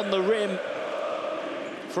hung on the rim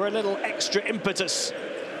for a little extra impetus.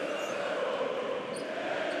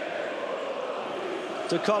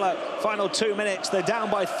 De Colo, final 2 minutes. They're down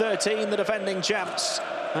by 13, the defending champs.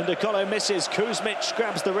 And De Colo misses. Kuzmic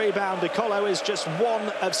grabs the rebound. De Colo is just 1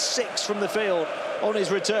 of 6 from the field on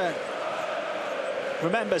his return.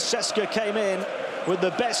 Remember, CSKA came in with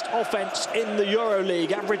the best offense in the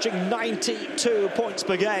EuroLeague, averaging 92 points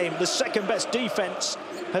per game. The second best defense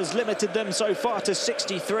has limited them so far to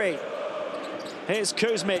 63. Here's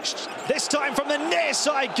Kuzmic. This time from the near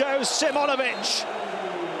side goes Simonovic.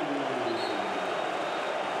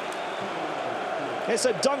 It's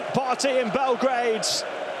a dunk party in Belgrade.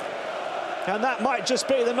 And that might just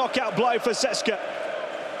be the knockout blow for CSKA.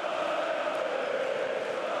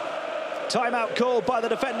 Timeout called by the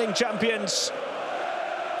defending champions.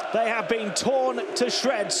 They have been torn to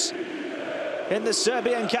shreds in the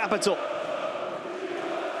Serbian capital.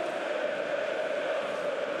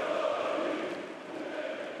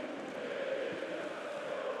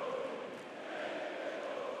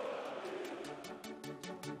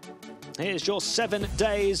 Here's your 7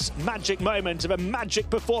 days magic moment of a magic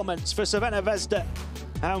performance for Crvena Zvezda.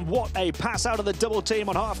 And what a pass out of the double team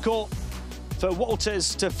on half court for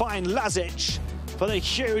Walters to find Lazic for the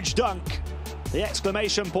huge dunk. The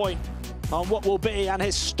exclamation point on what will be an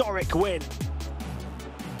historic win.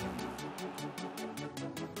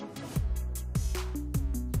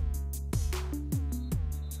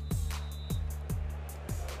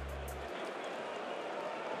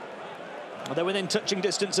 They're within touching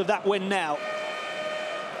distance of that win now.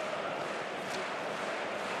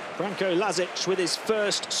 Branko Lazic with his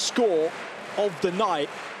first score of the night,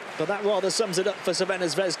 but that rather sums it up for Crvena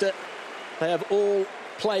Zvezda. They have all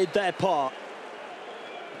played their part.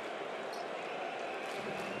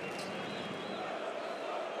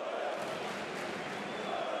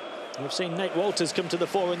 We've seen Nate Walters come to the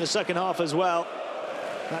fore in the second half as well.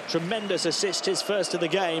 That tremendous assist, his first of the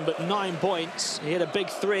game, but 9 points. He had a big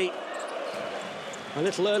 3 a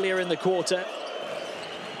little earlier in the quarter.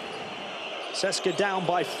 CSKA down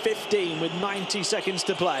by 15 with 90 seconds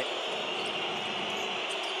to play.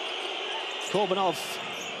 Korbanov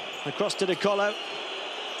across to De Colo.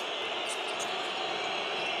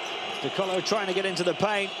 De Colo trying to get into the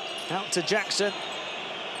paint. Out to Jackson.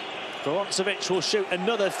 Voroncevic will shoot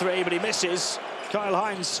another 3, but he misses. Kyle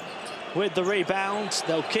Hines with the rebound.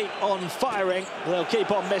 They'll keep on firing. They'll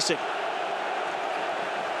keep on missing.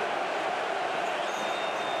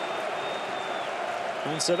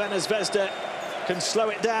 And Crvena Zvezda can slow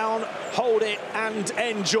it down, hold it and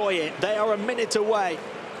enjoy it. They are a minute away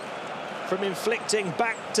from inflicting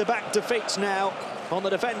back-to-back defeats now on the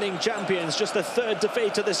defending champions. Just the 3rd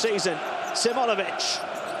defeat of the season. Simonovic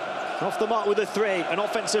off the mark with a 3. An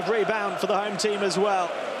offensive rebound for the home team as well.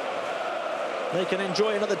 They can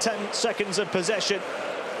enjoy another 10 seconds of possession.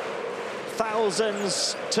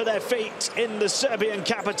 Thousands to their feet in the Serbian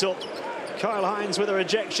capital. Kyle Hines with a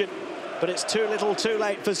rejection, but it's too little too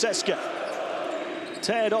late for CSKA.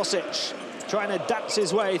 Teodosic trying to dance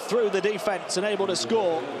his way through the defense and able to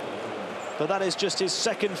score, but that is just his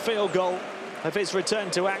 2nd field goal of his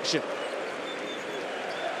return to action.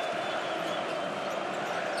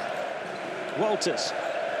 Walters.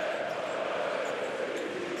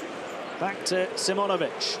 Back to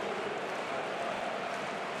Simonovic.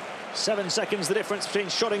 7 seconds the difference between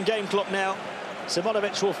shot and game clock now.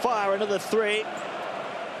 Simonovic will fire another 3.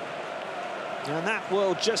 And that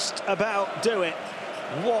will just about do it.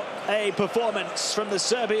 What a performance from the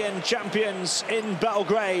Serbian champions in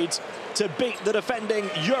Belgrade to beat the defending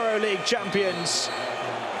EuroLeague champions.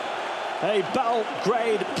 A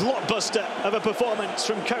Belgrade blockbuster of a performance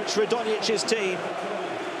from Coach Radonjic's team.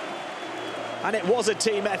 And it was a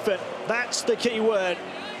team effort. That's the key word.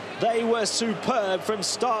 They were superb from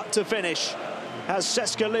start to finish. As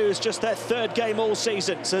CSKA lose just their 3rd game all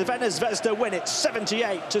season. So Crvena Zvezda win it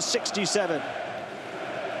 78-67.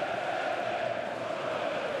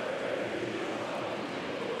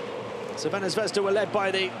 Crvena Zvezda were led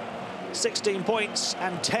by the 16 points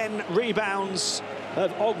and 10 rebounds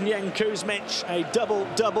of Ognjen Kuzmic, a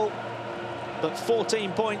double-double, but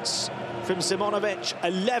 14 points from Simonovic,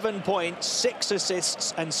 11 points, 6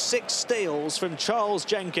 assists and 6 steals from Charles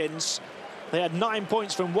Jenkins. They had 9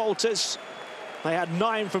 points from Walters. They had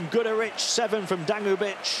 9 from Guduric, 7 from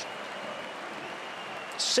Dangubic,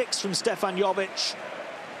 6 from Stefan Jovic.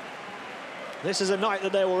 This is a night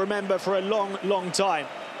that they will remember for a long, long time.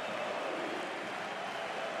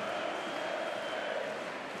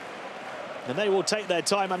 And they will take their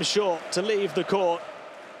time, I'm sure, to leave the court.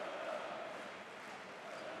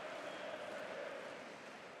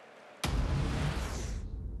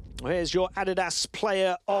 Here's your Adidas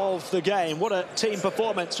player of the game. What a team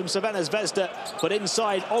performance from Crvena Zvezda, but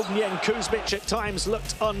inside Ognjen Kuzmic at times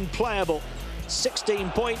looked unplayable.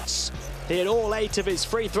 16 points, he had all 8 of his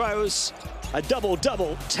free throws, a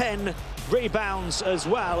double-double, 10 rebounds as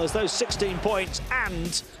well as those 16 points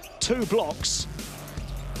and 2 blocks.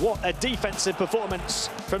 What a defensive performance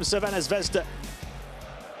from Crvena Zvezda.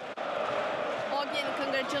 Ognjen,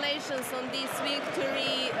 congratulations on this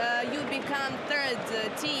victory. You become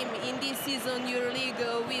 3rd team in this season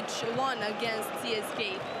EuroLeague, which won against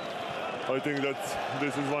CSKA. I think that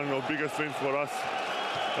this is one of the biggest wins for us,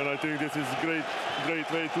 and I think this is a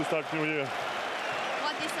great way to start new year.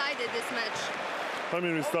 What decided this match? I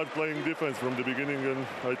mean, we start playing defense from the beginning, and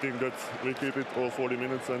I think that we keep it all 40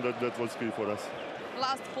 minutes, and that was key for us.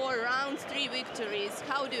 Last 4 rounds, 3 victories.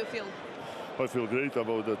 How do you feel? I feel great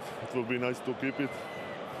about that. It will be nice to keep it.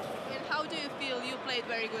 And how do you feel? You played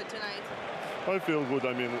very good tonight. I feel good.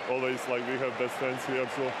 I mean, always like we have best friends here,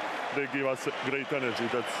 so they give us great energy.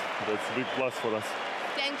 That's a big plus for us.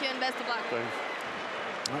 Thank you and best of luck. Thanks.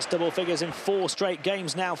 That's double figures in 4 straight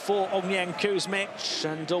games now for Ognjen Kuzmic,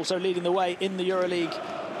 and also leading the way in the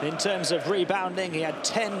EuroLeague in terms of rebounding. He had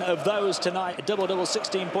 10 of those tonight, a double-double,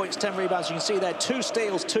 16 points, 10 rebounds. You can see there 2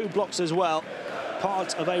 steals, 2 blocks as well.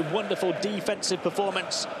 Part of a wonderful defensive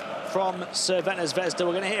performance from Crvena Zvezda.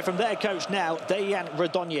 We're going to hear from their coach now, Dejan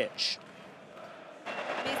Radonjic.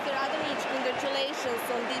 Mr. Radonjic, congratulations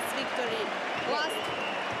on this victory.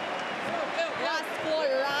 Last 4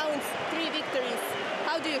 rounds, 3 victories.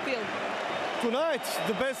 How do you feel? Tonight,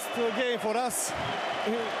 the best game for us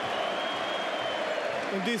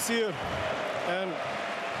in this year. And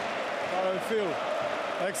how I feel?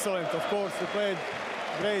 Excellent. Of course, we played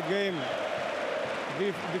great game.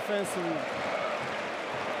 Defensively,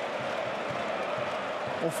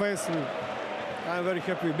 offensively. I'm very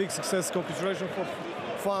happy. Big success. Congratulations for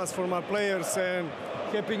fans, for my players, and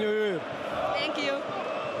Happy New Year. Thank you.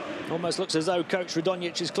 Almost looks as though Coach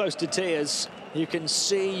Radonjic is close to tears. You can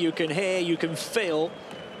see, you can hear, you can feel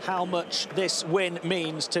how much this win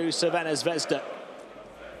means to Crvena Zvezda.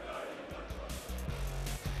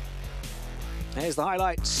 Here's the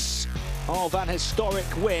highlights of an historic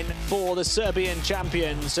win for the Serbian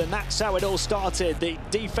champions, and that's how it all started. The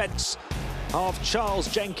defense of Charles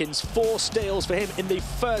Jenkins, 4 steals for him in the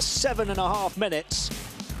first 7.5 minutes.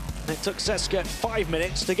 It took CSKA 5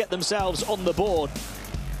 minutes to get themselves on the board.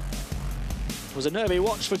 It was a nervy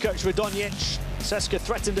watch for Coach Radonjic. CSKA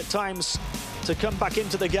threatened at times to come back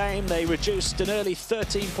into the game. They reduced an early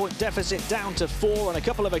 13-point deficit down to 4 on a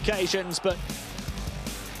couple of occasions, but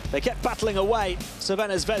they kept battling away,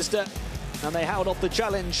 Crvena Zvezda, and they held off the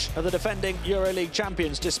challenge of the defending EuroLeague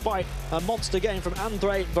champions, despite a monster game from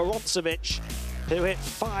Andrej Veroncevic, who hit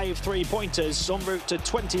 5 3-pointers en route to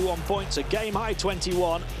 21 points, a game-high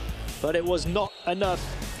 21, but it was not enough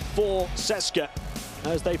for CSKA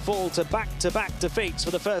as they fall to back-to-back defeats for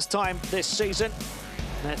the first time this season.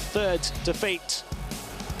 Their 3rd defeat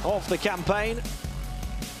of the campaign.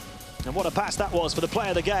 And what a pass that was for the player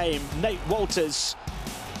of the game, Nate Walters,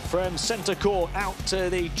 from centre court out to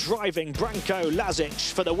the driving Branko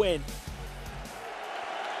Lazic for the win.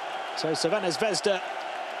 So Crvena Zvezda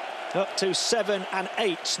up to 7 and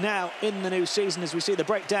 8 now in the new season as we see the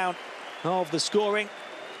breakdown of the scoring.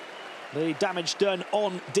 The damage done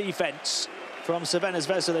on defence from Crvena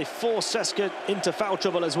Zvezda. They forced CSKA into foul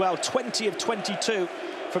trouble as well. 20 of 22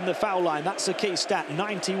 from the foul line. That's a key stat,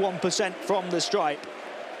 91% from the stripe.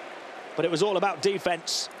 But it was all about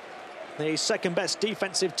defence. The 2nd best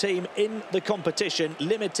defensive team in the competition,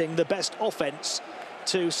 limiting the best offence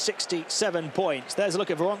to 67 points. There's a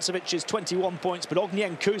look at Veroncevic's 21 points, but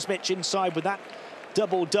Ognjen Kuzmic inside with that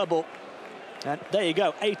double-double. And there you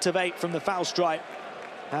go, 8 of 8 from the foul stripe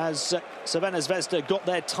as Crvena Zvezda got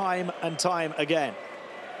their time and time again.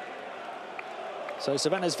 So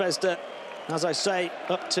Crvena Zvezda, as I say,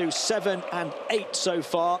 up to 7 and 8 so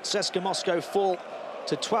far. CSKA Moscow fall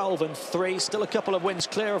to 12 and 3. Still a couple of wins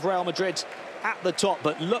clear of Real Madrid at the top,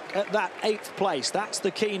 but look at that 8th place. That's the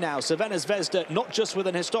key now. Crvena Zvezda, not just with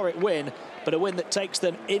an historic win, but a win that takes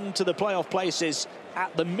them into the playoff places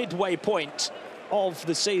at the midway point of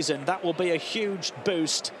the season. That will be a huge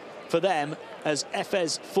boost for them as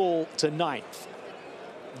Efes fall to 9th.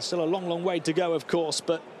 There's still a long, long way to go, of course,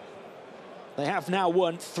 but they have now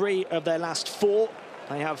won 3 of their last 4.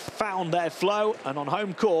 They have found their flow, and on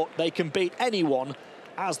home court, they can beat anyone,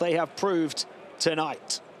 as they have proved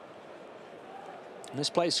tonight. And this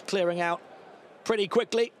place clearing out pretty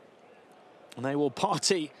quickly, and they will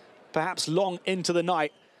party perhaps long into the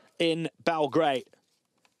night in Belgrade.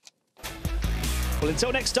 Well,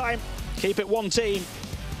 until next time, keep it one team,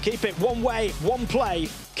 keep it one way, one play,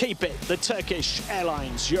 keep it the Turkish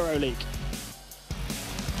Airlines EuroLeague.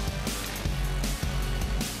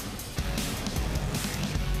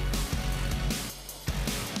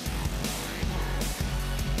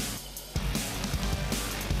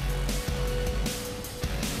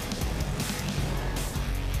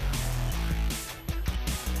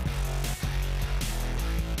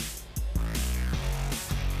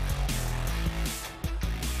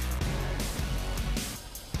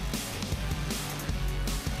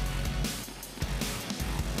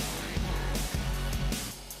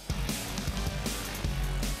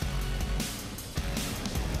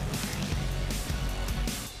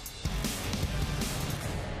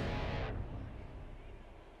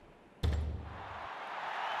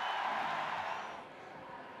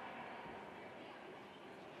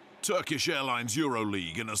 Turkish Airlines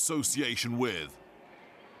EuroLeague in association with